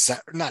sounds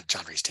not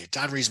John Rhys Davis.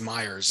 John Rhys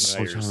Myers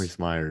oh, John Rhys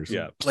Myers.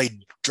 Yeah.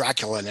 played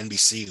Dracula on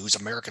NBC, whose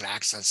American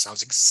accent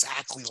sounds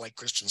exactly like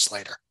Christian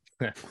Slater.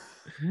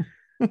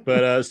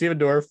 But Stephen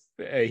Dorff,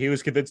 he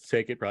was convinced to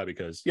take it probably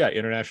because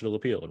international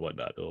appeal and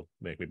whatnot. It'll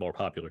make me more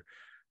popular.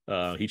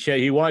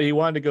 He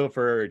wanted to go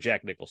for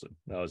Jack Nicholson.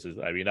 That was his.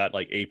 I mean, not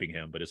like aping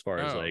him, but as far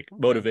as like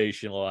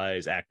motivational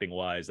wise, acting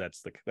wise,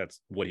 that's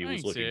what he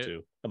was looking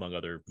to, among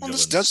other. Well,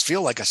 villains. this does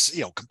feel like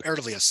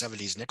comparatively a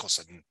 '70s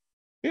Nicholson.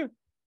 Yeah,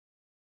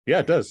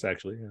 it does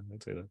actually. Yeah,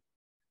 I'd say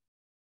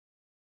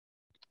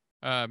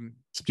that.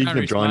 Speaking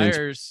of John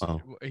Myers,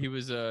 he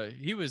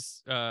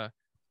was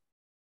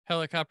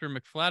Helicopter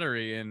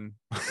McFlattery in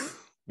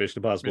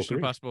Mission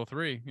Impossible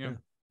 3. Yeah.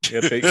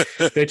 Yeah,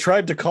 they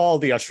tried to call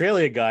the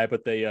Australian guy,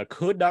 but they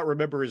could not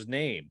remember his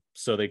name,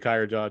 so they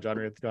hired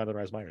Jonathan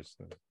Rhys Myers.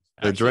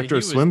 The director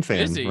of Slim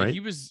Fan, right?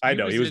 He was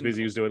busy.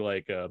 He was doing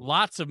like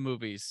lots of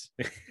movies,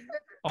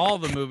 all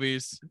the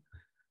movies.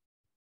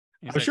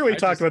 I'm sure we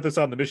talked about this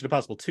on the Mission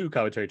Impossible 2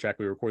 commentary track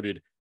we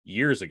recorded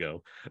years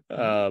ago.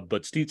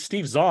 But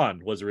Steve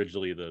Zahn was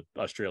originally the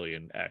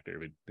Australian actor,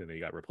 but then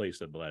he got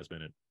replaced at the last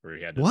minute, where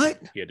he had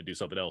to do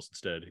something else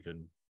instead. He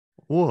couldn't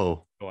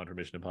go on for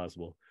Mission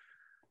Impossible.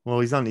 Well,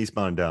 he's on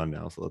Eastbound and Down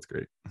now, so that's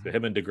great.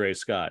 Him and DeGray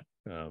Scott,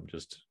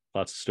 just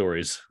lots of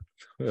stories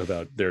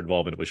about their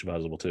involvement in Mission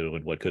Impossible 2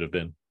 and what could have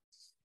been.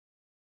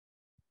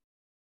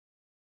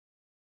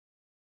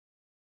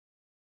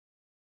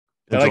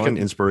 Drawing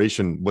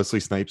inspiration,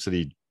 Wesley Snipes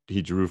said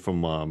he drew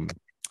from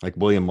like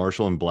William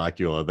Marshall and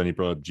Blackula. Then he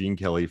brought up Gene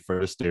Kelly,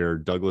 Fred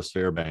Astaire, Douglas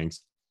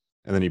Fairbanks,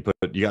 and then he put,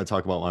 you got to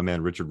talk about my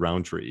man Richard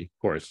Roundtree.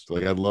 Of course. So,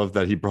 like, I love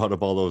that he brought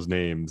up all those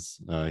names.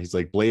 He's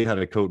like, Blade had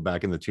a coat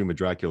back in the Tomb of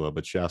Dracula,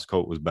 but Shaft's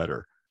coat was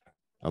better.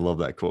 I love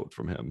that quote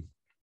from him.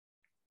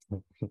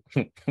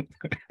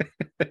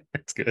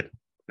 That's good.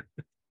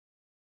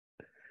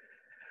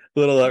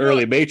 Little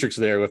early Matrix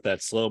there with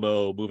that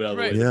slow-mo moving out of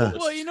the way. Yeah.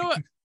 Well, you know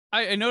what?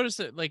 I noticed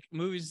that like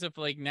movies stuff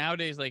like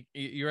nowadays, like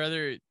you're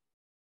either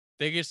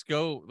they just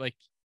go like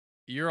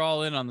you're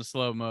all in on the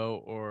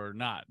slow-mo or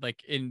not. Like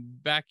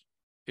back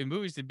in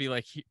movies, it'd be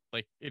like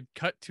it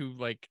cut to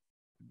like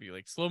be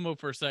like slow-mo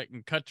for a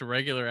second, cut to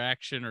regular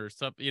action or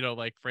something,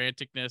 like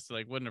franticness,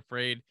 like wasn't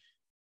afraid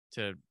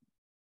to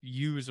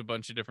use a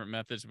bunch of different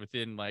methods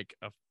within like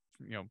a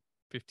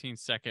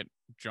 15-second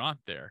jaunt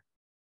there.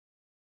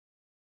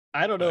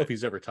 I don't know if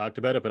he's ever talked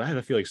about it, but I have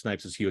a feeling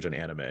Snipes is huge on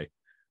anime.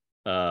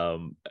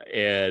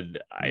 And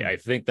I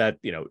think that,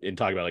 in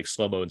talking about like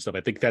slow-mo and stuff,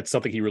 I think that's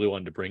something he really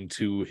wanted to bring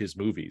to his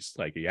movies.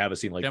 Like you have a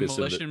scene like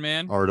Demolition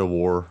Man, Art of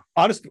War.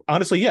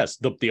 Honestly, yes.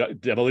 The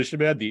Demolition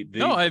Man,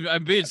 no,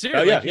 I'm being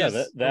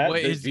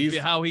serious.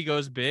 How he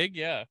goes big.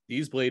 Yeah.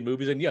 These Blade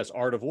movies, and yes,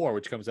 Art of War,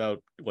 which comes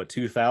out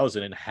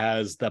 2000 and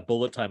has that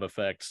bullet time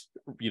effect,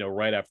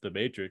 right after the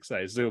Matrix, I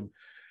assume.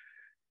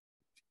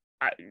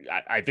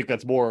 I think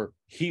that's more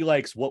he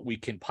likes what we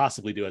can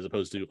possibly do as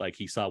opposed to like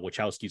he saw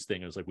Wachowski's thing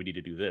and was like, we need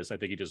to do this. I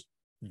think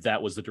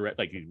that was the direct,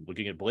 like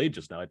looking at Blade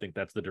just now, I think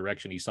that's the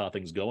direction he saw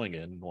things going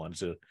in and wanted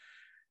to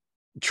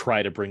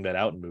try to bring that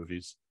out in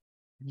movies.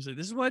 He's like,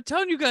 this is what I'm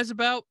telling you guys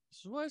about. This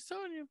is what I was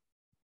telling you.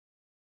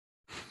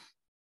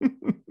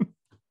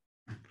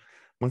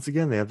 Once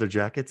again, they have their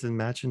jackets and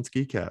matching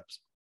ski caps.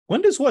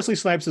 When does Wesley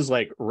Snipes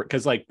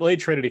because like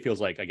Blade Trinity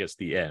feels like, I guess,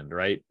 the end,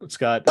 right?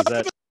 Scott, is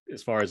that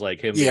as far as like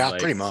him being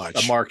like pretty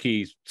much a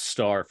marquee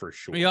star for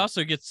sure? He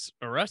also gets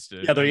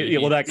arrested.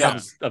 That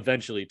comes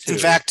eventually too. In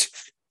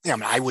fact,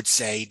 I would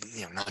say,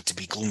 not to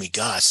be gloomy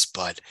Gus,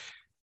 but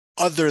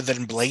other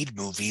than Blade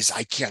movies,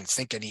 I can't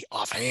think any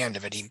offhand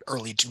of any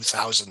early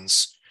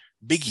 2000s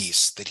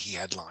biggies that he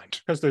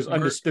headlined. Because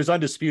there's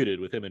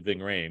Undisputed with him and Ving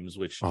Rhames,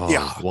 which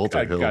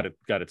Walter Hill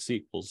got its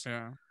sequels.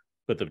 Yeah,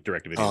 but the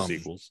direct-to-video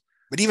sequels.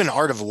 But even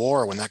Art of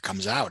War, when that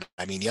comes out,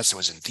 I mean, yes, it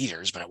was in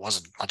theaters, but it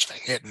wasn't much of a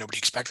hit. Nobody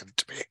expected it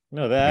to be.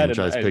 No, that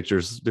franchise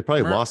pictures. They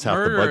probably lost half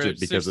the budget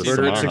because of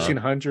Murder at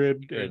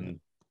 1600,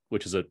 and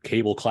which is a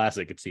cable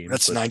classic. It seems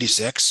that's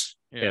 96,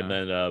 and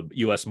then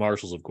U.S.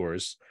 Marshals, of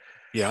course.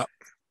 Yeah.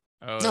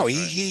 No,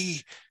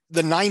 he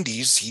the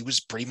 90s. He was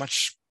pretty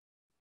much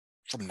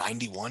from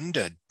 91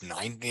 to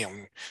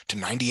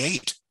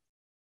 98.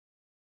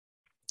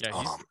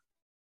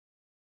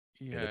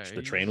 Yeah,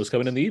 the train was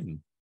coming in the evening.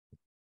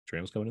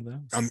 Train was coming in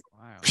there.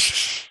 Wow.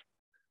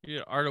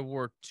 Yeah, Art of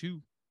War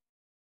 2.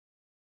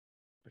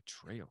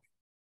 Betrayal.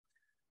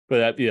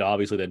 But that,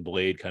 obviously then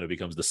Blade kind of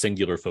becomes the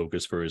singular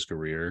focus for his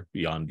career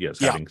beyond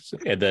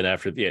and then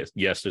after there's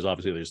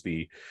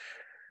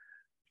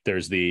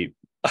the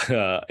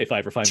if I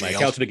ever find my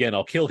accountant again,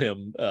 I'll kill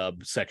him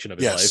section of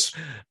his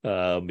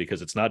life,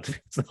 because it's not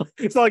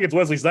like it's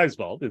Wesley Snipes'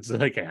 fault. It's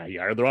like you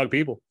hired the wrong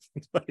people.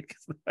 It's like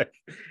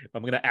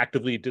I'm going to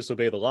actively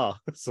disobey the law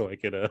so I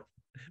can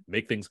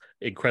make things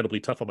incredibly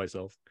tough on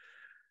myself.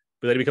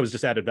 But then it becomes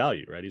just added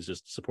value, right? He's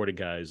just supporting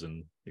guys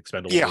and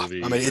expendable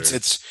movies. I mean,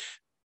 it's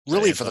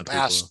really for the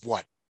past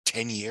 10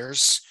 10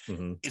 years,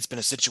 Mhm. it's been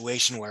a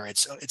situation where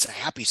it's a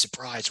happy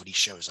surprise when he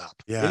shows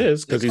up. Yeah. It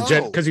is because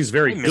Like, he's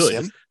very I miss good.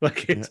 him.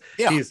 Like it's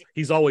Yeah.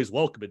 he's always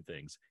welcome in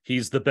things.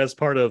 He's the best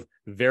part of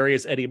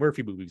various Eddie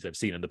Murphy movies I've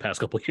seen in the past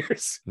couple of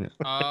years.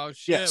 Oh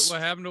shit! Yes.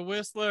 What happened to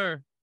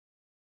Whistler?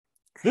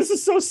 This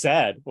is so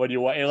sad when you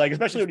watch, like,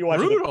 especially when you watch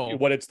brutal. it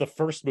when it's the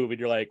first movie and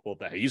you're like, well,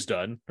 he's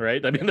done,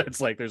 right? I mean,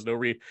 that's like, there's no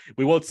we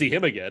won't see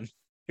him again.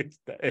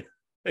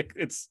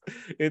 It's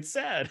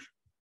sad.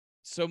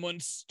 Someone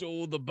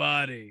stole the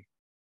body.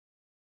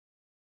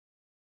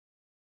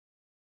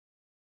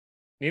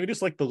 Even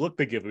just like the look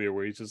they give me,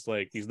 where he's just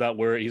like, his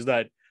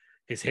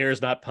hair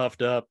is not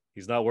puffed up.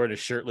 He's not wearing his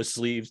shirtless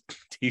sleeves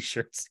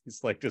t-shirts.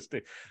 He's like just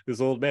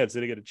this old man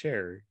sitting in a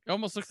chair. It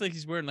almost looks like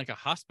he's wearing like a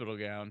hospital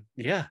gown.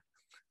 Yeah.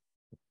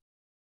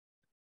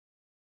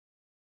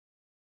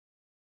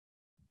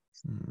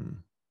 Hmm.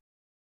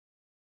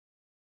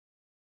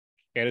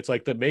 And it's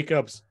like the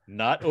makeup's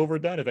not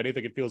overdone. If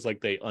anything, it feels like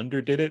they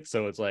underdid it.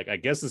 So it's like, I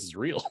guess this is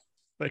real.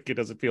 Like it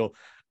doesn't feel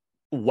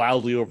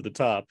wildly over the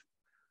top.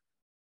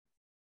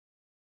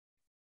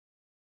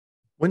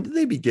 When did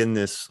they begin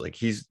this? Like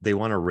they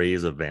want to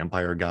raise a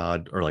vampire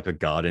god or like a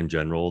god in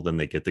general, then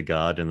they get the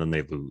god and then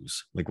they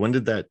lose. Like when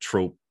did that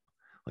trope,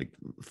 like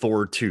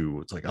Thor 2,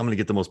 it's like, I'm gonna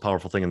get the most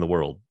powerful thing in the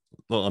world.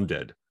 Well, I'm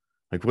dead.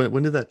 Like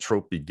when did that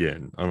trope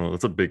begin? I don't know.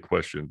 It's a big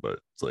question, but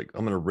it's like,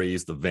 I'm gonna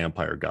raise the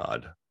vampire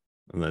god,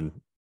 and then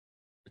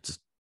it just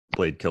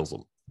Blade kills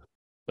him.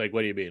 Like,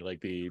 what do you mean?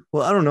 Like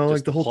Well, I don't know, just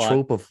like the whole plot?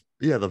 trope of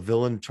the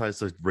villain tries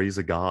to raise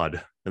a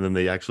god and then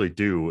they actually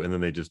do, and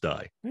then they just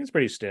die. it's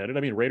pretty standard. I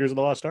mean, Raiders of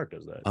the Lost Ark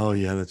does that. Oh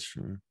yeah, that's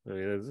true. I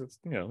mean,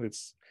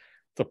 it's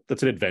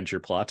an adventure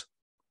plot.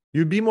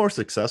 You'd be more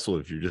successful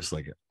if you're just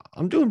like,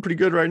 I'm doing pretty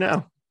good right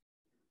now.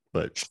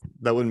 But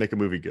that wouldn't make a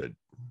movie good.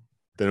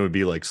 Then it would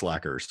be like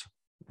Slackers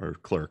or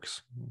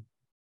Clerks.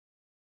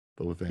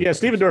 But with Yeah, vampires.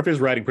 Steven Dorff is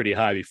riding pretty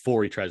high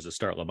before he tries to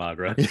start La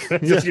Magra.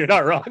 Yeah. You're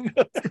not wrong.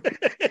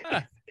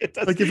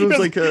 Like if it was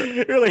like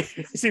it really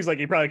seems like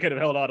he probably could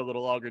have held on a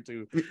little longer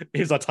to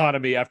his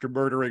autonomy after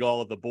murdering all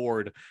of the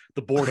board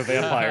of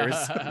vampires.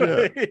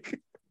 Yeah.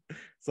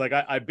 It's like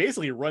I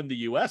basically run the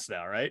US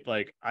now, right?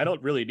 Like I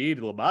don't really need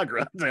La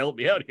Magra to help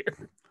me out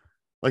here.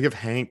 Like if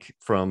Hank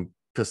from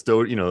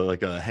custodian,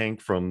 like a Hank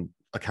from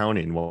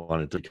accounting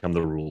wanted to become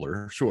the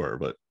ruler, sure,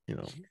 but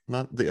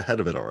not the head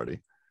of it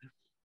already.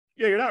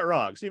 Yeah, you're not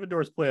wrong. Steven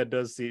Dorff's plan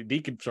does seem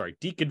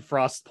Deacon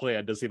Frost's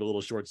plan does seem a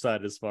little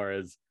short-sighted as far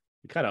as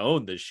we kind of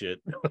own this shit.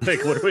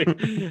 Like, what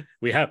do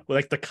we have?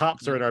 Like, the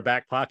cops are in our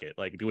back pocket.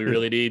 Like, do we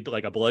really need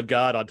like a blood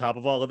god on top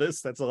of all of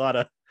this? That's a lot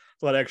of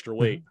extra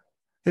weight.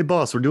 Hey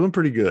boss, we're doing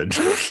pretty good.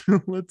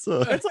 let's It's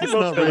like let's most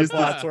not of the raise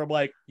plots where I'm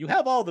like, you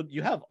have all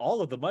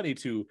of the money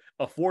to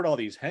afford all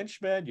these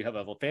henchmen. You have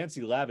a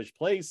fancy, lavish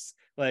place.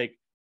 Like,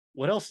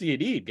 what else do you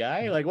need,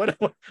 guy? Like, what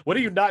are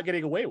you not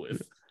getting away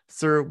with?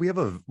 Sir, we have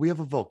a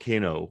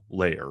volcano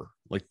layer.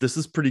 Like this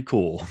is pretty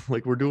cool.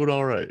 Like we're doing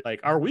all right. Like,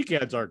 our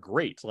weekends are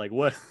great. Like,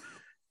 what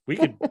we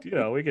could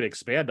we could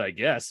expand, I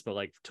guess, but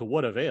like to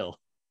what avail?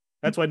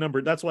 That's why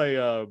number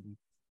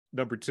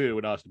 2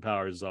 in Austin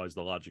Powers is always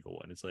the logical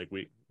one. It's like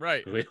we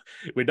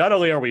not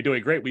only are we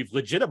doing great, we've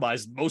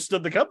legitimized most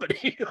of the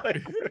company.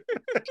 Like,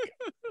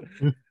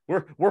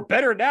 we're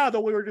better now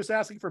than we were just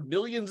asking for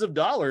millions of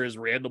dollars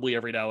randomly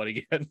every now and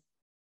again.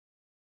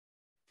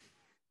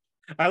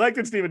 I like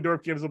that Steven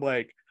Dorff gives him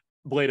like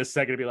Blade a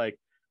second to be like,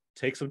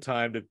 take some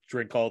time to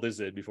drink all this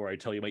in before I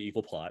tell you my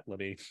evil plot. Let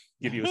me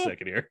give you a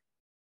second here.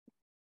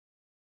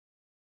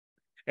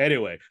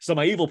 Anyway, so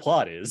my evil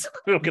plot is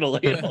I'm gonna lay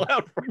it all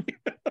out for you.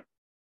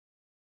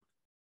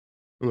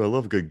 Ooh, I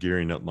love good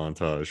gearing up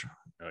montage.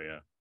 Oh yeah,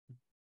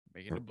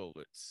 Making the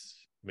bullets.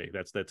 maybe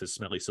that's his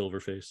smelly silver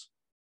face.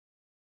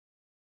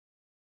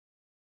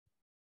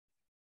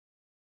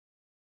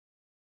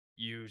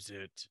 Use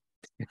it.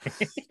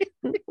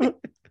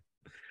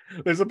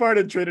 There's a part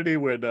in Trinity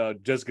when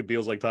Jessica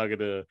Biel's like talking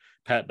to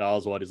Patton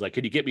Oswalt. He's like,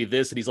 "Can you get me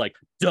this?" And he's like,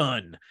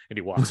 "Done." And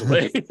he walks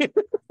away.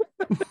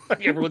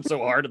 Like everyone's so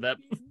hard in that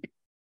movie.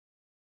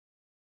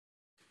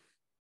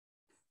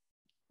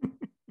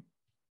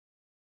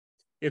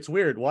 It's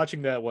weird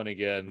watching that one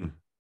again.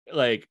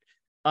 Like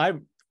I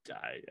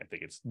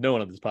think it's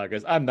known on this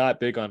podcast, I'm not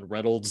big on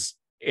Reynolds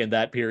in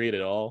that period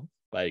at all.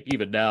 Like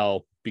even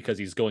now, because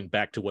he's going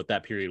back to what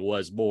that period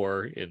was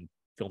more in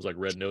films like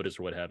Red Notice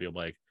or what have you, I'm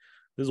like,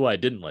 this is why I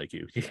didn't like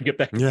you. You can get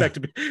back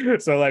to me.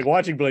 So like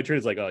watching Blade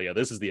Trinity is like, oh yeah,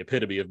 this is the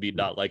epitome of me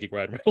not liking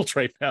Ryan Reynolds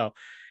right now.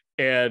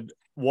 And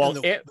while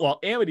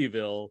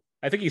Amityville,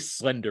 I think he's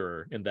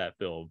slenderer in that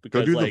film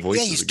because do the like,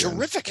 voices he's again.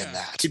 terrific in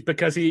that.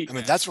 because he. I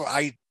mean, that's what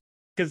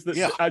Because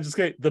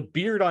the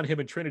beard on him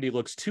in Trinity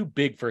looks too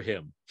big for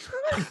him.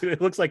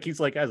 It looks like he's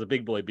like has a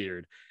big boy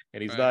beard,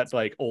 and he's not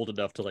like old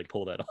enough to like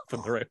pull that off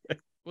in the right way.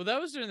 Well,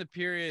 that was during the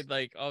period,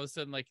 like all of a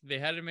sudden, like they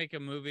had to make a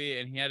movie,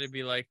 and he had to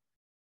be like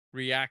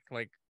react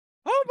like,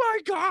 "Oh my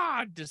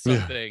god!" to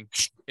something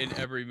in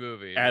every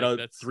movie. Add like,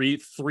 a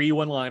three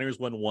one-liners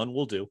when one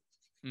will do.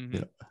 Mm-hmm.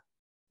 Yeah.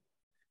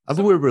 I have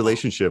a weird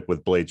relationship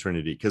with Blade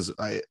Trinity because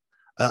I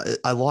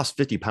I lost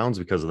 50 pounds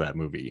because of that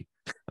movie.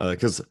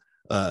 Because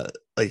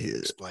like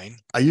Explain.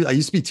 I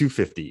used to be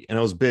 250 and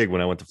I was big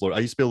when I went to Florida.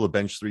 I used to be able to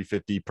bench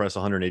 350, press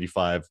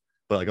 185,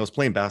 but like I was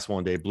playing basketball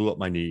one day, blew up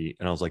my knee,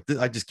 and I was like,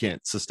 I just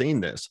can't sustain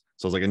this.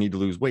 So I was like, I need to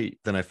lose weight.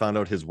 Then I found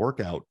out his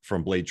workout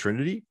from Blade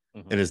Trinity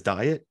and his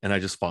diet, and I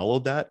just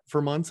followed that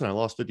for months, and I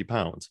lost 50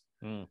 pounds.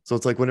 So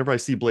it's like whenever I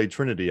see Blade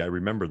Trinity, I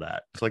remember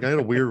that. It's like I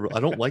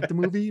don't like the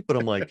movie, but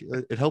I'm like,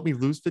 it helped me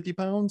lose 50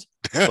 pounds.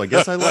 So I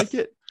guess I like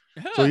it.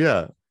 So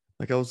yeah.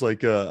 Like I was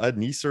like, I had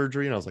knee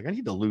surgery and I was like, I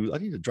need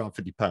to drop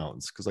 50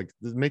 pounds because like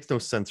it makes no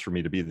sense for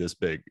me to be this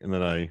big. And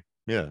then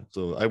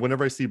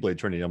whenever I see Blade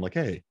Trinity, I'm like,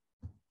 hey,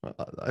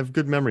 I have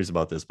good memories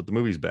about this, but the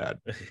movie's bad.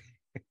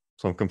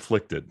 So I'm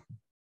conflicted.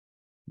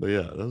 But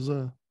yeah, that was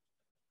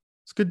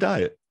it's a good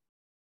diet.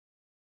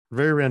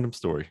 Very random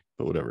story,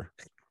 but whatever.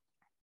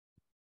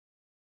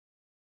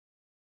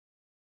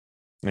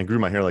 And I grew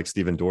my hair like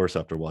Steven Dorff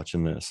after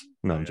watching this.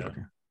 No, I'm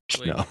joking.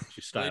 No.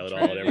 You style it all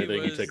and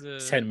everything. You took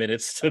 10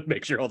 minutes to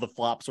make sure all the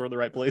flops were in the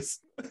right place.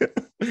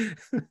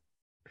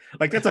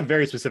 Like that's a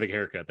very specific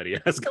haircut that he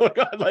has going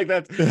on. Like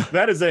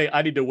that is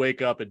I need to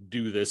wake up and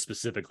do this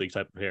specifically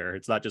type of hair.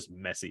 It's not just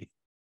messy.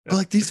 But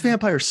like these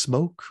vampires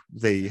smoke.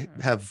 They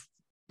have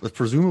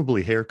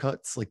presumably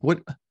haircuts. Like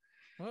what?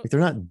 Like they're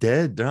not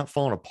dead. They're not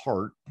falling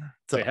apart.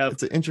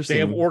 It's an interesting.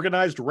 They have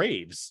organized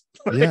raves.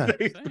 Yeah.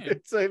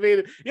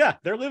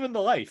 They're living the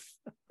life.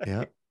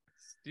 Yeah.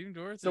 Steven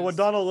Dorff. So when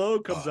Donald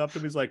Logue comes up to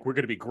me, he's like, "We're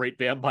going to be great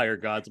vampire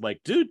gods." I'm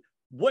like, "Dude,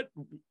 what?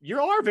 You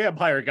are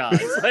vampire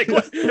gods. Like,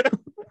 what?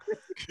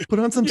 Put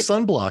on some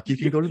sunblock. You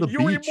can go to the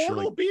You're beach.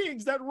 Immortal like,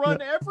 beings that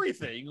run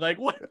everything. Like,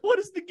 what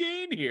is the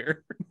gain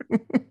here?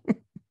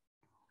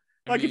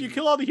 Like, if you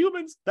kill all the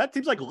humans, that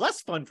seems like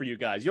less fun for you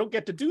guys. You don't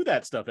get to do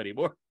that stuff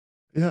anymore."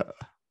 Yeah.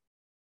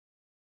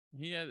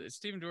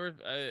 Steven Dorff,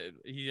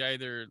 he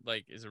either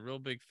like is a real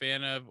big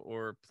fan of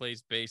or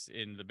plays bass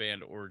in the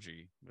band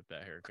Orgy with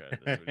that haircut.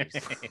 That's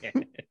what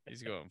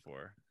he's going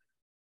for.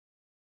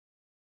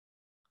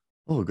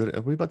 Oh, good.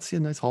 Are we about to see a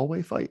nice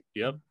hallway fight?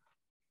 Yep.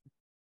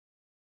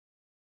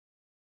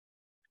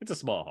 It's a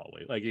small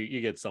hallway. Like you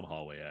get some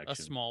hallway action. A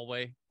small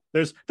way.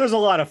 There's a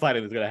lot of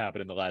fighting that's going to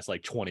happen in the last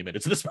like 20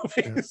 minutes of this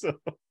movie. Yeah. So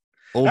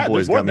Old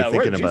boys got me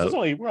thinking about.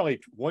 We're only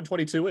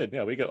 122 in.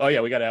 Yeah, we go. Oh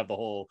yeah, we got to have the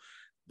whole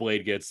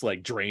Blade gets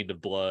like drained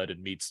of blood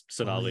and meets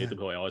Sanaa Lathan,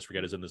 who I always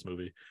forget is in this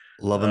movie.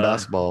 Love and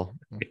basketball.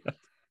 Yeah.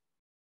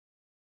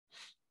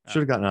 Should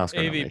have gotten an Oscar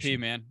AVP, nomination.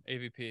 man.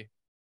 AVP.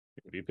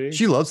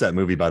 She loves that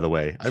movie, by the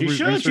way. She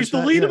should. She's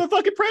the lead of a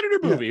fucking Predator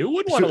movie. Who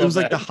wouldn't want to? It was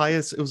like the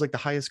highest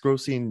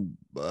grossing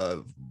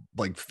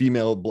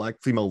like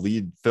black female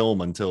lead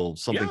film until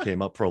something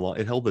came up for a long.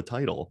 It held the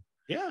title.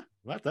 Yeah,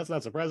 that's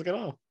not surprising at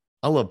all.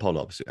 I love Paul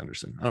W.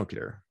 Anderson. I don't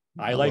care.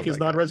 I like his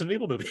non-Resident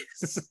Evil movies.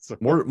 So.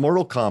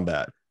 Mortal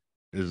Kombat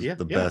is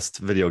the best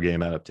video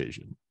game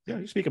adaptation. Yeah,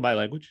 you're speaking my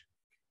language.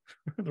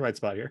 In the right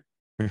spot here.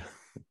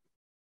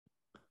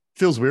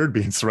 Feels weird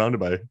being surrounded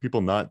by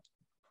people not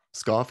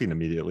scoffing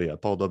immediately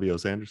at Paul W.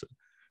 Anderson.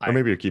 Or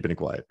maybe you're keeping it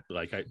quiet.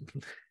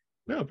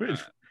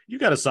 You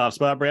got a soft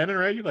spot, Brandon,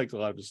 right? You like a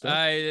lot of his stuff.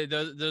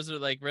 Those are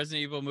like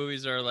Resident Evil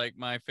movies are like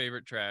my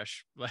favorite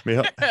trash. Like,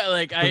 yeah.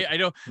 Like I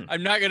don't.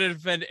 I'm not gonna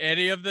defend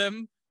any of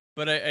them,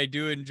 but I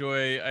do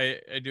enjoy.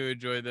 I do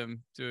enjoy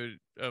them to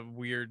a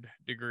weird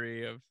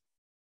degree of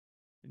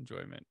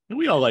enjoyment. And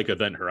we all like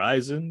Event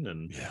Horizon,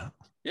 and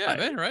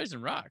Event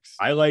Horizon rocks.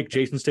 I like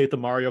Jason Statham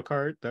Mario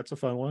Kart. That's a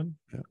fun one.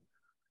 Yeah.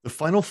 The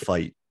final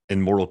fight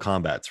in Mortal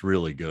Kombat's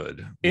really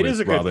good. It is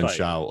a good Robin fight.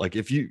 Shao. Like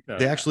if you,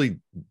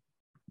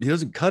 he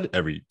doesn't cut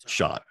every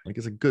shot. Like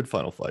it's a good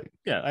final fight.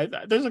 Yeah,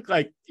 there's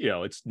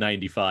it's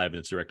 95 and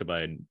it's directed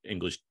by an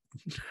English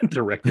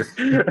director.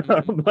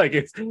 Like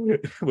it's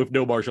with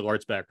no martial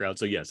arts background.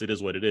 So yes, it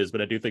is what it is.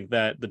 But I do think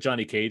that the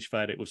Johnny Cage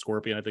fight with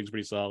Scorpion I think is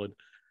pretty solid.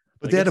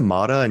 But they had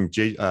Amada and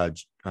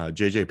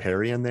JJ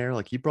Perry in there.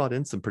 Like he brought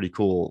in some pretty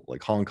cool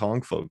like Hong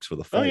Kong folks for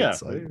the fight.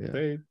 Oh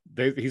yeah,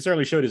 he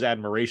certainly showed his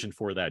admiration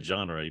for that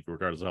genre,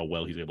 regardless of how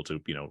well he's able to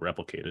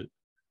replicate it.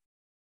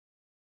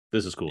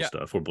 This is cool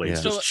stuff where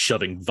Blade's just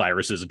shoving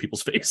viruses in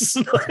people's face.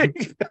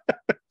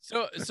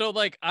 So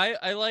like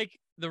I like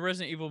the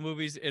Resident Evil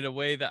movies in a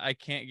way that I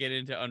can't get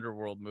into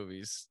Underworld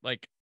movies.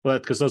 Like, well,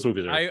 because those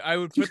movies are. I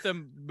would put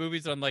them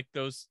movies on like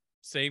those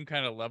same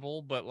kind of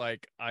level, but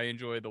like I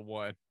enjoy the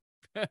one.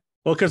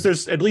 Well, because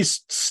there's at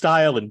least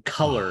style and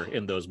color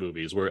in those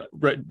movies. Where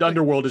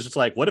Underworld is just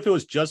like, what if it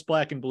was just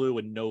black and blue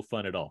and no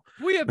fun at all?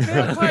 We have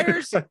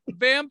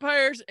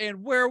vampires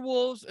and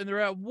werewolves, and they're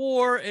at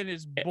war, and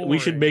it's boring. We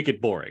should make it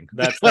boring.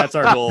 That's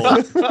our goal.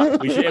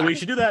 we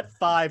should do that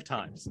 5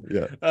 times.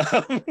 Yeah,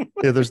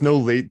 There's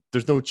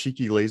no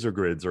cheeky laser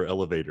grids or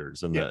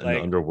elevators in the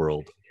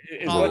Underworld.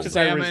 As much as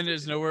salmon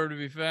is nowhere to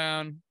be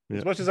found.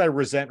 As much as I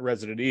resent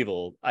Resident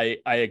Evil, I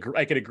agree.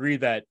 I can agree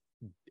that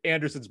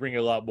Anderson's bringing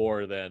a lot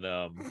more than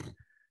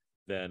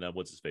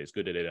what's his face?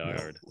 Good at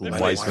Iron.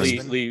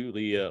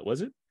 Lee,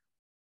 was it?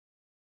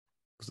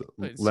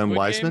 Len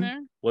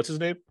Wiseman? What's his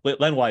name?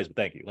 Len Wiseman.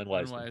 Thank you, Len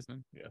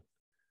Wiseman. Yeah.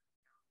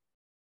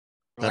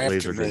 Well, I have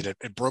to admit,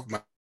 it broke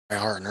my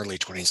heart in early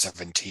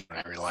 2017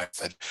 when I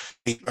realized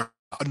that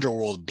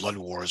Underworld Blood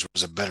Wars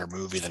was a better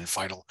movie than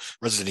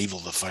Resident Evil: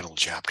 The Final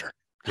Chapter.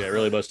 Yeah, it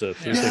really must have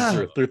threw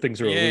Yeah. things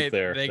through a Yeah, loop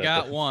there. they That-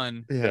 got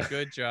one. Yeah.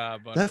 Good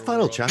job. That final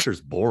Underworld. chapter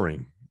is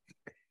boring.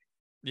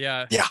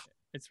 Yeah. Yeah.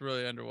 It's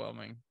really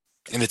underwhelming.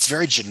 And it's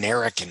very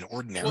generic and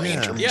ordinary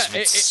in terms of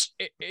its.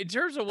 In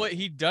terms of what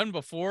he'd done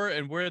before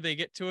and where they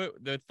get to it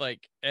with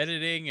like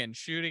editing and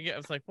shooting it, I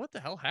was like, what the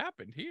hell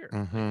happened here?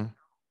 Mm-hmm.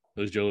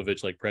 Was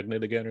Jovovich like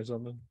pregnant again or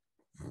something?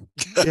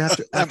 Yeah,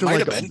 after might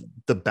like have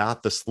been.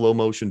 the slow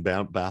motion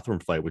bathroom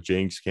fight with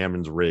James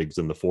Cameron's rigs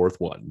in the fourth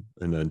one,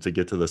 and then to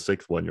get to the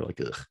sixth one, you're like,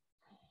 ugh.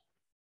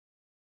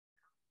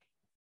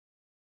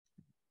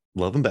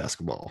 Love and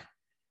basketball.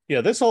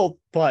 Yeah, this whole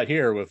plot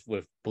here with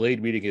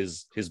Blade meeting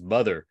his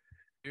mother,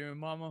 Your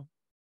mama.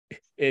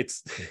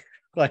 it's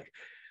like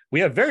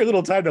we have very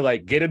little time to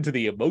like get into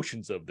the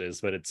emotions of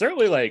this, but it's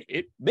certainly like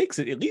it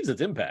leaves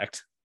its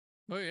impact.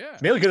 Oh yeah.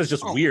 Mainly because it's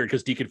just Oh. weird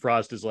because Deacon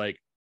Frost is like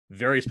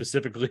very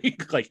specifically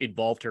like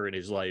involved her in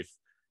his life.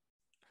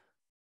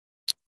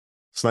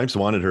 Snipes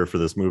wanted her for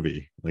this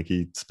movie. Like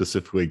he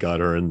specifically got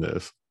her in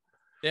this.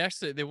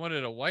 They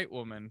wanted a white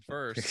woman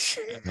first.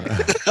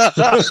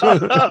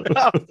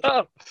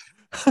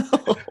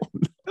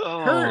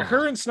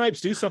 Her and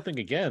Snipes do something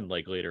again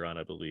like later on,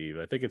 I believe.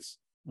 I think it's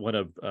one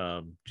of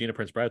Gina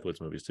Prince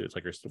Bythewood's movies too. It's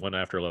like her one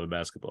after Love and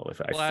Basketball. I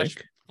think.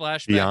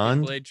 Flashback Beyond?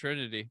 in Blade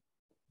Trinity.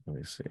 Let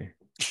me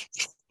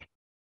see.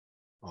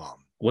 Um,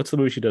 What's the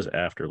movie she does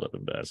after Love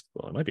and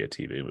Basketball? It might be a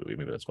TV movie.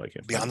 Maybe that's why I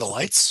can't. Beyond the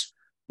Lights.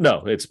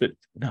 No,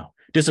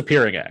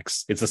 Disappearing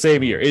Acts. It's the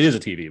same year. It is a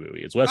TV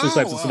movie. It's Wesley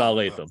Snipes and wow.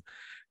 Sanaa Lathan.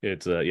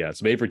 It's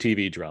it's made for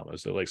TV drama.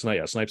 So like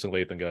Snipes and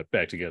Lathan got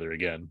back together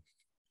again.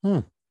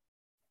 Oh,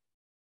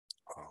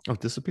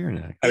 Disappearing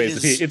Act. I mean,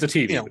 It it's a is,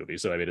 TV movie,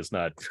 so I mean, it's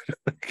not.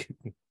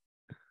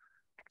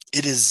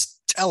 It is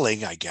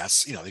telling, I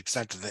guess, the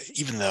extent that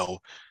even though,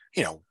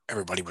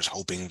 everybody was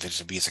hoping that it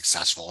would be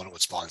successful and it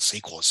would spawn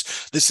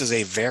sequels, this is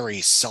a very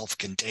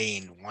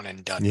self-contained one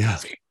and done Yeah.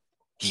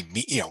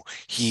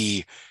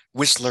 movie.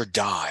 Whistler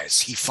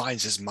dies. He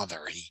finds his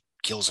mother. He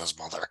kills his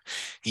mother.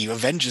 He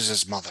avenges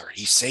his mother.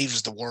 He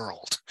saves the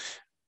world.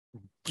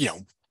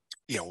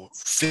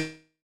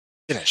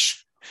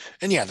 Finish.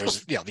 And yeah,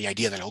 there's the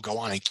idea that he'll go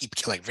on and keep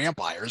killing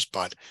vampires,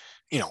 but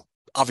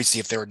obviously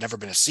if there had never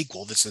been a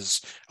sequel, this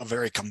is a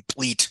very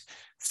complete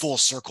full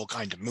circle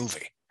kind of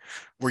movie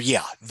where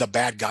the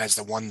bad guy's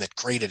the one that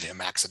created him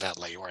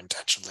accidentally or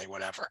intentionally,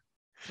 whatever.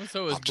 Well,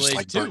 so is Just Blade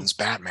like 2. Burton's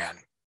Batman.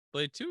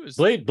 Blade 2 is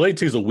Blade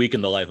 2 is a week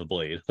in the life of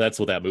Blade. That's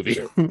what that movie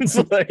is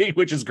like,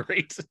 which is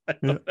great.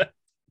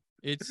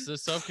 it's a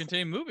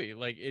self-contained movie.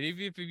 Like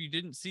even if you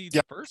didn't see the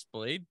Yeah. first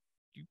Blade,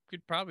 you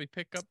could probably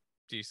pick up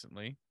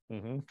decently.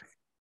 Mm-hmm.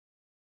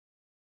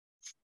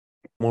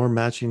 More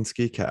matching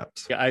ski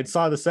caps. Yeah, I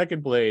saw the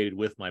second Blade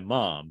with my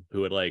mom,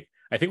 who had I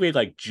think we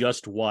had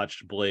just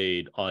watched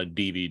Blade on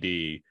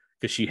DVD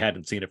because she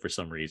hadn't seen it for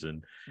some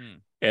reason.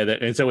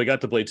 And so we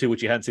got to Blade 2, which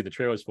she hadn't seen the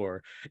trailers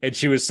for. And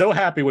she was so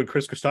happy when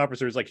Chris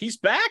Christopherson was like, he's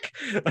back.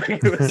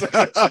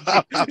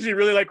 She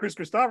really liked Chris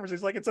Christopherson.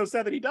 He's like, it's so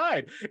sad that he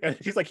died. And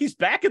she's like, he's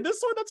back in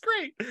this one? That's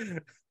great.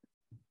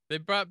 They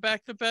brought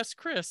back the best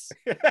Chris.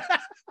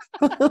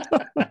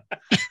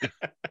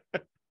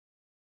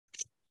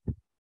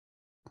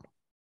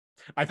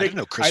 I didn't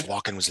know Chris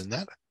Walken was in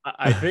that.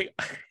 I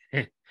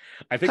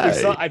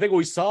think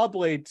we saw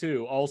Blade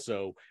 2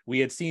 also. We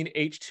had seen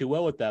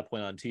H2O at that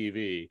point on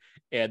TV,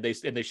 and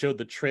they showed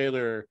the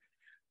trailer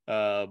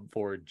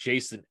for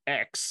Jason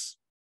X.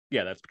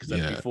 Yeah, that's because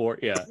that's before.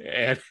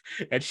 Yeah,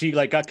 and she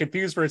got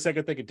confused for a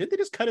second, thinking, did they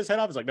just cut his head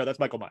off? I was like, no, that's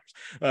Michael Myers.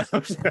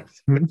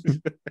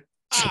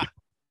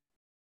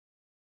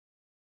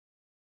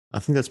 I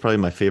think that's probably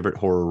my favorite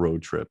horror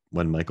road trip,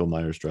 when Michael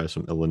Myers drives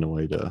from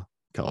Illinois to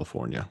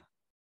California.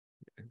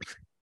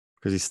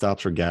 Because he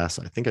stops for gas.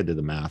 I think I did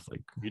the math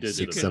You did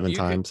 6-7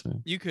 times.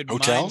 You could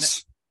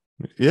Hotels?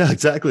 Yeah,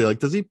 exactly. Like,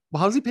 how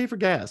does he pay for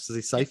gas? Does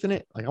he siphon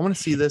it? Like, I want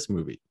to see this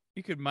movie.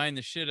 You could mine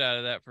the shit out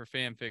of that for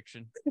fan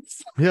fiction.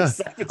 Yeah.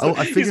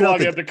 I He's figured out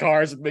walking up to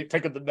cars and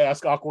taking the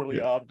mask awkwardly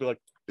off. Be like,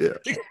 Yeah.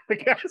 the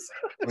gas.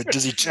 Or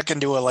does he check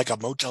into a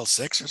Motel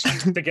 6 or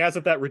something? The gas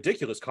at that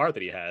ridiculous car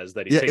that he has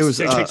that he Yeah, takes, it was,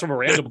 takes from a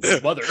random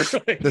mother.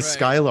 The Right.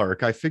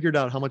 Skylark. I figured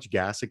out how much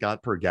gas it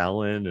got per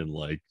gallon, and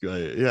I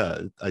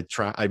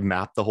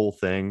mapped the whole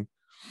thing.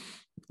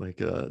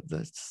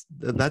 That's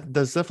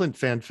definitely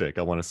fanfic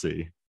I want to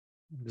see.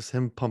 Just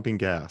him pumping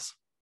gas.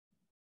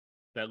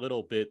 That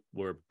little bit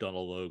where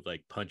Donald Logue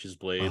punches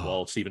Blade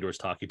while Steven Dorff's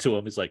talking to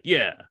him is like,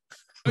 yeah.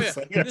 Oh, yeah. It's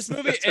like, This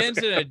movie ends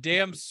in a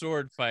damn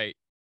sword fight.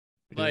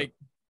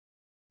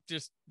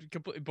 Just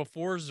completely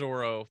before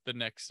Zorro the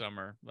next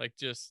summer. Now,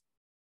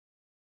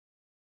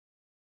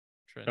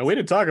 we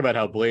didn't talk about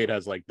how Blade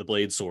has the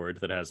blade sword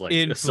that has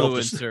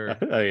influencer.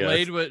 Yeah.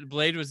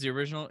 Blade was the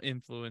original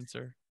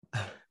influencer.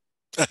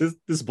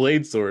 This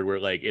blade sword where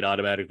it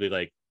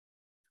automatically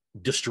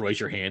destroys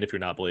your hand if you're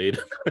not Blade.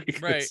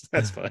 Right.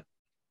 That's fun.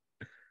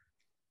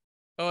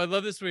 Oh, I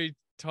love this when he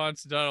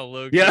taunts Donald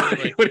Logue. Yeah,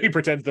 when he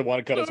pretends to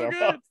want to cut his arm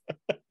good. off.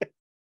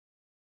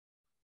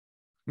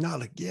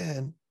 Not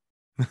again.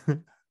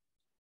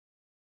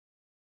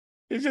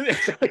 It's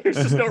just, there's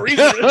just no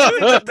reason.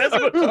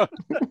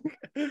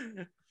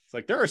 It's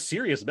like, there are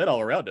serious men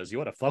all around us. You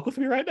want to fuck with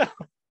me right now?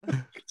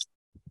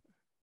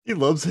 He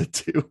loves it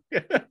too.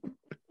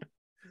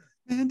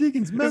 Man,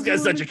 Deacon's This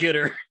guy's such a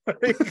kidder.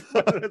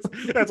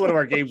 That's one of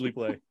our games we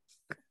play.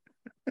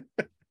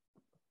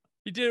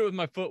 He did it with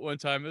my foot one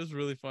time. It was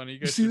really funny. You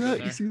guys see should have that?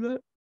 been You see that? there.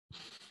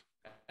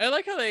 I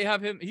like how they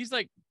have him. He's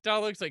like,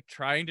 Donald looks like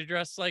trying to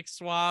dress like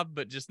Swab,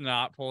 but just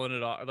not pulling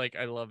it off. Like,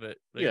 I love it.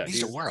 Like, Yeah, He needs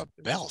to wear a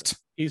belt.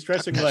 He's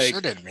dressing Tuck that like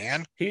shirt in,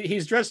 man.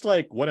 he's dressed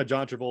like one of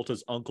John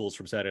Travolta's uncles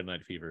from Saturday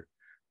Night Fever.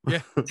 we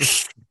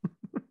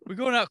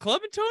going out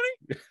clubbing,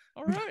 Tony?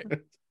 All right.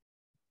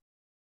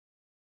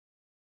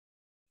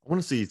 I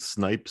want to see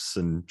Snipes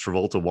and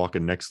Travolta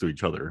walking next to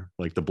each other,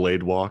 like the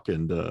Blade walk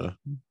and the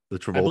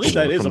Travolta. I believe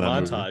that walk is a from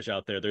movie. montage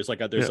out there. There's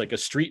like a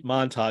street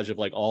montage of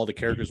like all the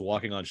characters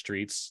walking on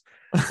streets.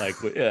 Like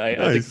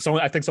I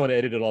think someone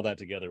edited all that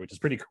together, which is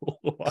pretty cool.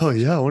 Oh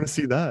yeah, I want to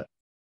see that.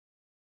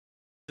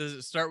 Does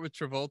it start with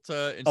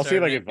Travolta and I'll see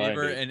if I Saturday can find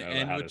Fever it. and I don't know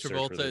end how with to search for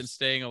Travolta and this.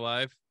 Staying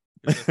Alive?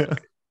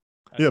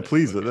 Yeah,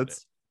 please.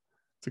 That's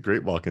it's a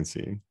great walking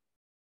scene.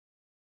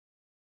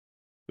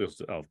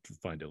 I'll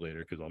find it later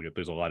because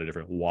there's a lot of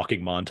different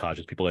walking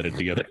montages people edited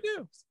together.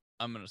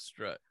 I'm gonna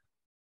strut.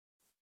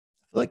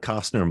 I feel like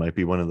Costner might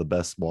be one of the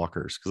best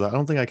walkers because I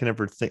don't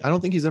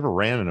think he's ever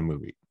ran in a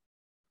movie.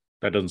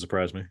 That doesn't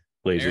surprise me.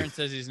 Lazy. Aaron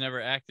says he's never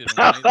acted in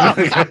one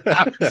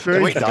either.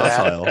 Very Wait for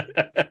that.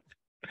 docile.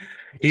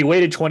 He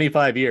waited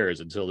 25 years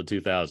until the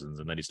 2000s,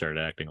 and then he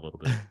started acting a little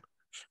bit.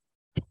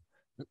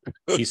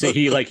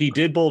 He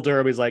did Bull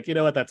Durham. He's like, you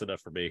know what, that's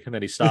enough for me. And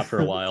then he stopped for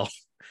a while.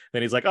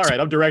 Then he's like, all right,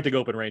 I'm directing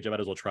Open Range. I might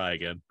as well try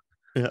again.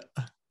 Yeah.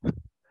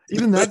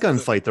 Even that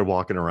gunfight, they're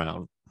walking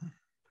around.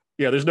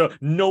 Yeah, there's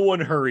no one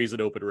hurries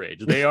in Open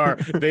Range. They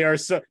are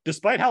so,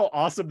 despite how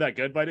awesome that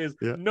gunfight is,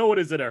 Yeah. no one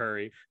is in a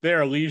hurry. They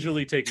are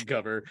leisurely taking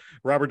cover.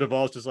 Robert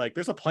Duvall's just like,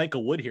 there's a plank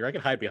of wood here. I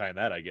can hide behind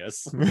that, I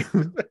guess.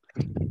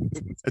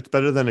 It's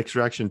better than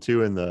Extraction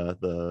 2 and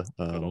the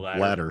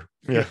ladder.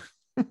 Yeah.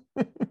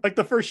 Like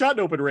the first shot in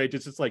Open Range,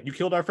 it's just like, you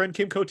killed our friend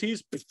Kim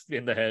Coates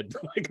in the head.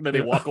 Like, and then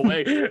they walk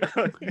away.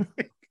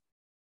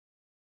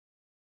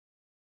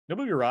 No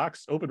movie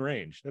rocks. Open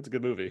Range. That's a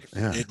good movie.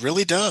 Yeah. It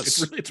really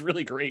does. It's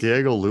really great.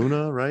 Diego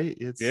Luna, right?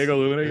 It's Diego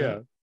Luna, yeah.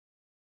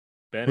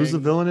 Benning, Who's the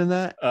villain in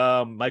that?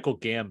 Michael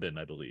Gambon,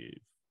 I believe.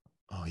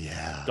 Oh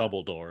yeah.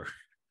 Dumbledore.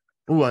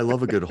 Oh, I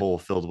love a good hole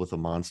filled with a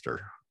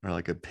monster or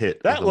like a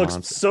pit. That with a looks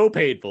monster. so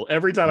painful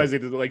every time I see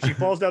this. Like, she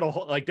falls down a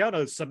hole, like down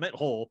a cement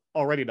hole,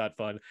 already not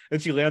fun.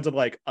 And she lands on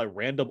like a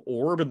random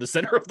orb in the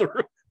center of the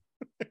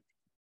room.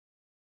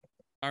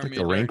 Army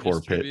the of Rancor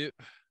Darkness pit. tribute.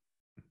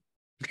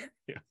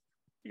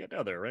 You got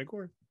down there,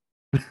 Rancor.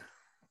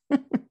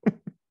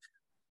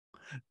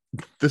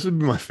 This would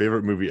be my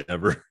favorite movie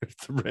ever. If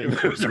the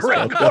Rancor It was a just got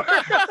Rancor.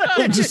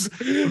 that. Just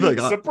like,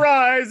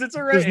 Surprise! It's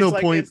a Rancor. there's no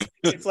point.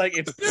 It's like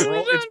it's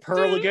Pearl. It's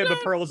Pearl again,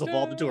 but Pearl has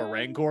evolved into a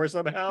Rancor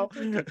somehow.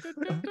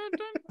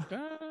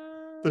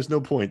 There's no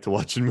point to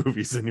watching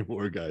movies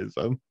anymore, guys.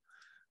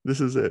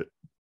 This is it.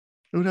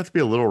 It would have to be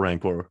a little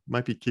Rancor.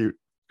 Might be cute.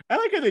 I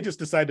like how they just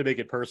decide to make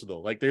it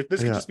personal. Like, this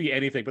could Yeah. just be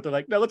anything, but they're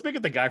like, no, let's make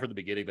it the guy from the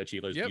beginning that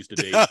Sheila Yep. used to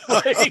date.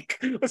 Like,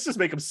 let's just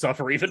make him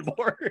suffer even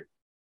more.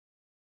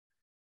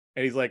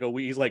 And he's like,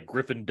 he's like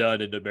Griffin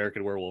Dunn in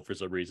American Werewolf for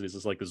some reason. He's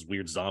just like this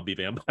weird zombie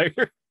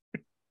vampire.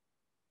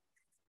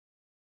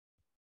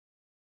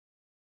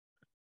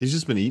 He's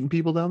just been eating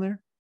people down there.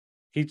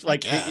 He's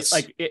like, guess.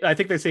 I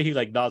think they say he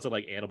like nods at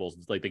like animals,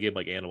 like they gave him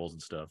like animals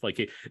and stuff.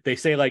 Like they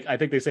say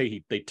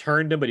they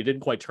turned him, but he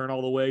didn't quite turn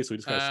all the way, so he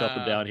just kind of stuffed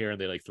him down here, and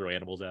they like throw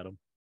animals at him.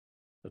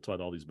 That's why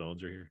all these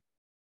bones are here.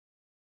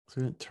 So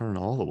he didn't turn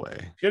all the way.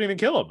 She didn't even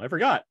kill him. I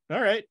forgot. All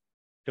right,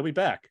 he'll be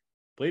back.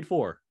 Blade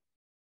 4.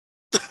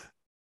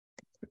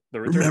 The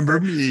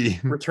Me.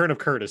 return of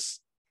Curtis.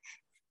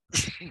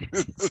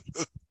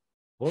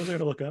 What was I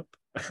gonna look up?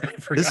 I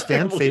This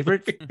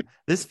forgot.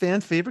 This fan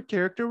favorite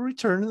character will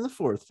return in the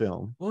fourth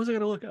film. What was I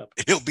gonna look up?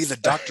 It'll be the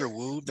Doctor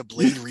Wu, the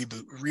Blade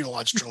reboot,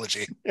 relaunch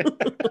trilogy.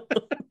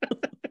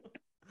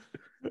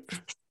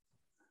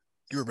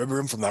 You remember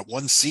him from that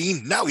one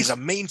scene? Now he's a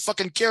main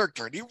fucking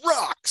character and he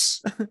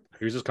rocks.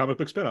 Here's his comic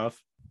book spinoff.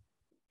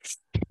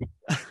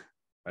 I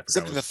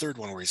Except forgot for the third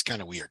one where he's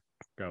kind of weird.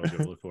 what I was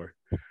gonna look for.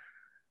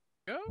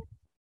 Go.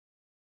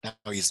 Now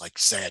he's like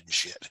sad and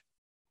shit.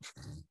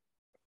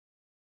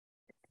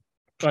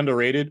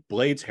 Underrated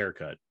Blade's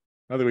haircut.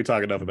 Now that we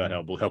talk enough about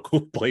how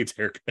cool Blade's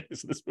haircut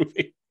is in this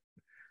movie.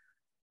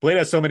 Blade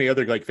has so many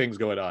other like things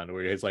going on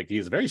where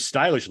he's a very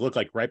stylish look,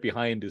 like right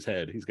behind his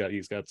head. He's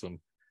got some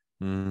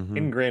Mhm.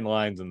 ingrained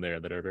lines in there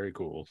that are very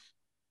cool.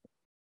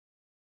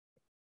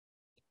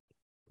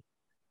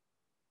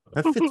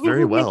 That fits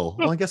very well.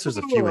 Well, I guess there's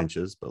a few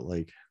inches, but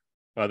like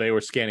They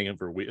were scanning him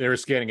for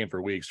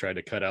weeks, trying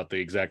to cut out the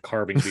exact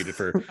carvings needed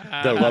for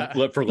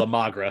for La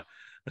Magra.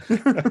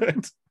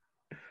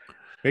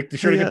 Make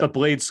sure to get the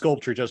blade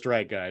sculpture just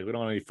right, guys. We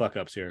don't want any fuck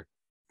ups here.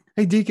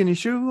 hey Deacon, you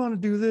sure we want to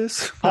do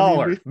this?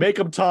 Taller, make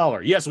them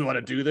taller. Yes, we want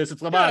to do this.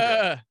 It's La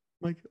Magra.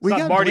 Like It's we not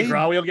got Mardi Blade.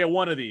 Gras. We only get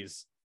one of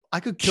these. I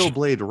could kill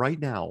Blade right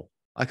now.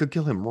 I could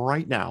kill him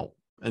right now,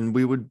 and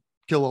we would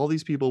kill all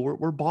these people.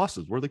 We're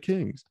bosses. We're the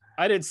kings.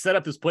 I didn't set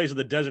up this place in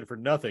the desert for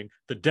nothing.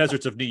 The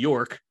deserts of New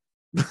York.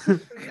 I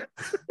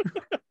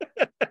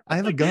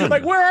have a gun.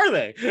 Like, where are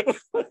they?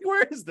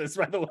 Where is this,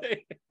 by the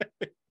way?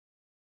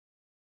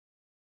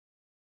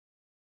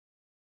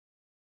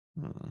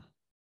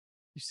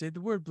 You say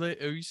the word, Blade.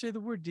 Oh, you say the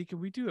word, Deacon.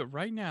 We do it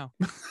right now.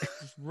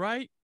 Just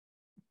right.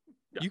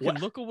 You can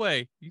look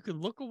away. You can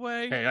look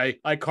away. Hey,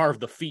 I carved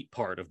the feet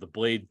part of the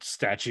Blade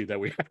statue that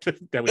we have to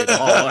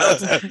haul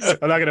out.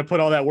 I'm not gonna put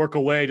all that work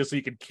away just so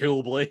you can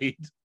kill Blade.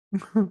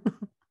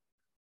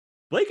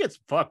 Blade gets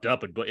fucked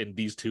up in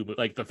these two.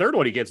 Like the third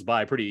one, he gets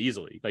by pretty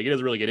easily. Like he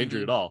doesn't really get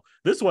injured at all.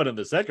 This one and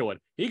the second one,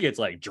 he gets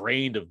like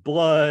drained of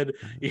blood.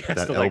 He has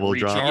That to like elbow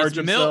drop. recharge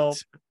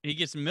himself. He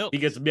gets milked. He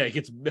gets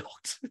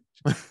milked.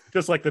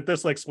 just like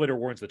Splinter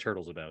warns the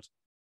turtles about.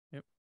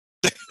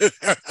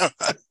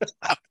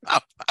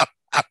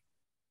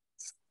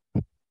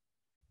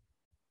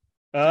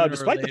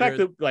 Despite the fact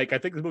that, like, I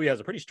think the movie has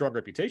a pretty strong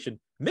reputation,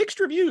 mixed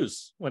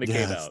reviews when it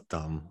came It's out.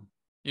 dumb.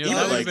 You know, Yeah,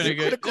 that would like, have been a the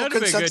good. critical That'd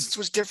have been a good. consensus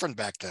was different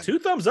back then. 2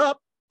 thumbs up.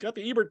 Got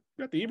the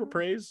Ebert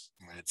praise.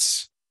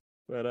 It's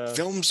But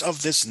films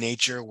of this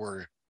nature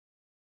were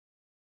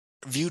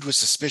viewed with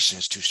suspicion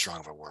is too strong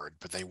of a word,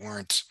 but they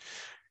weren't.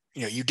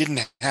 You know, you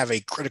didn't have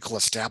a critical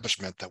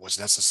establishment that was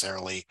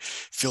necessarily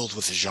filled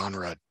with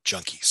genre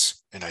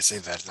junkies. And I say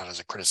that not as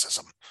a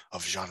criticism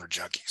of genre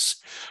junkies,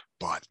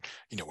 but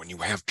you know, when you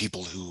have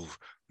people who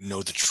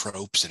know the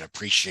tropes and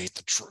appreciate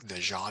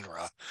the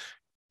genre,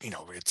 you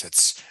know,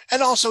 it's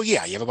and also,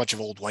 yeah, you have a bunch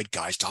of old white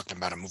guys talking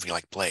about a movie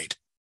like Blade.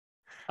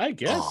 I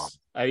guess,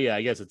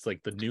 I guess it's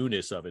like the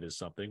newness of it is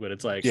something, but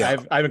it's like Yeah.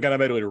 I haven't got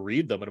my way to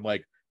read them, and I'm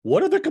like,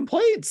 what are the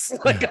complaints?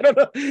 Like, I don't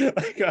know.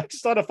 Like,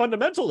 just on a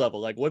fundamental level,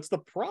 like, what's the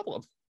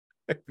problem?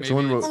 Maybe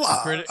Someone it's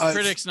wrote- the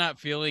critics not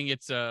feeling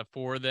it's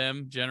for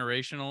them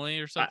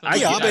generationally or something. I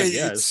Yeah, but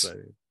guess.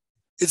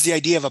 It's the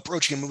idea of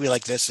approaching a movie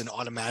like this and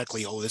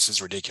automatically, oh, this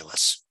is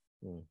ridiculous.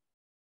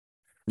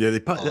 Yeah, they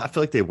probably, I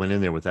feel like they went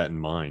in there with that in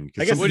mind.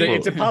 'Cause I guess some people-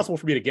 it's impossible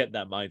for me to get in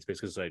that mind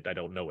space because I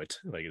don't know it.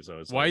 Like, so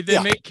it's Why'd like, they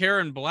Yeah. make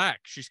Karen black?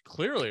 She's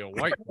clearly a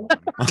white woman.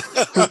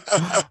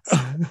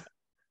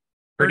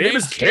 her name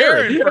is name's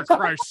Karen. for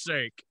Christ's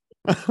sake.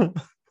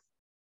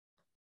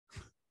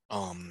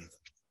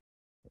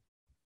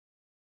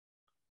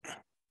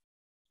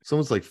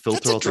 Someone's like That's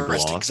filter out the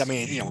interesting gloss. because I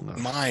mean, you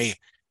know,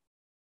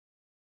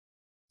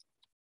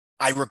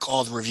 I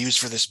recall the reviews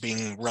for this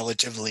being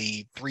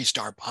relatively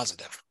 3-star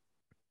positive.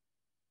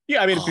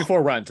 Yeah, I mean, it's Oh.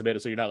 before Rotten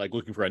Tomatoes, so you're not like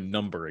looking for a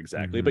number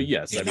exactly. But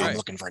yes, Yeah, I now mean, I'm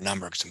looking for a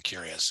number because I'm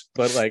curious.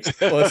 but like,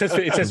 well, it says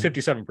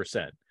 57%,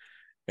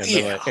 and then,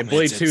 Yeah, like, and I mean,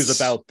 Blade 2 is it's-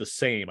 about the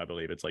same, I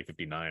believe. It's like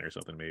 59 or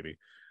something, maybe.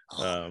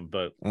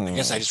 But I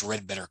guess I just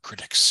read better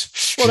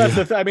critics. well,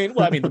 that's the I mean,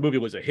 the movie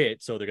was a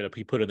hit, so they're gonna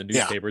be put in the Yeah.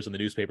 newspapers, and the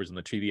newspapers and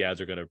the TV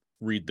ads are gonna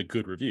read the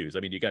good reviews.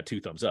 I mean, you got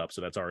 2 thumbs up,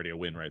 so that's already a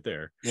win right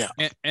there.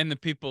 And the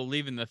people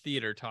leaving the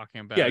theater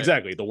talking about Yeah, it.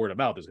 exactly. The word of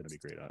mouth is gonna be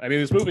great. I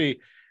mean, this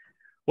movie,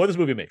 what does this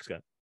movie make,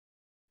 Scott?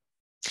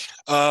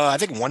 I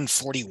think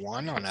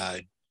 141 on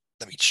a.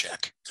 Let me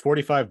check. It's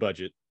 45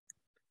 budget.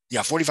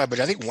 Yeah, 45, but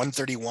I think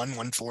 131,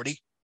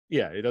 140.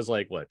 Yeah, it does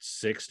like what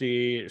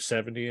 60,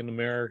 70 in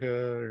America.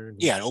 Or...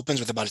 Yeah, it opens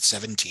with about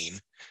 17.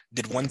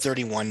 Did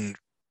 131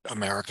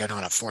 American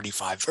on a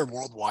 45 or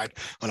worldwide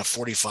on a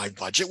 45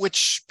 budget,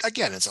 which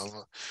again is a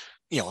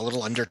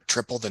little under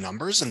triple the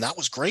numbers, and that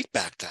was great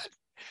back then.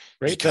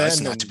 Great Because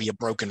then, not and- to be a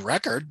broken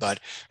record, but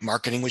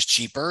marketing was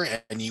cheaper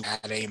and you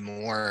had a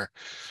more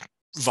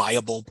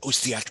viable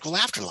post-theatrical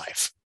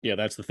afterlife. Yeah,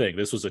 that's the thing.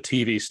 This was a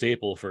TV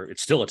staple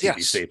it's still a TV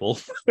Yes. staple.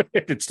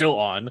 It's still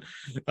on.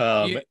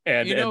 You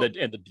And know- the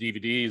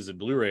DVDs and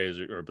Blu-rays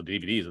or the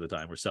DVDs at the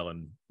time were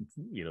selling,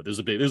 you know, there's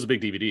a big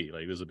DVD.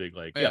 Like there's a big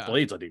Yeah.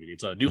 Blade's on DVD.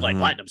 It's a new like Mhm.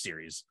 platinum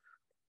series.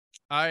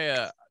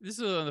 This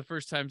is one of the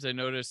first times I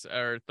noticed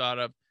or thought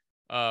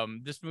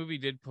of this movie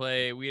did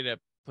play. We had a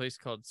place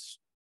called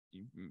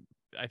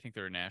I think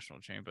they're a national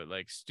chain, but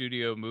like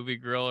Studio Movie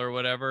Grill or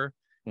whatever.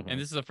 Mhm. And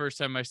this is the first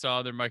time I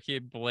saw their marquee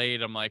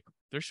Blade. I'm like,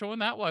 they're showing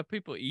that while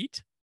people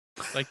eat,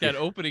 like that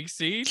opening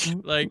scene.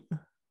 Like,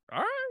 all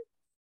right,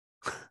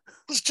 It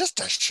was just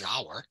a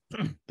shower,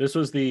 This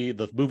was the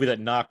movie that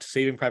knocked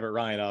Saving Private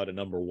Ryan out at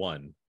number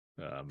 1.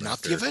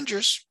 not the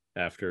Avengers.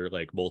 after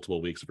like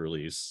multiple weeks of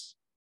release.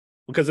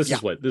 Because this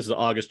is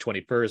August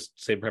 21st.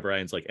 Saving Private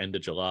Ryan's like end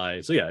of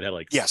July. So yeah, it had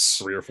like Yes.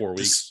 3 or 4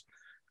 weeks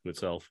to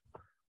itself.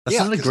 That's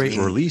Yeah, not a 'cause, I great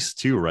mean- release,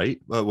 too, right?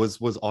 Was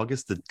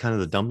August the kind of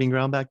the dumping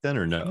ground back then,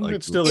 or no? Like,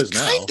 It still It is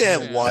now. kind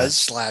of Yeah.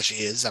 was /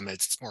 is. I mean,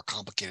 it's more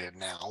complicated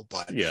now,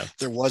 but Yeah.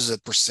 there was a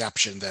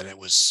perception that it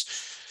was.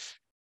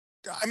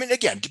 I mean,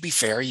 again, to be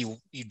fair, you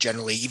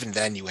generally, even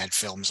then, you had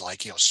films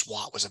like,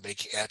 SWAT was a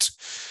big hit.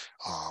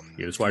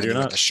 Yeah, that's why and then you're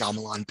you had not. the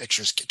Shyamalan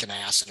pictures kicking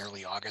ass in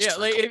early August. yeah. for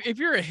a Like couple- if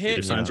you're a hit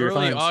in signs are your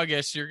early fines.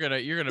 August, you're gonna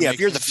yeah, make if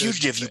you're the some good-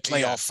 fugitive, you play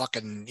yeah. all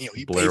fucking,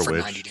 you Blair pay for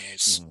Witch. 90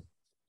 days. Mhm.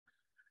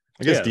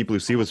 I guess Yeah. Deep Blue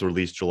Sea was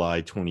released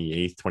July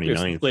 28th,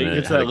 29th. It's, late, and it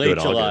it's had that a late good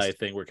July August.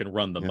 thing where it can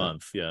run the Yeah.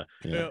 month. Yeah.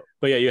 Yeah.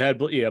 But yeah, you had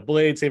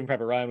Blade, Saving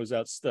Private Ryan was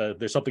out.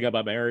 There's Something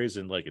About Mary's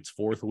in like its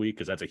fourth week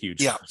because that's a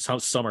huge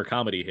summer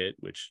comedy hit,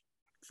 which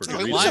for So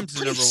good it reason. was a Lime's the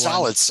pretty number one.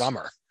 solid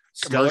summer,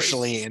 Stella,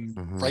 commercially and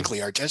Mhm.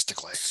 frankly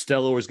artistically.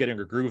 Stella was getting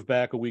her groove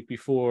back a week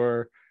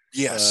before.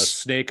 Yes.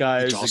 Snake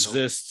Eyes also-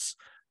 exists.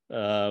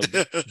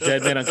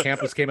 Dead Man on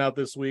Campus came out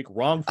this week.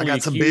 Wrongfully I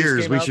got some Accused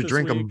beers. came We out should this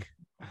drink them. week.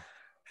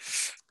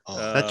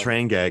 That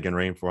train gag and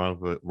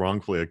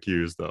wrongfully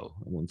accused though.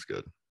 That one's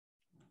good.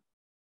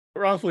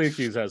 Wrongfully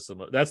Accused has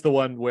some. That's the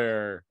one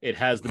where it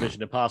has the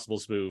Mission Impossible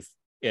spoof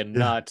and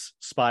not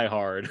Spy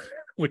Hard,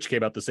 which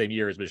came out the same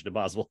year as Mission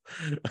Impossible.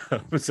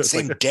 So it's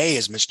Same like day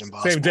as Mission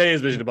Impossible. same day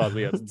as Mission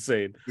Impossible. Yeah, it's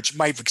insane. Which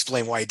might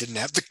explain why it didn't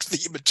have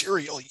the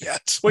material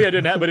yet. Well, yeah, it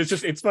didn't have, but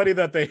it's funny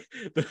that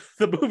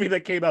the movie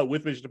that came out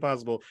with Mission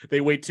Impossible, they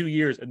wait 2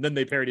 years and then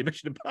they parody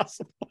Mission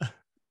Impossible.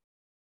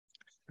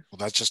 Well,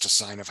 that's just a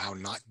sign of how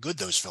not good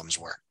those films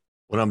were.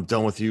 When I'm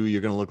done with you,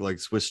 you're gonna look like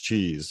Swiss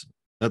cheese.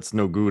 That's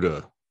no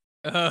Gouda.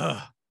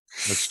 Ugh.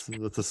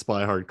 That's a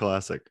Spy Hard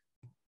classic.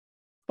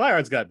 Spy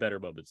Hard's got better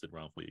moments than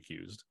Wrongfully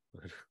Accused.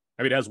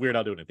 I mean, that's Weird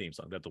Al doing a theme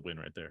song. That's a win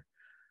right there.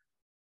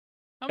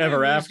 How many Ever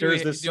movies Afters do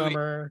we- this do we-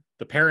 summer.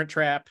 The Parent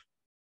Trap.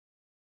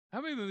 How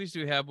many movies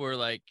do we have where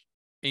like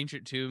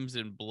ancient tombs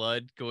and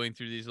blood going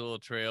through these little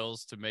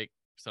trails to make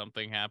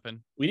something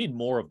happen? We need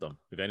more of them,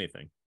 if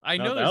anything. I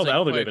No, know I there's don't like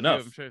think we quite have a few.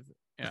 enough. I'm sure-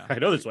 yeah. I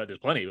know there's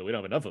plenty, but we don't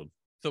have enough of them.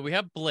 So we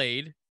have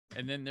Blade,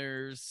 and then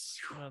there's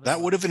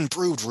That would have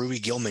improved Ruby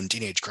Gilman,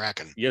 Teenage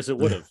Kraken. Yes, it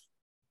would have.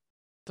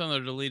 some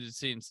of the deleted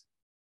scenes.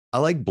 I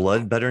like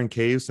blood better in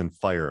caves and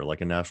fire,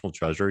 like a National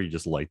Treasure. He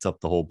just lights up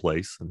the whole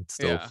place and it's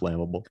still Yeah.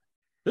 flammable.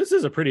 This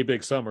is a pretty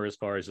big summer as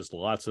far as just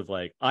lots of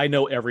like, I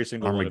know every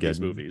single one of these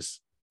Armageddon.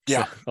 movies.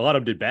 Yeah. A lot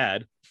of them did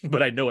bad,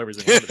 but I know every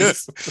single one of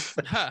these.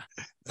 Ha.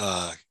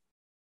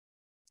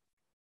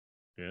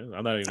 Yeah,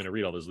 I'm not even going to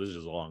read all this. This is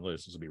just a long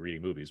list. This will be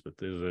reading movies, but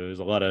there's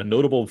a lot of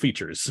notable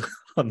features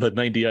on the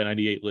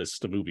 98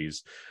 list of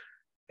movies.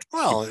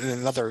 Well,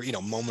 another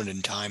moment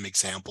in time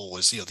example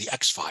was the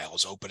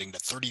X-Files opening to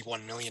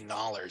 $31 million.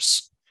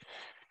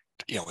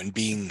 And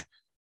being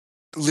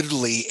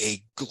literally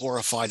a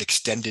glorified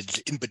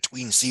extended in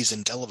between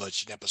season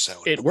television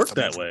episode. It with worked a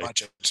that major way.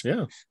 budget.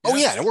 Yeah. Oh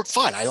yeah, and it worked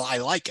fine. I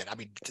like it. I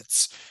mean,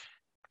 it's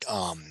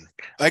I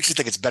actually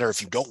think it's better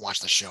if you don't watch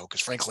the show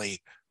because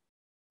frankly,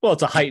 Well,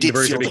 it's a heightened did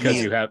version feel to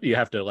because me- you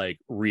have to like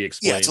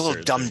re-explain. yeah, it's a little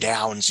certain dumbed things.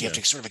 down, so you have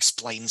Yeah. to sort of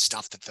explain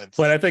stuff that the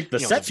But I think the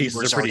the set pieces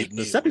viewers are pretty. already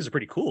The knew. set pieces are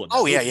pretty cool. in that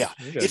Oh, yeah, movie. yeah.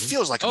 You It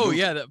feels like a Oh movie.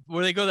 yeah,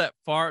 where they go that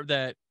far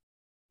that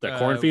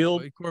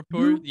cornfield.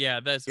 Yeah,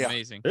 that's Yeah.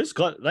 amazing. There's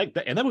like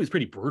that, and that movie's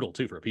pretty brutal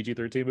too for a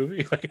PG-13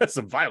 movie. Like, there's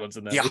some violence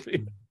in that Yeah.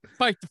 movie.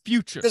 Fight the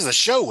future. Because the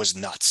show was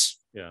nuts.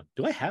 Yeah.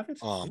 Do I have it?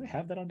 Do Um, I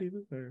have that on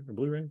DVD or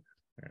Blu-ray?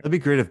 That'd be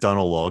great if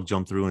Donald Log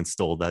jumped through and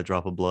stole that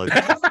drop of blood.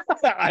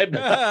 I'm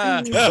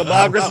the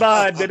Margaret's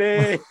mine,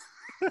 baby.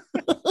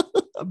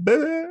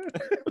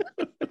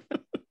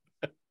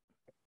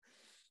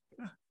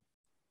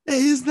 Hey,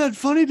 isn't that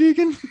funny,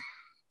 Deacon?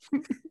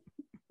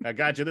 I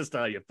got you this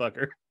time, you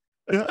fucker.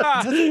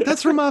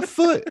 That's from my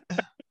foot.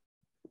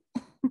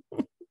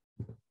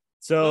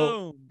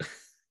 So Boom.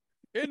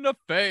 In the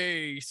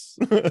face.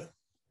 I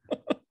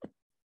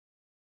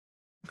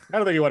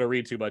don't think you want to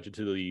read too much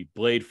into the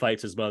Blade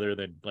fights his mother,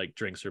 then like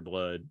drinks her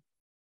blood.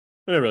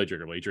 He doesn't really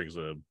drink her blood. He drinks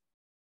and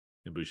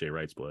Boucher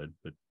Wright's blood,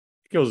 but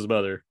he kills his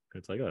mother.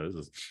 It's like, oh,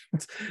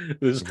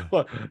 there's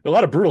a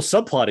lot of brutal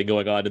subplotting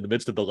going on in the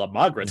midst of the La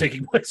Magra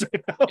taking place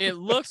right now. It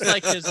looks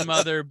like his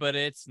mother, but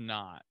it's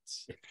not.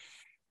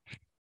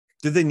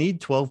 Did they need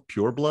 12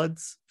 pure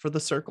bloods for the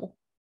circle?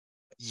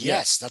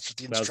 Yes, that's what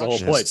the That was the whole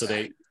instructions point. So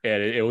say.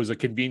 it was a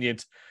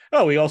convenient.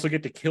 Oh, we also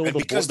get to kill And the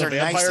because the they're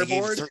nice, vampire they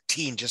gave board.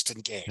 13 just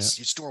in case.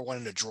 You store one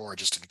in a drawer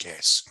just in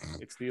case.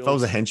 It's the If I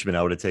was old, a henchman,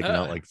 I would have taken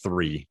out Uh. like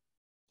 3.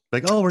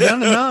 Like, oh, we're down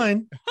to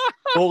 9.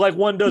 well, like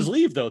one does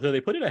leave though. So they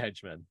put in a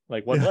henchman,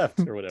 like one left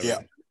or whatever. Yeah.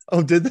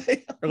 Oh, did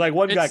they? Or like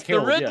one It's got the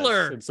killed. yes.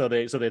 Riddler. And so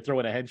they throw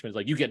in a henchman. It's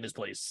like, you get in his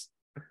place.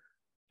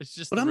 It's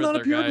just But the I'm not a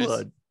Riddler, pure guys.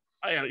 blood.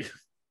 I,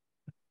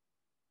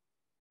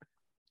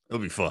 It'll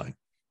be fine.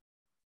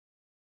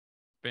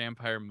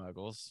 Vampire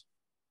muggles.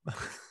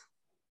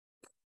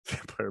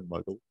 Vampire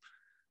muggle.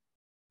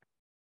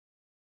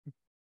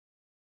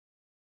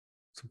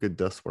 Some good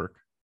dust work.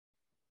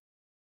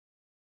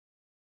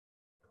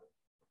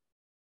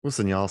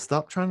 Listen, y'all,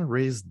 stop trying to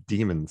raise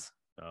demons.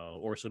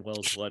 Orson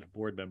Welles' blood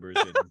board members.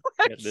 I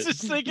was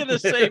just thinking the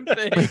same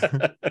thing.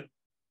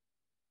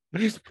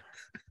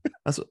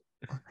 That's what,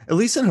 at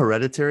least in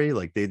Hereditary,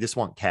 like they just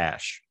want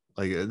cash.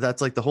 Like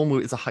that's like the whole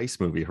movie. It's a heist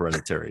movie,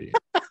 Hereditary.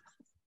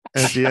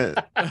 And at the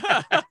end,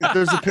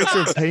 there's a picture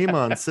of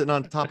Paimon sitting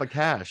on top of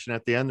cash, and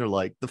at the end, they're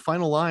like, the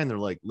final line, they're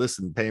like,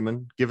 "Listen,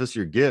 Paimon, give us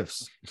your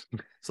gifts."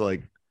 So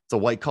like, it's a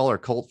white collar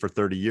cult for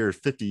 30 years,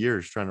 50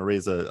 years, trying to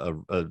raise a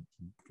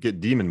get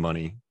demon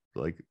money.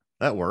 Like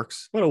that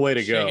works. What a way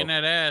to go! Shaking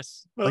that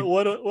ass. What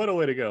a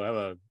way to go! Have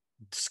a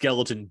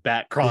skeleton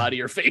bat crawl out of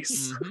your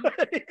face.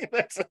 Mhm.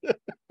 That's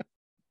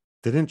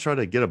They didn't try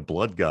to get a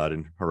blood god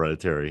in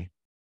Hereditary.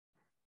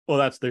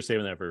 Well, they're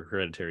saving that for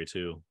Hereditary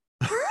too.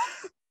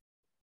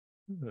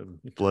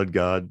 Blood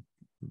god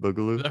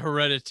Boogaloo. The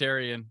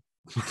Hereditarian.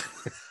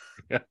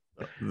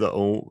 The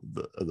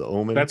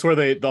Omen. That's where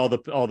all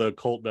the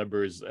cult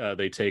members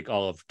they take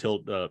all of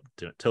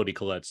Tony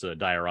Collette's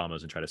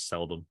dioramas and try to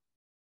sell them.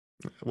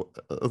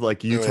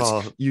 Like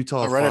Utah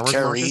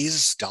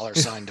Hereditaries,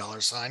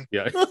 $,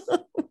 Yeah.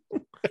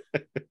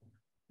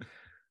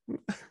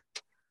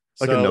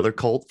 Like So, another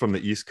cult from the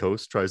East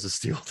Coast tries to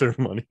steal their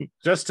money.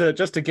 just to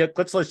get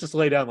let's just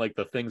lay down like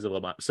the things of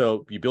Lamont.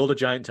 So you build a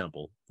giant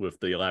temple with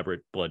the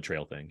elaborate blood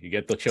trail thing. You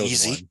get the chosen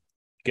Easy. one. Easy.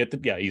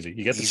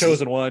 You get the Easy.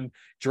 chosen one,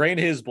 drain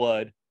his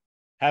blood,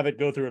 have it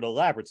go through an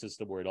elaborate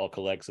system where it all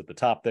collects at the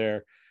top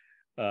there.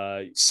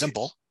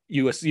 Simple.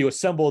 You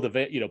assemble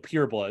the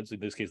pure bloods, in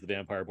this case the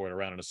vampire blood,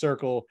 around in a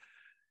circle,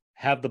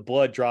 have the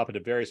blood drop in a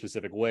very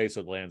specific way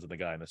so it lands on the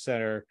guy in the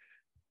center.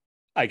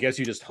 I guess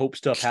you just hope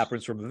stuff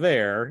happens from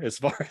there as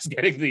far as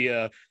getting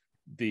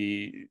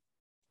the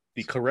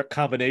correct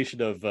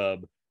combination of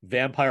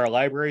vampire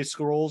library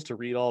scrolls to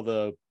read all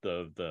the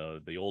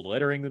old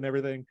lettering and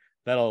everything.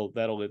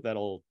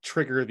 That'll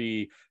trigger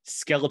the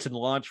skeleton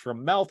launch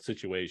from mouth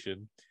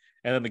situation.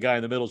 And then the guy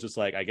in the middle is just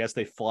like, I guess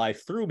they fly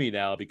through me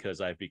now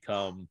because I've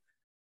become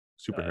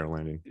Superhero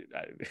landing.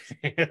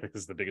 this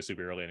is the biggest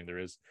superhero landing there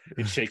is.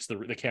 It shakes the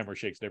camera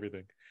shakes and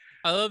everything.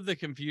 I love the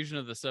confusion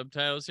of the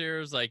subtitles here.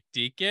 It was like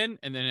Deacon,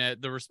 and then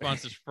the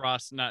response is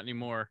Frost, not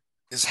anymore.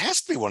 This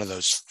has to be one of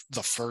those,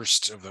 the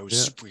first of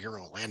those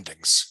superhero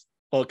landings.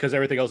 Well, because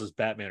everything else is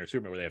Batman or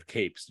Superman where they have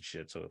capes and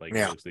shit. So like,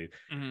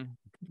 Mhm.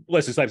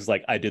 Wesley Snipes is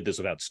like, I did this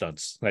without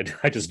stunts.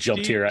 I just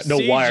jumped here. No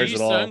CG wires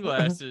at all.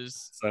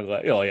 Sunglasses.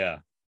 Oh yeah.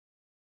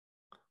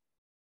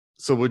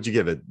 So what'd you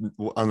give it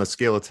on a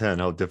scale of 10?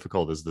 How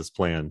difficult is this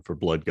plan for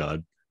Blood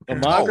God?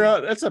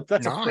 Amagra,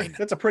 nine.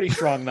 that's a pretty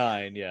strong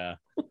 9. Yeah.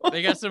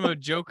 They got some of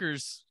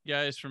Joker's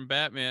guys from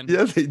Batman.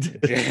 Yeah, they did.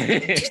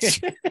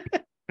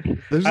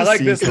 There's I a like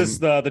scene this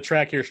the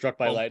track here, Struck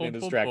by Lightning.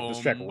 This track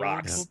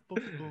rocks.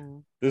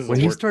 This is when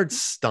he starts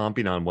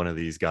stomping on one of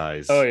these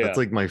guys. Oh, yeah. That's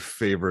like my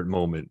favorite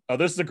moment. Oh,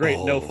 this is a great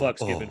no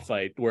fucks given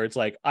fight where it's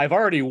like, I've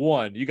already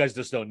won. You guys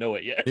just don't know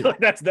it yet. Like,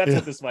 that's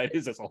what this fight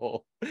is as a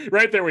whole.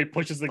 Right there where he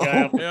pushes the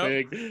guy off the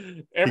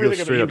thing.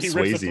 Everything straight up he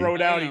rips the Swayze.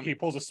 throat out. He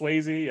pulls a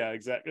Swayze. Yeah,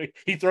 exactly.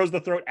 He throws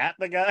the throat at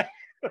the guy.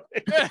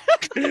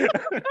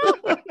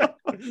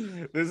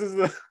 This is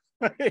the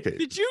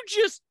Did you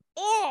just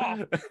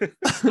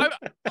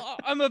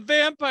I'm a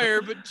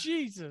vampire, but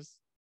Jesus.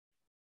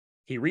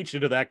 He reached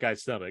into that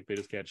guy's stomach. They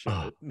just can't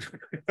show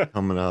it.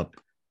 Coming up.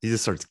 He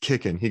just starts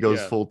kicking. He goes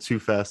Yeah. full Too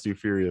Fast, Too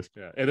Furious.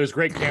 Yeah, and there's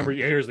great camera.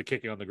 Here's the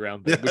kicking on the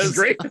ground, thing, which is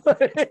Yes. great.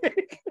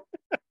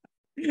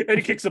 And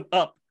he kicks him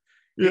up.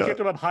 He Yeah. kicked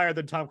him up higher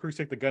than Tom Cruise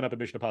took the gun up in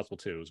Mission Impossible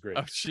 2. It was great.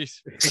 Oh,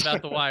 jeez.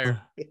 Without the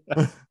wire.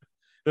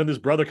 Then his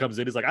brother comes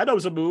in. He's like, I know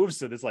some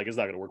moves. And it's like, it's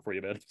not going to work for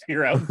you, man.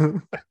 You're out.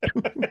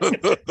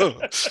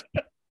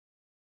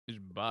 His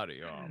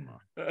body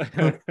armor.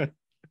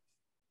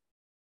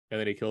 And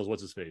then he kills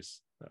what's his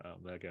face?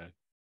 That guy.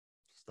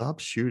 Stop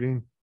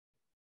shooting.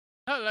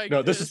 Not like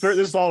No, this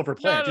is all of her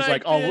plan. Not She's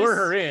like like, I'll lure this.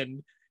 her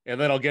in, and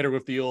then I'll get her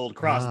with the old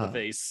cross in Ah. the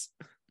face.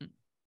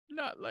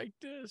 Not like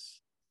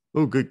this.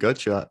 Oh, good gut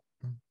shot.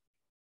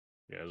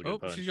 Yeah, it was a good Oh,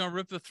 punch. she's gonna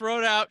rip the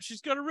throat out.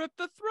 She's gonna rip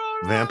the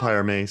throat out.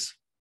 Vampire mace.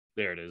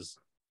 There it is.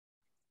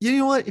 You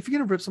know what? If you're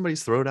gonna rip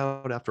somebody's throat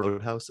out after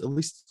Roadhouse, at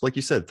least, like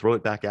you said, throw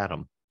it back at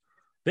them.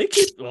 They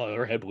keep. Well,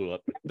 her head blew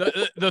up.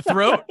 The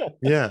throat.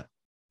 Yeah.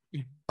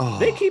 Oh,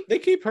 They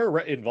keep her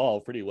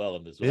involved pretty well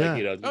in this. Like, Yeah.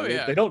 you know, Oh,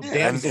 yeah. they don't Yeah,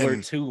 damsel her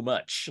and- too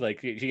much. Like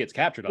she gets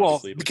captured, Well,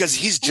 obviously. but because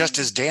she- he's just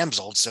as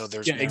damseled, so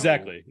there's yeah,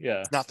 exactly. Yeah,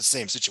 It's not the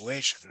same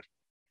situation.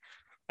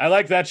 I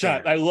like that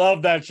shot. Fair. I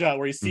love that shot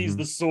where he sees Mhm.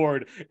 the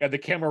sword and the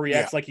camera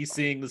reacts like he's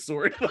seeing the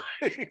sword.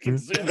 It can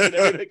zoom in and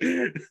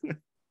everything.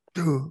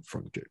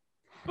 front kick.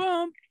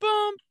 Bum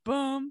bum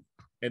bum.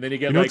 And then you You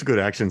get know, like, it's a good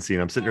action scene.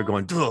 I'm sitting here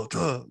going, duh,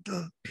 duh,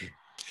 duh.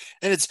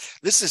 And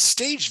this is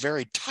staged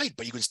very tight,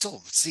 but you can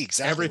still see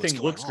exactly everything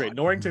what's looks going great. on.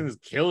 Norrington is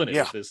killing it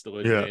Yeah. with this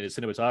Yeah. his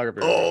cinematographer.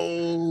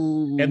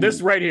 Oh, And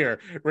this right here,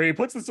 where he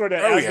puts the sword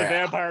out, Oh, as the yeah.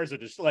 vampires are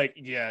just like,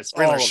 yes,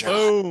 Thriller all of, shot.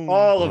 Boom.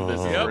 all of this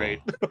is Oh.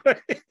 great.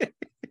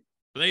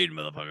 Blade,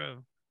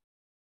 motherfucker.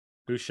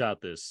 Who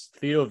shot this?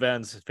 Theo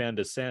Van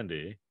de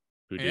Sandy,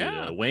 who did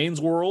Yeah.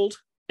 Wayne's World,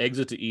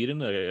 Exit to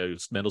Eden, a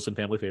Mendelsohn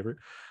family favorite,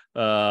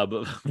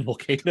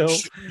 Volcano.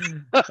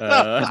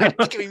 I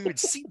haven't even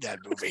seen that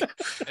movie.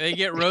 They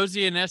get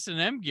Rosie in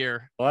S&M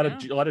gear. a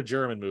lot Yeah. of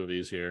German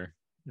movies here,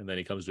 and then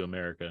he comes to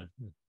America.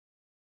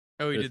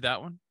 Oh, he did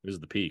that one. This is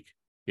the peak.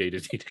 Yeah, he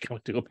did come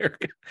to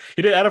America.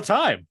 He did Out of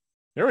Time.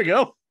 There we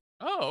go.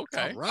 Oh,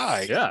 okay. All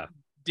right. Yeah,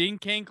 Dean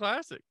Kane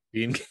classic.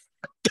 Dean.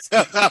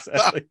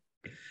 Exactly.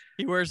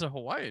 He wears a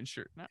Hawaiian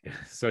shirt now.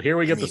 So here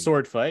we get the mean-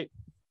 sword fight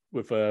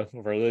with our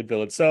lead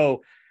villain.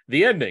 So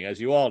the ending, as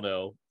you all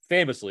know,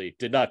 famously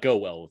did not go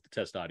well with the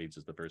test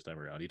audiences the first time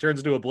around. He turns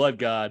into a blood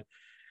god,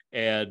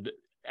 and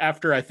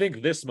after I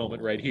think this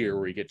moment right here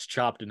where he gets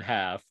chopped in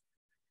half,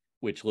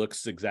 which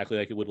looks exactly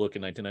like it would look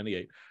in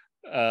 1998,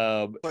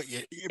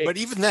 But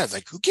even then,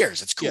 like, who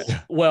cares? It's cool.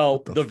 Yeah. Well,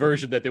 What the the fuck?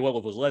 version that they went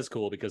with was less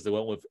cool because they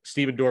went with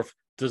Steven Dorff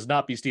does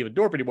not be Steven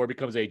Dorff anymore,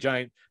 becomes a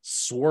giant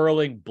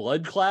swirling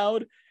blood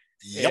cloud.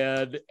 Yep.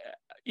 And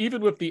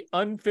even with the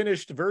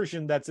unfinished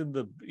version that's in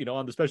the,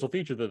 on the special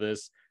feature of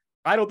this,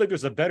 I don't think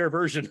there's a better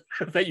version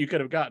that you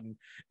could have gotten.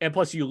 And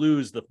plus you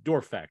lose the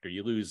Dorff factor.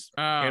 You lose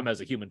him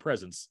as a human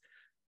presence.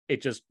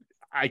 It just,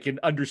 I can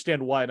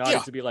understand why an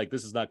audience would be like,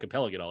 this is not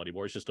compelling at all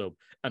anymore. It's just a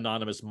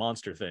anonymous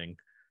monster thing.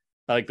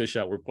 I like this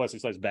shot where Wesley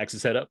Snipes backs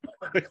his head up.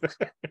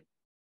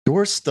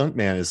 Dorff's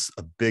stuntman is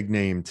a big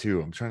name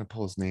too. I'm trying to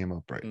pull his name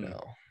up right now.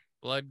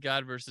 Blood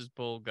God versus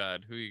Bull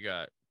God. Who you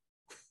got?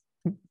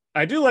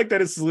 I do like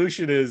that his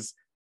solution is,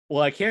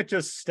 well, I can't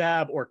just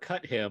stab or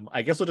cut him.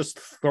 I guess I'll just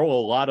throw a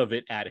lot of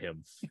it at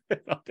him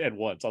at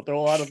once. I'll throw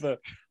a lot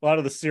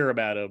of the serum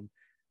at him,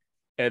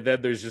 and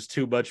then there's just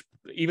too much.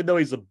 Even though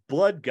he's a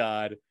blood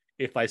god,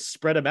 if I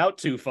spread him out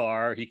too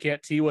far, he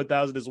can't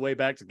T-1000 his way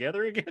back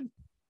together again.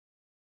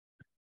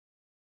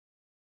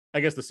 I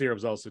guess the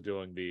serum's also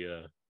doing the,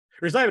 or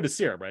it's not even a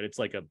serum, right? It's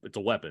like it's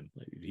a weapon.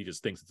 He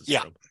just thinks it's a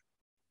serum.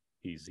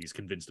 He's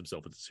convinced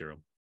himself it's a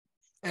serum.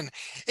 And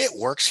it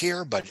works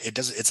here, but it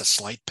doesn't. It's a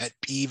slight pet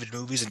peeve in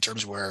movies in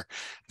terms where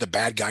the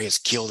bad guy is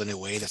killed in a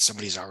way that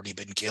somebody's already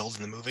been killed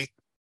in the movie.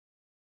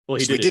 Well,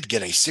 we did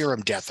get a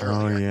serum death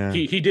earlier. Oh yeah.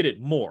 He did it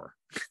more.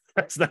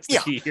 that's the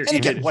key here. And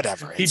again,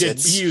 whatever. He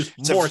used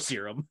more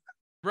serum.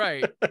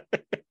 Right.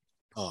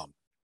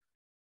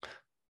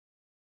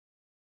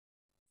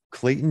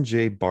 Clayton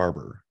J.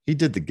 Barber. He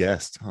did The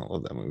Guest. I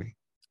love that movie.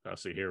 Oh,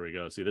 see, here we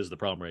go. See, this is the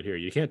problem right here.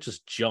 You can't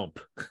just jump.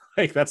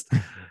 Like there's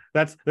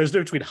no difference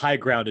between high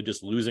ground and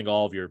just losing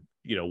all of your,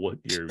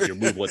 your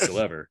move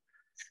whatsoever.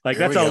 Like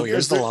Here that's we how. go.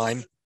 Here's the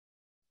line.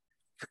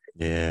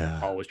 Yeah.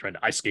 Always trying to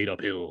ice skate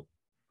uphill.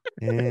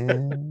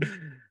 Yeah.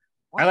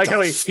 I like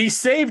how he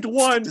saved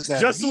one does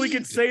that just so he mean?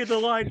 could say the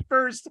line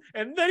first,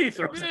 and then he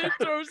throws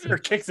it or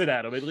kicks it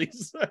at him at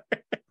least.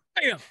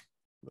 Bam.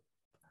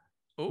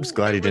 I'm just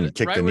glad he didn't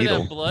kick the where needle.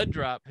 that blood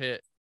drop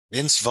hit.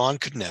 Vince Vaughn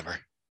could never.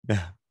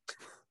 Yeah.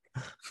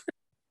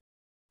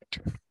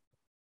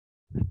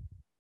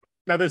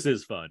 Now this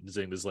is fun,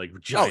 seeing this like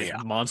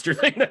giant monster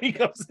thing that he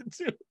goes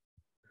into.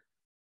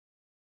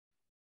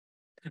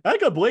 I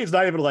think Blade's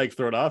not even like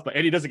thrown off,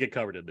 and he doesn't get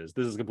covered in this.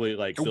 This is completely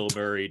like Bill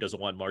Murray doesn't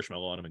want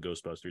marshmallow on him in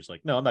Ghostbusters.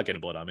 Like, no, I'm not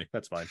getting blood on me.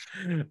 That's fine.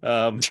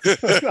 I'll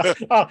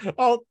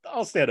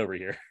stand over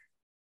here.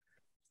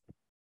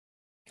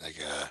 Like,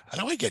 how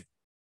do I get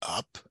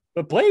up?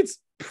 But Blade's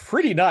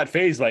pretty not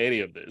phased by any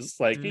of this.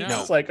 Like he's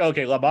just like,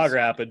 okay, La Magra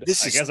happened. I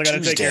guess I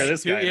gotta take care of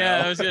this guy. Yeah,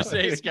 now. I was gonna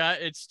say, Scott,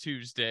 it's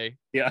Tuesday.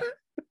 Yeah.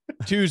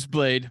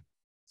 Tuesday.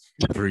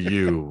 For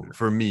you,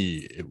 for me,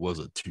 it was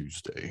a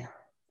Tuesday.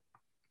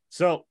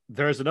 So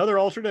there's another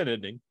alternate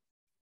ending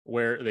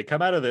where they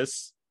come out of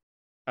this.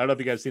 I don't know if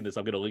you guys seen this.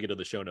 I'm going to link it in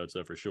the show notes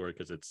though for sure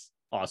because it's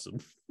awesome.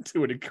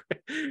 So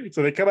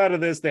they come out of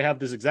this. They have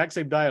this exact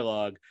same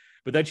dialogue,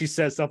 but then she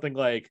says something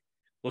like,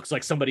 "Looks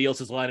like somebody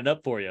else is lining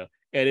up for you,"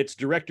 and it's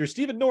director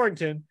Stephen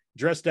Norrington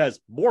dressed as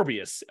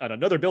Morbius on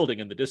another building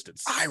in the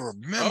distance. I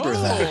remember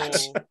that.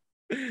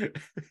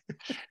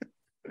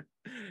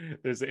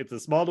 It's a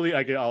small delete.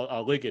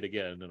 I'll link it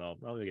again, and I'll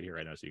link it here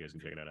right now so you guys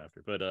can check it out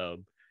after. But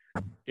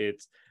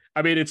it's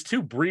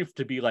too brief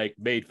to be like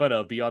made fun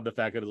of beyond the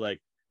fact that it's like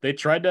they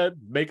tried to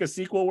make a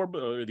sequel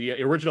where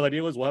the original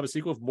idea was we'll have a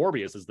sequel with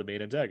Morbius as the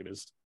main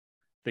antagonist.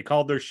 They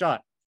called their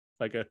shot.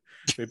 They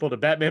pulled a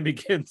Batman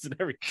Begins and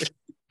everything.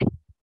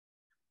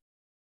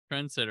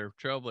 Trendsetter,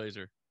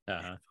 trailblazer.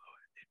 Uh-huh.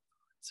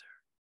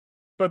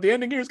 But the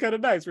ending here is kind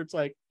of nice where it's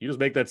like, you just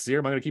make that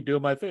serum, I'm going to keep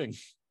doing my thing.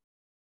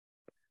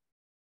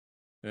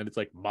 And it's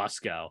like,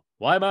 Moscow.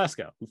 Why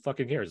Moscow? Who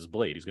fucking cares? It's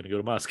Blade. He's going to go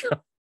to Moscow.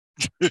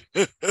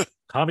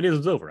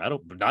 Communism's over.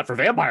 Not for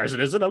vampires, it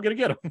isn't. I'm going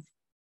to get him.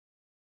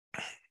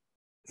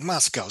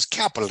 Moscow's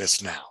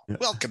capitalist now.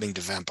 Welcoming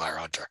to Vampire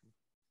Hunter.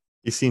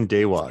 You seen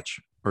Day Watch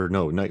or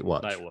no Night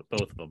Watch?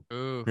 Both of them.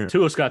 Ooh. Yeah.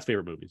 Two of Scott's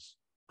favorite movies.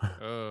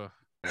 Scott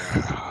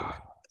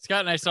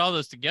and I saw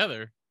those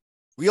together.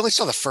 We only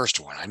saw the first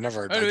one. I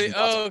never.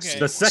 Okay.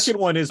 The second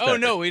one is better. Oh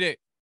no, we did.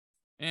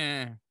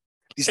 Yeah.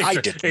 At least I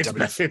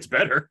didn't. It's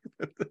better.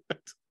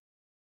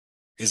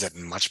 Is it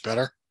much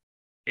better?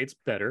 It's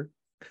better.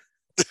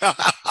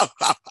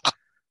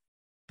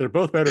 They're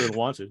both better than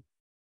Wanted.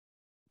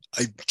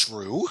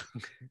 True.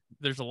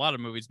 There's a lot of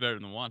movies better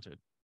than Wanted.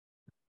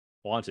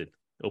 Wanted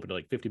opened to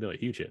like 50 million.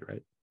 Huge hit,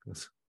 right?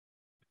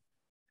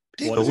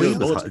 Did Wanted to we see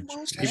those was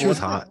bullets. hot. She was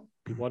hot.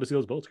 People want to see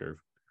those bullets curve.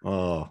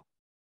 Oh,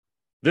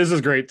 This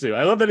is great too.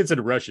 I love that it's in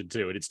Russian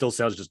too, and it still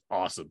sounds just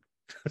awesome.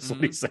 That's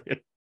what he's saying.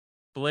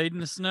 Blade in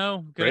the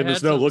Snow. Blade in the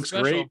Snow looks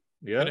great.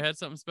 Could have Yeah, had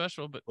something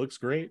special, but looks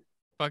great.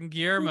 fucking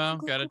Guillermo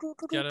gotta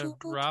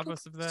rob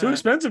us of that. It's too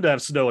expensive to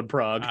have snow in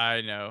Prague.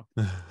 I know.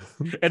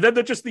 And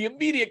then just the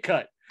immediate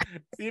cut.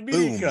 The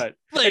immediate Boom. cut.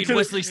 Blade And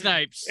Wesley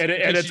Snipes. And,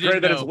 in and case it's you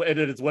great didn't that know.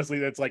 it's Wesley.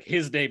 That's like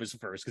his name is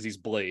first because he's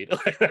Blade.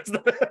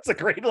 That's a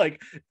great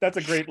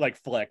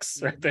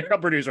flex right there.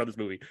 I'm producer on this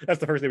movie. That's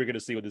the first thing we're gonna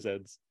see when this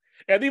ends.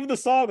 And even the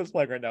song that's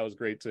playing right now is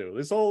great too.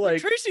 This whole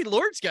like Tracy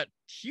Lord's got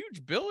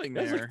huge billing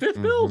that's there. like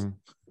fifth build. Mhm.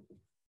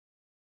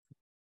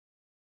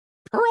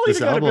 Pearl This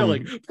even got a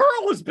album- billing.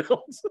 Pearl was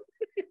built.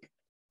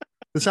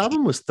 This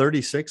album was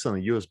 36 on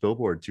the US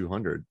Billboard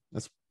 200.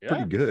 That's Yeah.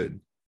 pretty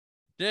good.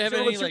 Did they have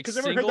any like Because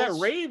ever heard that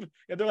singles? rave?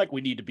 And they're like,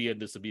 we need to be in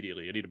this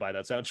immediately. I need to buy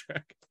that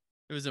soundtrack.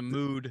 It was a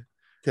mood.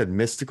 It had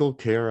Mystical,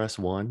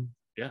 KRS-One.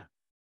 A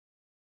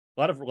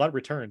lot of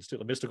returns too.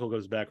 The Mystical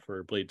goes back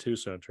for Blade 2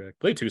 soundtrack.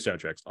 Blade 2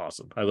 soundtrack's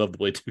awesome. I love the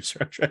Blade 2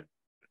 soundtrack.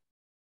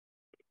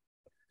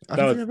 I That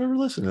don't was- think I've ever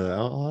listened to that.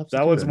 I'll have to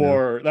That do one's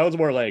now.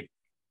 more like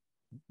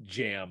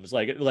jams.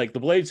 Like the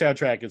Blade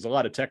soundtrack is a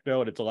lot of techno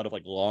and it's a lot of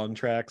like long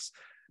tracks.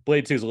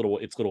 Blade 2 is a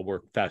little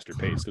more faster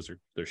paced because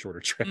they're shorter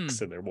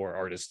tracks and they're more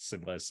artists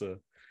and less Oh,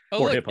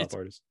 more look, hip hop it's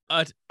artists.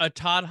 a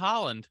Todd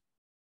Holland.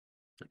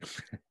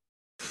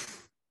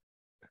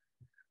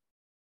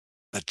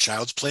 The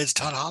Child's Play is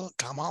Tom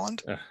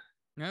Holland.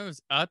 That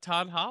was a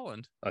Todd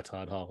Holland. A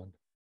Todd Holland.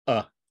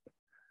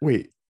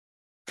 Wait,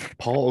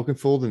 Paul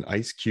Oakenfold and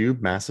Ice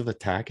Cube, Massive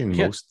Attack and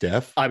Yeah. Most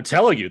Def. I'm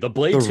telling you, the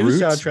Blade The 2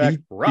 Roots,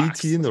 soundtrack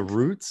rocks. BT and the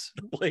Roots.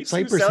 Blade 2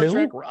 Cypress soundtrack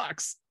Hill?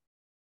 rocks.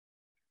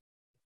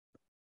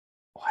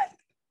 What?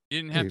 You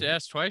didn't have Dude. to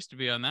ask twice to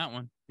be on that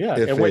one. Yeah.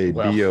 and wait,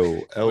 well,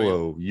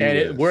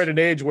 FABOLOU. we're at an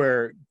age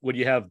where when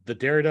you have the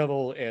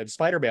Daredevil and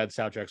Spider-Man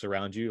soundtracks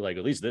around you, like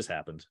at least this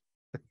happened.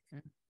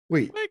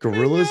 Wait, Wake me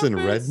Gorillas up and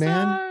Redman?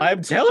 inside.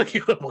 I'm telling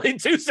you, the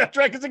Blade 2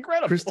 soundtrack is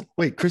incredible.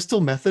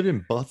 Crystal Method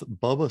and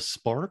Bubba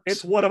Sparks?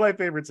 It's one of my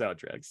favorite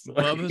soundtracks.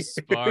 Bubba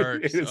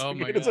Sparks. Oh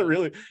my it's a God.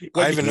 really.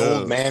 I have an No.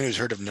 old man who's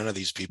heard of none of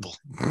these people.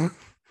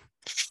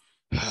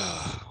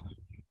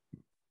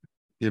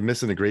 You're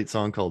missing a great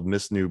song called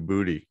Miss New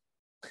Booty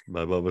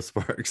by Bubba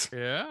Sparks.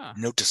 Yeah.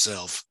 Note to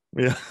self.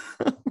 Yeah.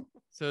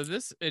 So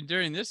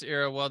during this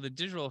era, while the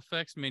digital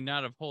effects may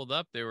not have held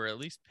up, they were at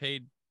least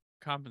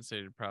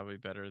compensated probably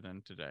better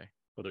than today.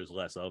 Well, there's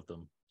less of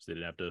them, so they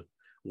didn't have to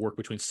work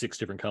between 6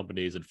 different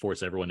companies and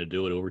force everyone to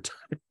do it over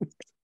time.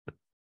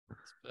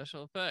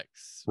 Special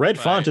effects. Red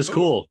by- font is Ooh,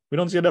 cool. We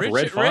don't see enough Rich,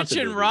 red font. Rich in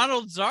and movies.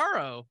 Ronald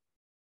Zorro.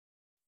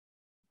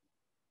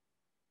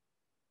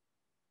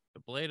 The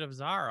Blade of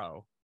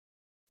Zorro.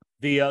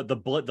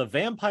 The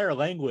vampire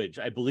language.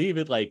 I believe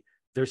it like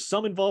there's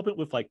some involvement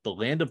with like the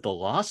Land of the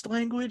Lost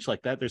language,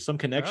 like that. There's some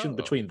connection Oh.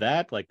 between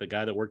that. Like the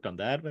guy that worked on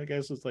that, I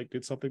guess, is like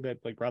did something that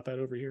like brought that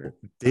over here.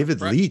 David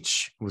Bri-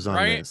 Leach was on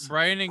this.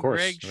 Brian and course,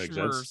 Greg that makes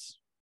sense. Schmers.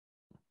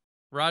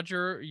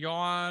 Roger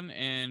Yawn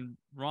and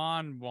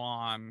Ron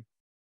Wan.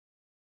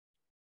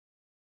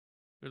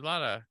 There's a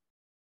lot of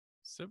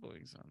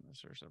siblings on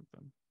this or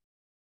something.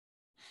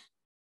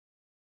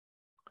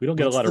 We don't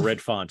get What's a lot of the-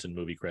 red font in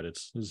movie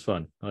credits. This is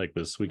fun. I like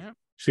this. We Yeah.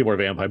 see more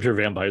vampire. I'm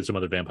sure some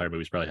other vampire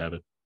movies probably have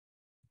it.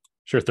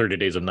 Sure, 30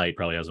 Days of Night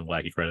probably has some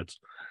wacky credits.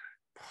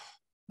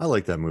 I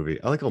like that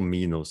movie. I like how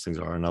mean those things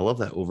are, and I love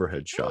that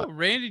overhead shot. Oh,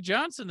 Randy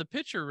Johnson, the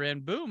pitcher,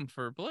 ran boom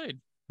for Blade.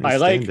 I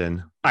like-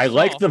 Stand-in. I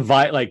like Oh. the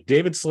vibe. Like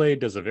David Slade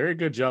does a very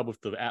good job with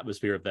the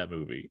atmosphere of that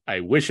movie. I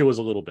wish it was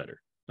a little better.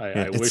 Yeah, I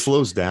it wish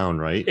slows down,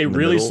 right? it in the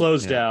really middle?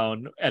 slows Yeah.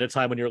 down at a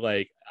time when you're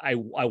like, I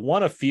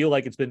want to feel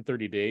like it's been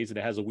 30 days, and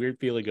it has a weird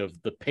feeling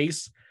of the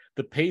pace.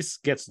 The pace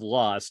gets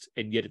lost,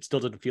 and yet it still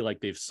doesn't feel like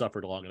they've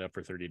suffered long enough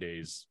for 30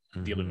 days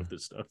dealing Mhm. with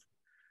this stuff.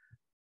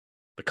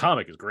 The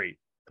comic is great.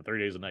 The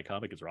 30 Days of Night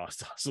comic is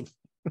awesome.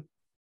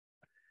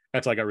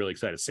 That's why I got really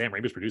excited. Sam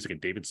Raimi's producing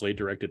and David Slade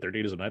directed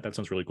 30 Days of Night. That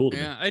sounds really cool to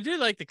me. Yeah, I did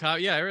like the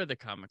comic. Yeah, I read the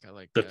comic. I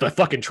like The that.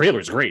 fucking trailer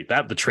is great.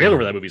 The trailer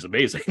of that movie is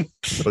amazing.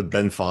 With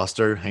Ben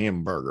Foster,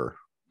 hamburger.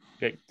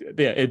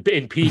 Yeah,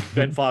 in peak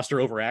Ben Foster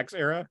overax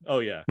era. Oh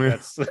yeah, Yeah.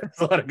 that's a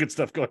lot of good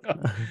stuff going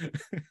on.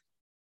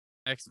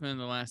 X-Men: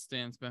 The Last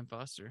Stand's Ben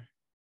Foster.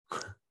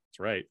 That's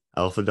right.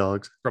 Alpha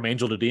Dogs. From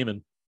Angel to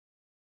Demon.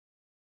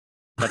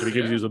 Not to be Yeah.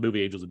 confused with the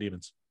movie Angels and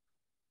Demons.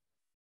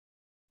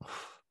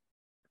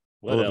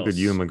 What I love a else? good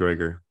Ewan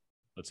McGregor.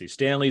 Let's see.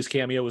 Stanley's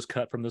cameo was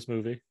cut from this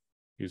movie.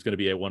 He was going to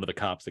be one of the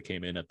cops that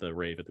came in at the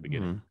rave at the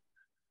beginning. Mhm.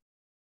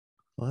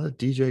 A lot of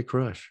DJ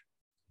Crush.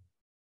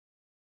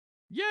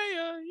 Yeah.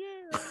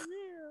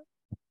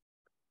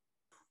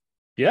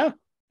 Yeah,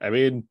 I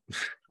mean,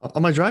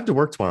 On my drive to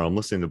work tomorrow, I'm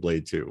listening to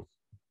Blade 2.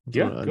 That's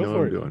yeah, what I go know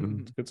for I'm it. doing.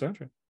 It's a good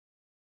soundtrack.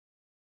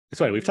 It's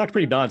funny. We've talked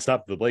pretty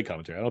nonstop of the Blade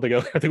commentary. I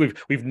think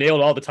we've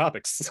nailed all the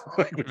topics.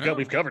 Like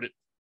we've covered it.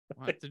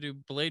 We'll have to do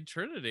Blade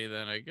Trinity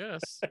then, I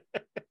guess.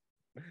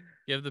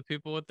 Give the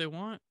people what they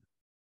want.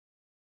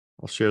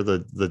 I'll share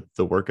the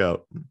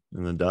workout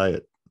and the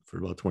diet for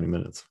about 20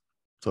 minutes.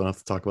 So I don't have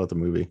to talk about the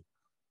movie.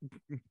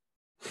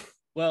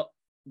 Well,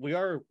 we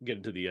are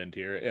getting to the end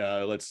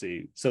here. Let's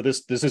see. So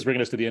this is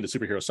bringing us to the end of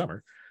Superhero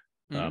Summer,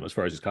 Mhm. as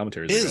far as these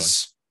commentaries are going.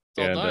 Is It's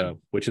all And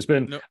done. which has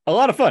been Nope. a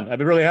lot of fun. I've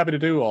been really happy to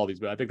do all these,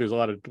 but I think there's a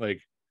lot of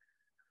like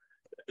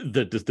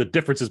the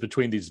differences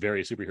between these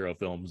various superhero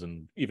films,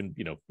 and even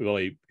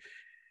we've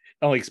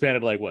only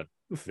expanded like what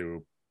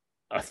through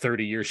a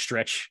 30-year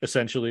stretch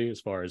essentially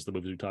as far as the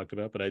movies we talked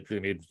about. But I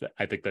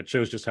think that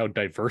shows just how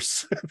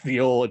diverse the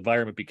whole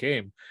environment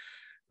became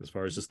as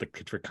far as just the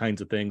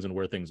kinds of things and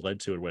where things led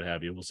to and what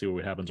have you. We'll see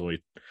what happens when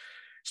we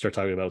start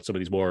talking about some of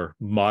these more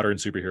modern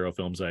superhero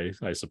films,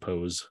 I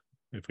suppose,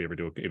 if we ever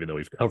do, even though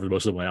we've covered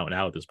most of them out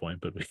now at this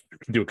point, but we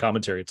can do a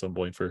commentary at some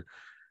point for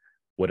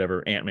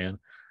whatever Ant-Man,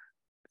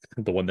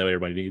 the one that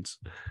everybody needs.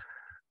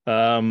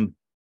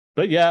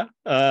 But yeah,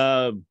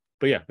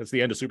 that's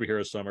the end of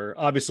superhero summer.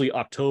 Obviously,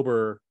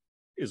 October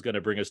is going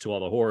to bring us to all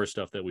the horror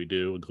stuff that we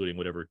do, including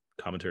whatever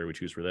commentary we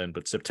choose for then.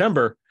 But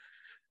September,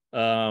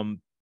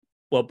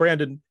 well,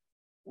 Brandon,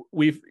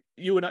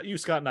 you,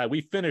 Scott, and I,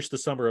 we finished the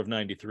summer of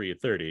 '93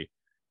 at 30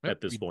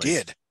 at this point.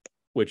 Did.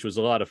 Which was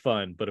a lot of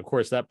fun. But of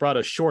course, that brought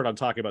us short on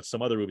talking about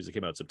some other movies that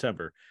came out in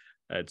September.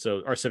 And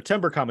so our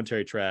September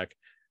commentary track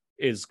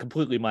is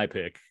completely my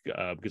pick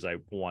because I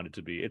want it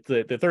to be. It's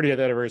the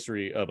 30th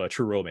anniversary of A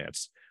True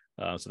Romance.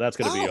 So that's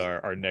going to be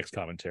our next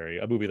commentary,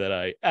 a movie that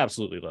I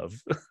absolutely love.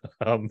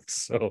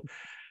 So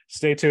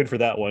stay tuned for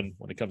that one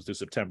when it comes to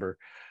September.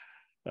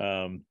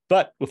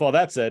 But with all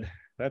that said,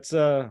 that's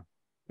gonna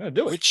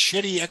do it. Which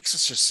shitty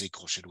Exorcist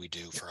sequel should we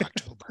do for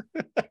October?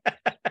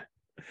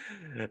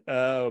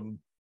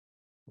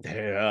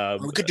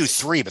 We could do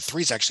 3, but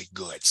 3 is actually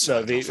good. So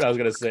I was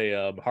gonna say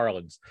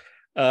Harlan's.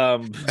 Yeah.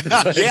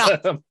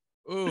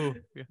 Ooh,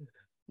 yeah.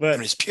 But I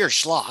mean, it's pure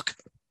schlock.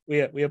 We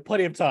have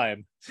plenty of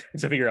time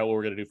to figure out what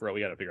we're gonna do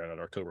we got to figure out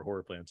our October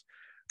horror plans.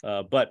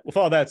 But with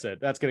all that said,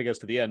 that's gonna get us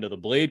to the end of the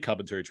Blade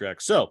commentary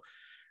track. So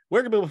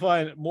where can people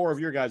find more of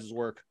your guys'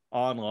 work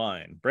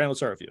online? Brandon, let's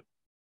start with you.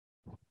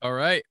 All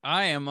right.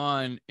 I am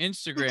on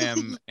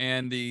Instagram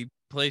and the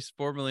place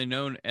formerly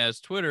known as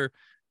Twitter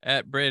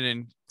at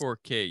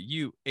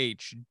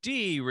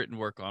Brandon4KUHD, written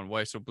work on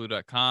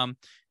WhySoBlue.com.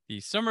 The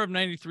summer of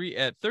 93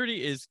 at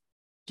 30 is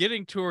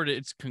getting toward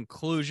its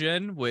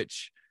conclusion,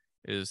 which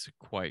is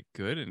quite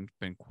good and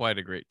been quite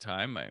a great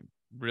time. I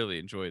really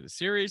enjoy the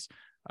series.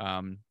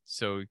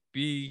 So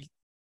be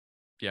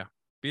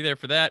there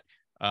for that.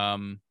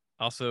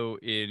 Also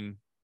I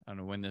don't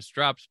know when this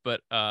drops,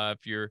 but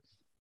if you're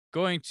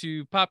going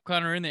to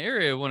PopCon or in the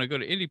area, want to go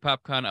to Indie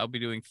PopCon, I'll be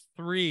doing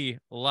 3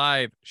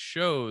 live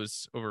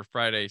shows over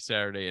Friday,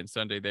 Saturday, and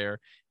Sunday there.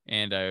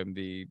 And I am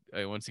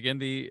once again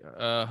the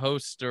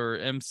host or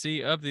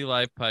MC of the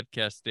live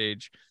podcast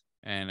stage.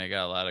 And I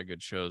got a lot of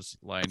good shows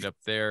lined up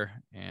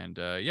there. And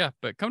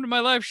but come to my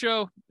live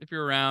show if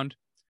you're around,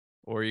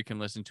 or you can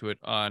listen to it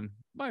on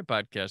my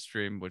podcast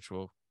stream, which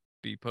will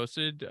be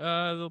posted.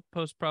 They'll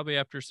post probably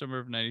after summer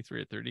of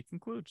 93 at 30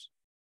 concludes.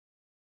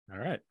 All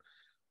right.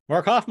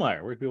 Mark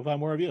Hoffmeyer, where can people find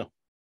more of you?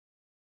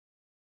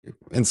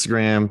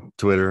 Instagram,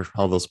 Twitter,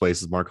 all those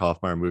places. Mark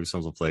Hoffmeyer, Movies,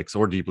 Films, and Flicks,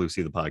 or Deep Blue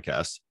Sea, the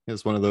podcast.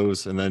 It's one of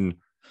those. And then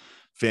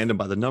Fandom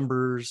by the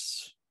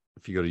Numbers.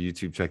 If you go to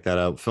YouTube, check that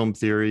out. Film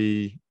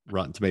Theory,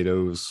 Rotten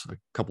Tomatoes, a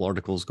couple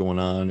articles going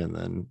on, and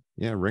then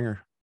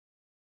Ringer.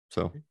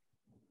 So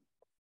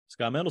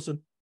Scott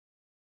Mendelson.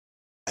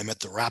 I'm at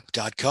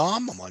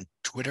therap.com. I'm on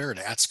Twitter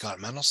at Scott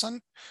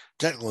Mendelson.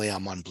 Technically,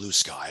 I'm on Blue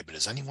Sky, but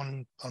is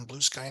anyone on Blue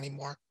Sky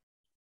anymore?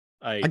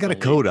 I got a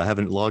code. I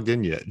haven't logged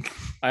in yet.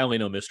 I only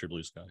know Mr.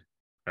 Blue Sky.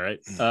 All right.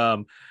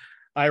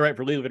 I write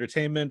for League of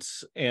Entertainment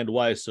and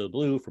Why So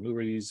Blue for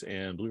movies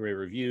and Blu-ray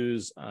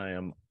reviews. I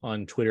am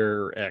on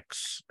Twitter,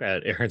 X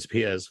at Aaron's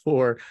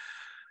PS4.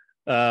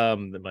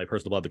 My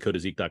personal blog,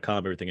 thecodeiszeek.com.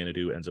 Everything I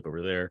do ends up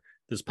over there.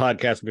 This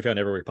podcast can be found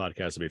everywhere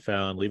podcasts can be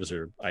found. Leave us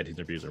your iTunes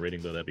reviews and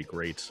rating, though. That'd be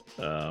great.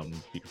 You can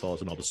follow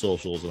us on all the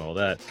socials and all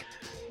that.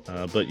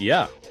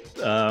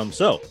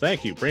 So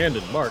thank you,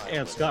 Brandon, Mark,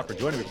 and Scott for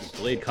joining me for this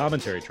delayed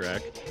commentary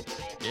track.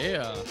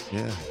 Yeah.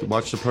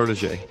 Watch The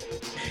Protege.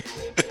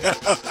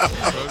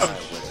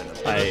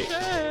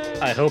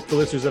 I hope the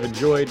listeners have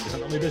enjoyed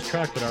not only this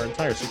track, but our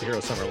entire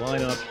superhero summer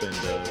lineup. And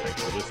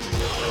thanks for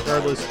listening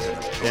regardless.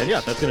 And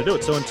that's going to do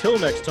it. So until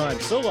next time,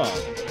 so long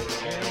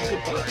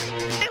and goodbye.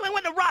 Dealing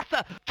with the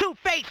Rasta,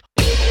 Two-Face.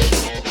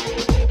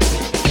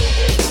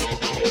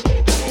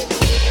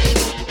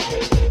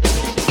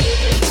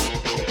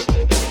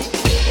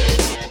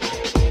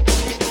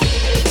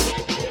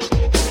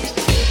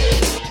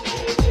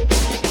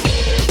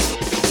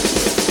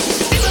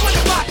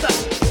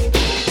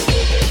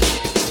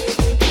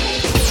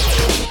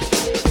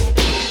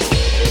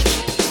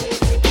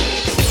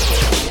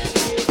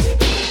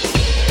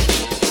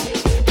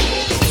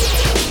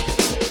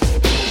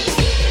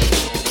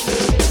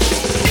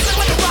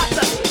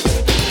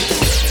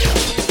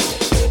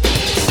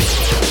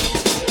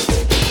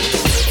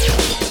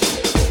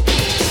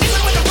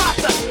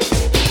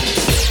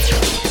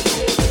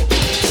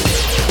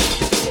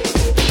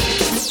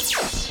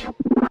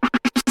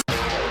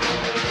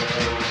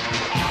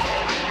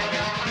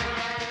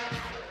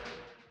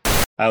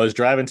 I was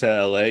driving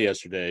to LA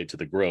yesterday to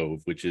the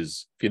Grove, which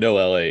is, if you know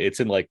LA, it's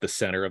in like the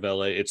center of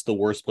LA. It's the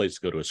worst place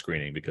to go to a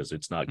screening because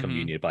it's not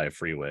convenient by a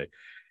freeway. It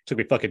took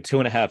me fucking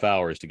 2.5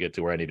 hours to get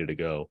to where I needed to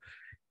go.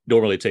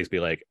 Normally it takes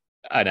me like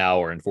an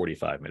hour and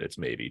 45 minutes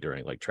maybe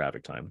during like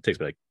traffic time. It takes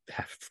me like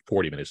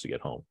 40 minutes to get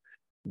home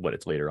when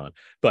it's later on.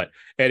 But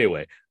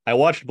anyway, I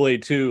watched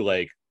Blade 2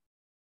 like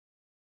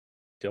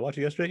did I watch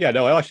it yesterday? Yeah,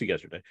 no, I watched it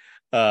yesterday.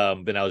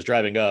 Then I was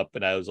driving up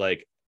and I was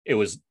like, it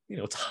was,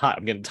 it's hot.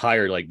 I'm getting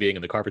tired like being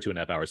in the car for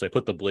 2.5 hours. So I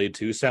put the Blade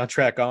 2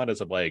 soundtrack on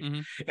as I'm like,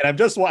 and I've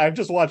just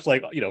watched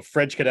like,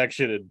 French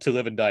Connection and To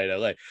Live and Die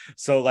in LA.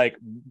 So like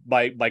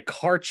my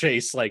car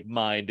chase like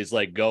mind is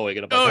like going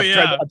and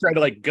I'm trying to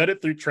like gut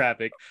it through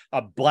traffic.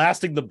 I'm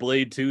blasting the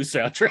Blade 2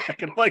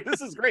 soundtrack and I'm like,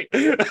 this is great.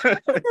 I'm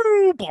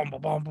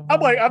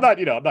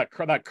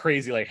not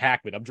crazy like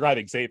Hackman. I'm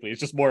driving safely. It's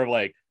just more of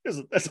like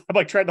I'm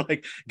like trying to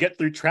like get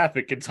through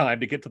traffic in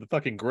time to get to the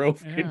fucking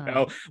Grove,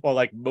 while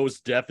like Mos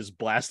Def is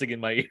blasting in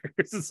my ears.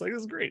 It's like,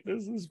 this is great.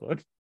 This is fun.